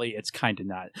unfortunately, it's kind of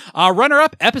not.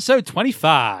 Runner-up, episode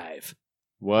 25.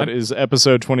 What is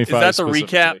episode 25? Is that the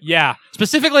recap? Yeah,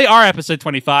 specifically our episode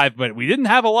 25, but we didn't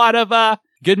have a lot of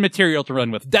good material to run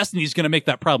with. Destiny's going to make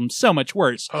that problem so much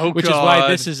worse, which is why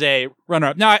this is a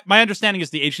runner-up. Now, my understanding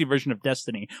is the HD version of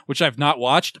Destiny, which I've not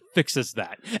watched, fixes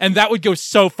that. And that would go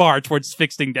so far towards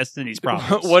fixing Destiny's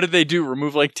problems. What did they do?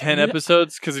 Remove like 10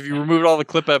 episodes? Because if you removed all the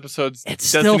clip episodes,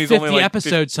 it's Destiny's still 50 only like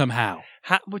episodes somehow.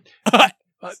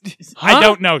 I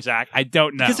don't know, Zach. I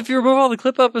don't know. Because if you remove all the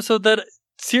clip episode, that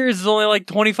series is only like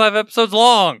 25 episodes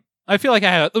long. I feel like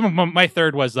I had my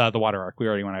third was the water arc. We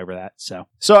already went over that. So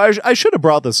I should have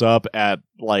brought this up at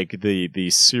like the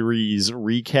series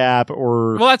recap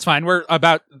or. Well, that's fine. We're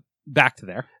about back to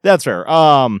there. That's fair.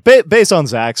 Based on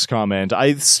Zach's comment,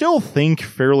 I still think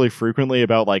fairly frequently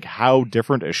about like how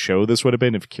different a show this would have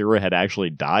been if Kira had actually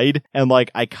died, and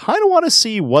like I kind of want to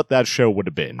see what that show would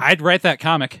have been. I'd write that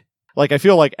comic. Like I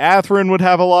feel like Athrun would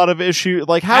have a lot of issue.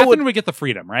 Like how Athrun would get the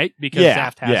freedom, right? Because Yeah,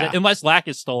 Zaft has yeah. it, unless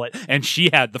Lacus stole it and she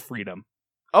had the freedom.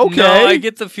 Okay, No, I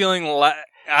get the feeling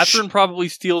Athrun probably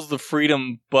steals the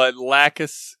freedom, but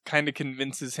Lacus kind of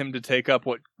convinces him to take up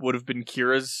what would have been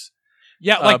Kira's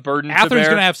Yeah, like burden to Athrun's bear.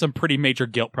 going to have some pretty major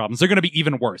guilt problems. They're going to be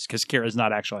even worse because Kira's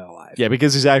not actually alive. Yeah,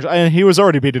 because he's actually, and he was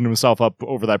already beating himself up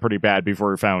over that pretty bad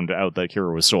before he found out that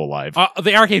Kira was still alive.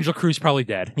 The Archangel crew's probably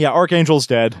dead. Yeah, Archangel's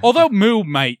dead. Although Mu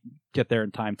might get there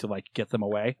in time to like get them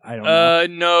away. I don't know.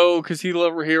 No, because he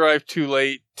arrived too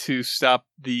late to stop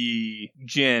the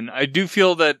Jinn. I do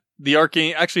feel that the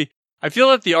I feel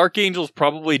that the Archangel's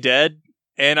probably dead,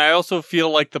 and I also feel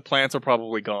like the plants are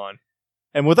probably gone.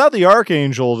 And without the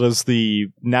Archangel, does the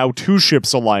now two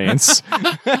ships alliance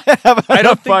have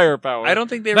enough firepower? I don't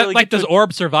think they But, really like, get does to-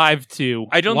 Orb survive to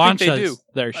I don't launch think they do.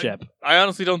 their ship? I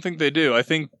honestly don't think they do. I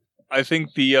think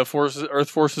the Earth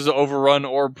forces overrun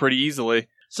Orb pretty easily.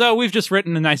 So we've just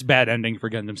written a nice bad ending for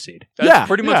Gundam Seed. That's Yeah,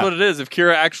 pretty much yeah. what it is. If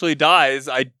Kira actually dies,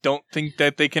 I don't think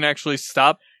that they can actually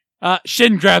stop.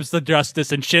 Shin grabs the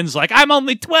Justice, and Shin's like, "I'm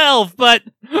only 12, but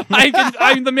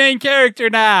I'm the main character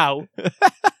now."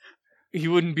 He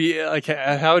wouldn't be like,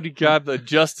 how would he grab the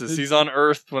Justice? He's on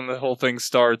Earth when the whole thing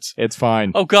starts. It's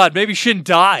fine. Oh God, maybe Shin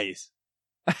dies.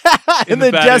 And the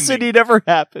then bad Destiny never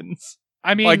happens.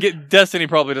 I mean, Well, Destiny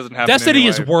probably doesn't happen. Destiny anyway.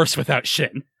 is worse without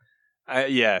Shin.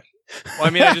 Yeah. Well, I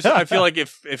mean, I feel like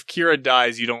if Kira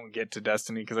dies, you don't get to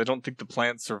Destiny because I don't think the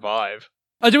plants survive.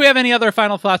 Do we have any other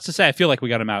final thoughts to say? I feel like we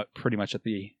got them out pretty much at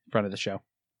the front of the show.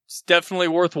 It's definitely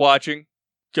worth watching.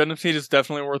 Gundam Seed is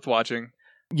definitely worth watching.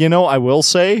 You know, I will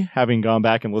say, having gone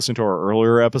back and listened to our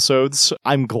earlier episodes,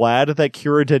 I'm glad that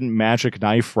Kira didn't magic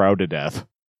knife Rao to death.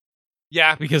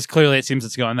 Yeah, because clearly it seems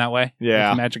it's going that way.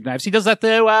 Yeah. With magic knives. He does that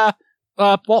to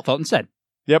Waltfeld instead.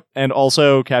 Yep, and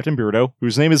also Captain Beardo,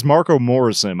 whose name is Marco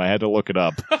Morrison. I had to look it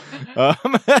up.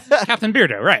 Captain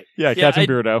Beardo, right. Yeah, Captain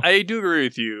Beardo. I do agree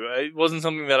with you. It wasn't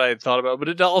something that I had thought about, but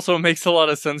it also makes a lot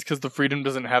of sense because the Freedom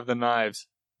doesn't have the knives.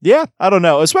 Yeah, I don't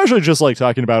know. Especially just like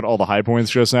talking about all the high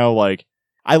points just now. Like,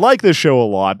 I like this show a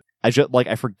lot.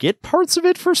 I forget parts of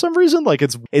it for some reason. Like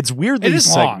it's weirdly It is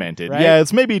long, segmented. right? Yeah,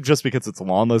 it's maybe just because it's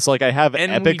long. It's like I have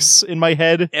And epics in my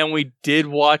head. And we did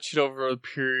watch it over a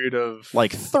period of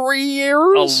Like 3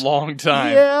 years. a long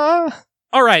time. Yeah.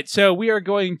 All right, so we are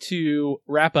going to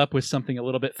wrap up with something a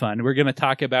little bit fun. We're going to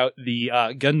talk about the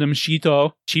Gundam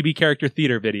Shito Chibi character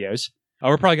theater videos.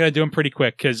 We're probably going to do them pretty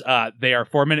quick because they are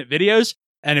 4-minute videos.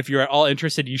 And if you're at all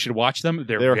interested, you should watch them.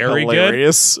 They're very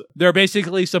hilarious. good. They're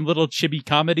basically some little chibi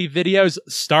comedy videos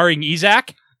starring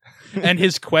Izak and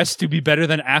his quest to be better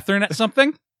than Athrun at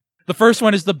something. The first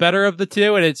one is the better of the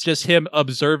two, and it's just him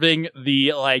observing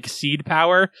the seed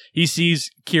power. He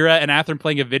sees Kira and Athrun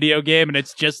playing a video game, and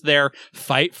it's just their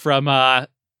fight from My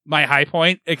High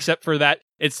Point, except for that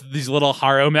it's these little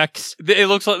Haro mechs. They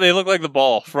look like the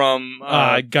ball from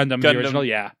Gundam, the original,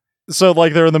 yeah. So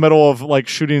like they're in the middle of like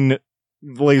shooting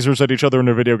lasers at each other in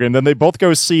a video game. Then they both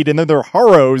go seed, and then their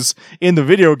Haros in the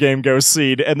video game go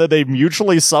seed, and then they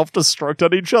mutually self-destruct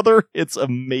on each other. It's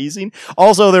amazing.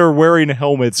 Also, they're wearing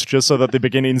helmets just so that the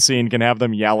beginning scene can have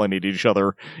them yelling at each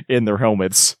other in their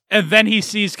helmets. And then he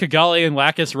sees Kigali and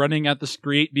Lacus running at the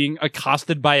street being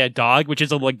accosted by a dog, which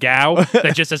is a Legao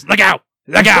that just says, Legao!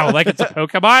 Legao! Like it's a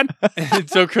Pokemon. And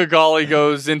so Kigali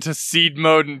goes into seed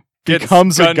mode and gets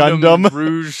Becomes a Gundam.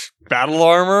 Rouge battle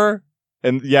armor.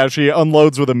 And yeah, she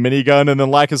unloads with a minigun, and then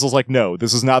Lacus is like, no,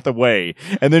 this is not the way.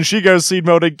 And then she goes seed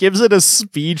mode and gives it a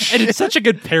speech. And it's such a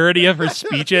good parody of her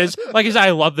speeches. Like I said,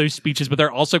 I love those speeches, but they're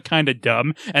also kind of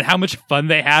dumb. And how much fun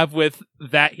they have with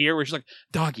that here, where she's like,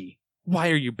 Doggy,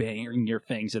 why are you banging your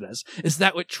fangs at us? Is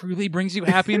that what truly brings you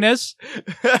happiness?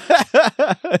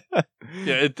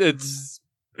 Yeah,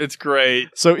 it's great.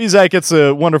 So Izak gets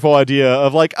a wonderful idea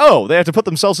of like, oh, they have to put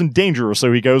themselves in danger.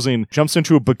 So he goes and jumps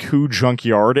into a Baku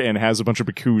junkyard and has a bunch of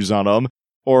Bakus on him.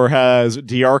 Or has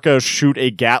Diarca shoot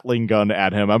a Gatling gun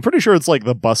at him. I'm pretty sure it's like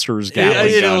the Buster's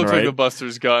Gatling It gun, looks right? like the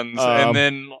Buster's guns. And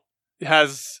then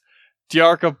has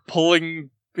Diarca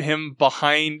pulling him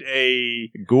behind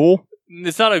a... Ghoul?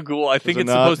 It's not a ghoul. I think it it's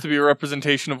not? supposed to be a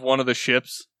representation of one of the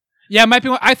ships. Yeah, it might be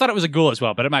one. I thought it was a ghoul as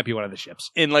well, but it might be one of the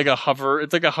ships. in like a hover.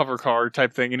 It's like a hover car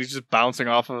type thing, and he's just bouncing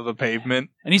off of the pavement.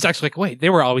 And he's actually like, wait, they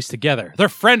were always together. Their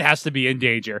friend has to be in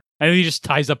danger. And he just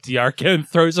ties up Diarca and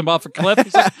throws him off a cliff.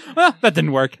 He's like, well, that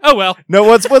didn't work. Oh, well. No,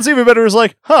 what's even better is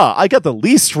like, I got the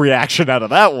least reaction out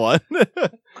of that one.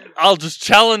 I'll just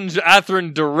challenge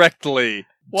Athrun directly.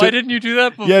 Why didn't you do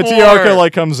that before? Yeah, Diarca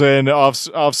like comes in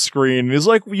off screen. He's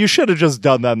like, you should have just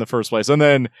done that in the first place. And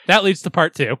then That leads to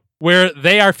part 2, where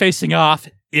they are facing off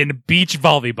in beach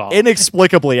volleyball.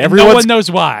 inexplicably, And no one knows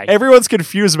why. everyone's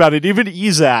confused about it. Even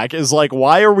Izak is like,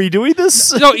 why are we doing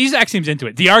this? No, Izak seems into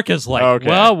it. Diarca's like,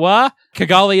 Okay. what?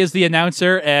 Kigali is the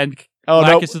announcer, and Oh,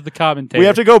 no. Lacus is the commentator. We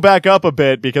have to go back up a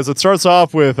bit because it starts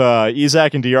off with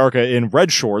Izak and Diarca in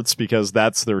red shorts because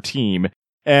that's their team.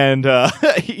 And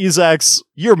Izak's,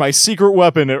 you're my secret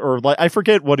weapon, or like, I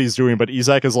forget what he's doing, but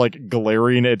Izak is like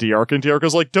glaring at Diarca, and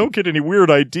Diarca's like, don't get any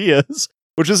weird ideas.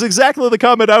 Which is exactly the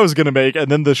comment I was going to make,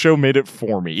 and then the show made it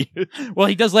for me. Well,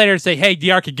 he does later say, hey,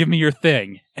 Diarca, give me your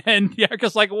thing. And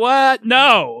Diarca's like, what?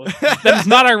 No. That is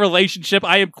not our relationship.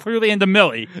 I am clearly into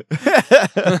Millie.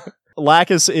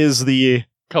 Lacus is the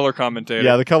color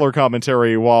color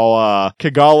commentary, while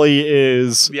Kigali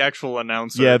is the actual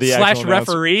announcer. the Slash actual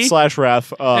announcer. referee. Slash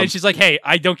ref. And she's like, hey,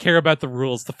 I don't care about the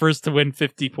rules. The first to win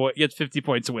 50 gets 50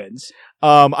 points wins.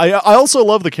 I also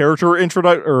love the character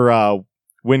introduction,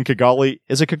 when Kigali,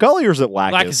 is it Kigali or is it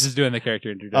Lacus? Lacus is doing the character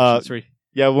introduction.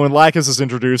 Yeah, when Lacus is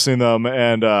introducing them,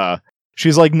 and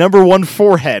she's like, number 1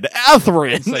 forehead,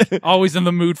 Athrun. It's like, always in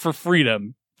the mood for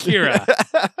freedom. Kira.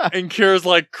 And Kira's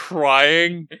like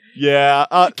crying. Yeah.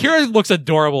 Kira looks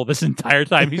adorable this entire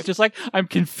time. He's just like, I'm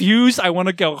confused. I want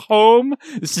to go home.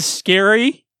 This is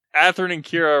scary. Athrun and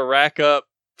Kira rack up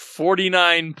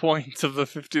 49 points of the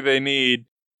 50 they need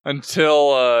until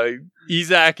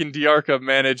Izak and Diarca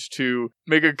manage to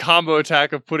make a combo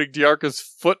attack of putting Diarca's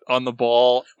foot on the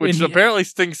ball, which apparently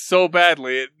stings so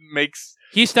badly it makes...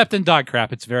 He stepped in dog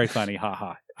crap. It's very funny.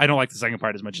 Ha. I don't like the second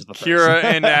part as much as the first. Kira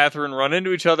and Athrun run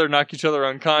into each other, knock each other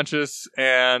unconscious,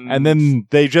 and then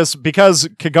they just, because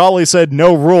Kigali said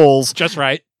no rules, Just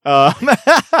right.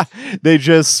 they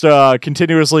just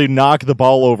continuously knock the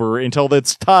ball over until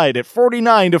it's tied at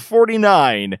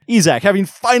 49-49. Izak, having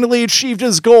finally achieved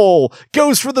his goal,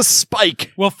 goes for the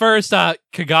spike. Well, first,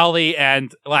 Kigali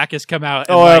and Lacus come out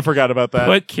and I forgot about that.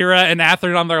 put Kira and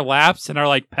Athrun on their laps and are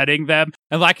like petting them.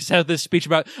 And Lacus has this speech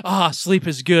about, sleep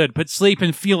is good, but sleep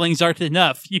and feelings aren't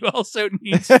enough. You also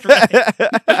need strength.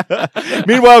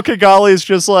 Meanwhile, Kigali is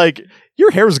just like,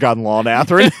 your hair's gotten long,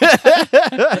 Athrun.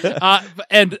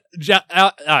 And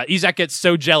Izak gets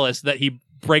so jealous that he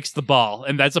breaks the ball,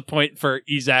 and that's a point for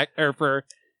Izak, or for...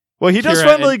 Well, he does Kira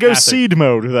finally and go Athrun. seed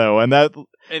mode, though, and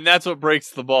that's what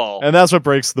breaks the ball. And that's what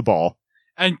breaks the ball.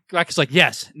 And Lacus is like,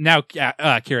 yes, now,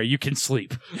 Kira, you can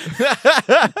sleep.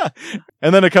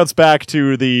 And then it cuts back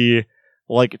to the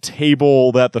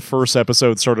table that the first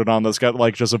episode started on that's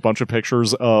got just a bunch of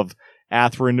pictures of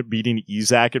Athrun beating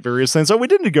Izak at various things. So we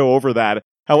didn't go over that.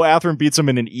 How Athrun beats him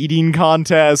in an eating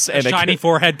contest and shiny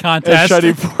forehead a contest.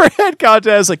 shiny forehead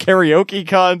contest, a karaoke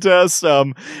contest.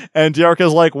 And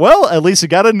Diarca's like, well, at least you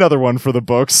got another one for the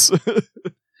books.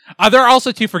 There are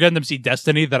also 2 for Gundam Seed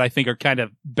Destiny that I think are kind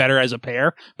of better as a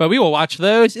pair, but we will watch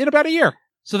those in about a year.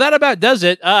 So that about does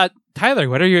it. Tyler,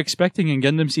 what are you expecting in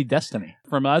Gundam Seed Destiny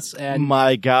from us? And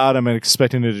my God, I'm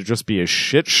expecting it to just be a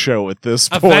shit show at this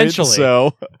point. Eventually.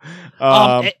 So,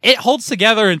 it holds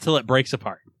together until it breaks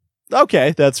apart.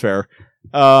 Okay, that's fair.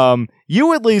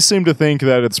 You at least seem to think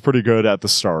that it's pretty good at the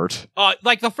start.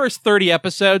 Like the first 30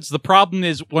 episodes, the problem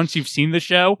is once you've seen the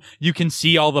show, you can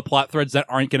see all the plot threads that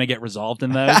aren't going to get resolved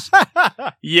in those.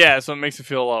 Yeah, so it makes it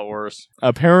feel a lot worse.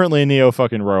 Apparently, Neo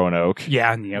fucking Roanoke.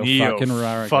 Yeah, Neo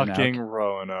fucking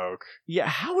Roanoke. Yeah,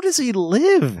 how does he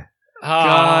live?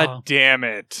 God damn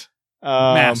it.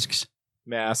 Masks.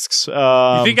 Masks.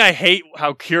 You think I hate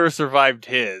how Kira survived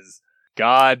his?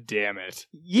 God damn it.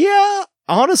 Yeah.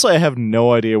 Honestly, I have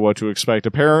no idea what to expect.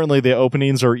 Apparently, the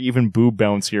openings are even boob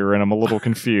bouncier, and I'm a little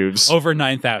confused. Over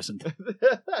 9,000. Do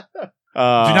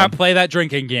not play that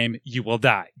drinking game. You will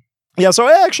die. Yeah, so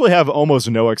I actually have almost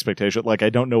no expectation. I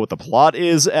don't know what the plot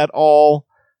is at all.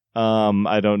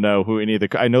 I don't know who any of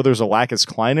the... I know there's a Lacus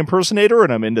Klein impersonator,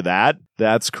 and I'm into that.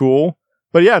 That's cool.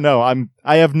 But yeah, no,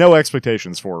 I have no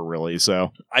expectations for it, really,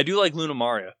 so... I do like Luna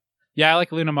Maria. Yeah, I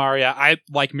like Luna Maria. I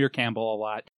like Mir Campbell a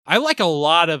lot. I like a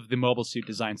lot of the mobile suit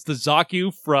designs. The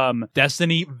Zaku from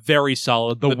Destiny, very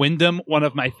solid. The Wyndham, one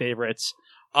of my favorites.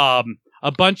 A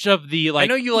bunch of the I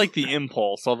know you like the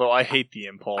Impulse, although I hate the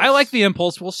Impulse. I like the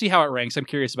Impulse. We'll see how it ranks. I'm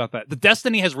curious about that. The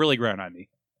Destiny has really grown on me.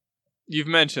 You've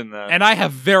mentioned that. And I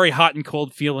have very hot and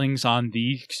cold feelings on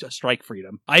the Strike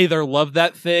Freedom. I either love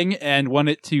that thing and want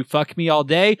it to fuck me all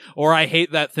day, or I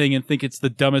hate that thing and think it's the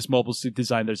dumbest mobile suit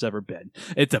design there's ever been.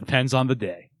 It depends on the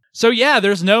day. So yeah,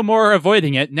 there's no more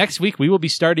avoiding it. Next week, we will be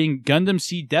starting Gundam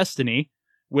Seed Destiny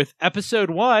with Episode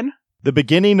 1. The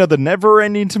beginning of the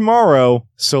never-ending tomorrow,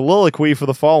 Soliloquy for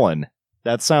the Fallen.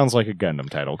 That sounds like a Gundam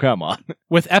title. Come on.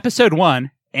 With Episode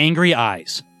 1, Angry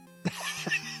Eyes.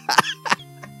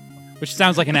 Which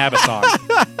sounds like an ABBA song.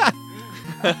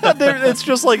 It's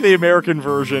just like the American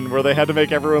version where they had to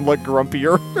make everyone look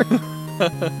grumpier.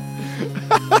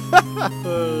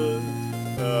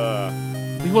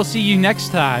 We will see you next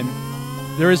time.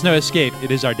 There is no escape.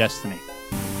 It is our destiny.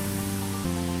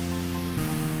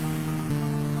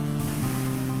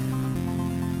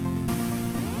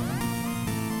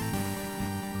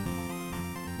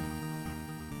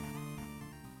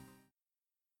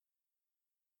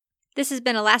 This has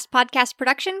been a Last Podcast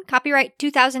production, copyright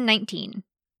 2019.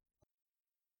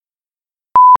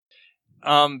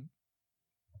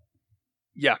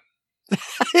 Yeah.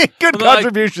 Good Well,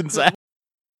 contribution, Zach.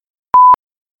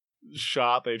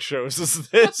 Shot they chose is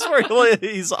this where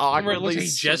he's awkwardly He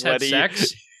just had sweaty.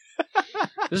 sex.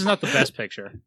 This is not the best picture.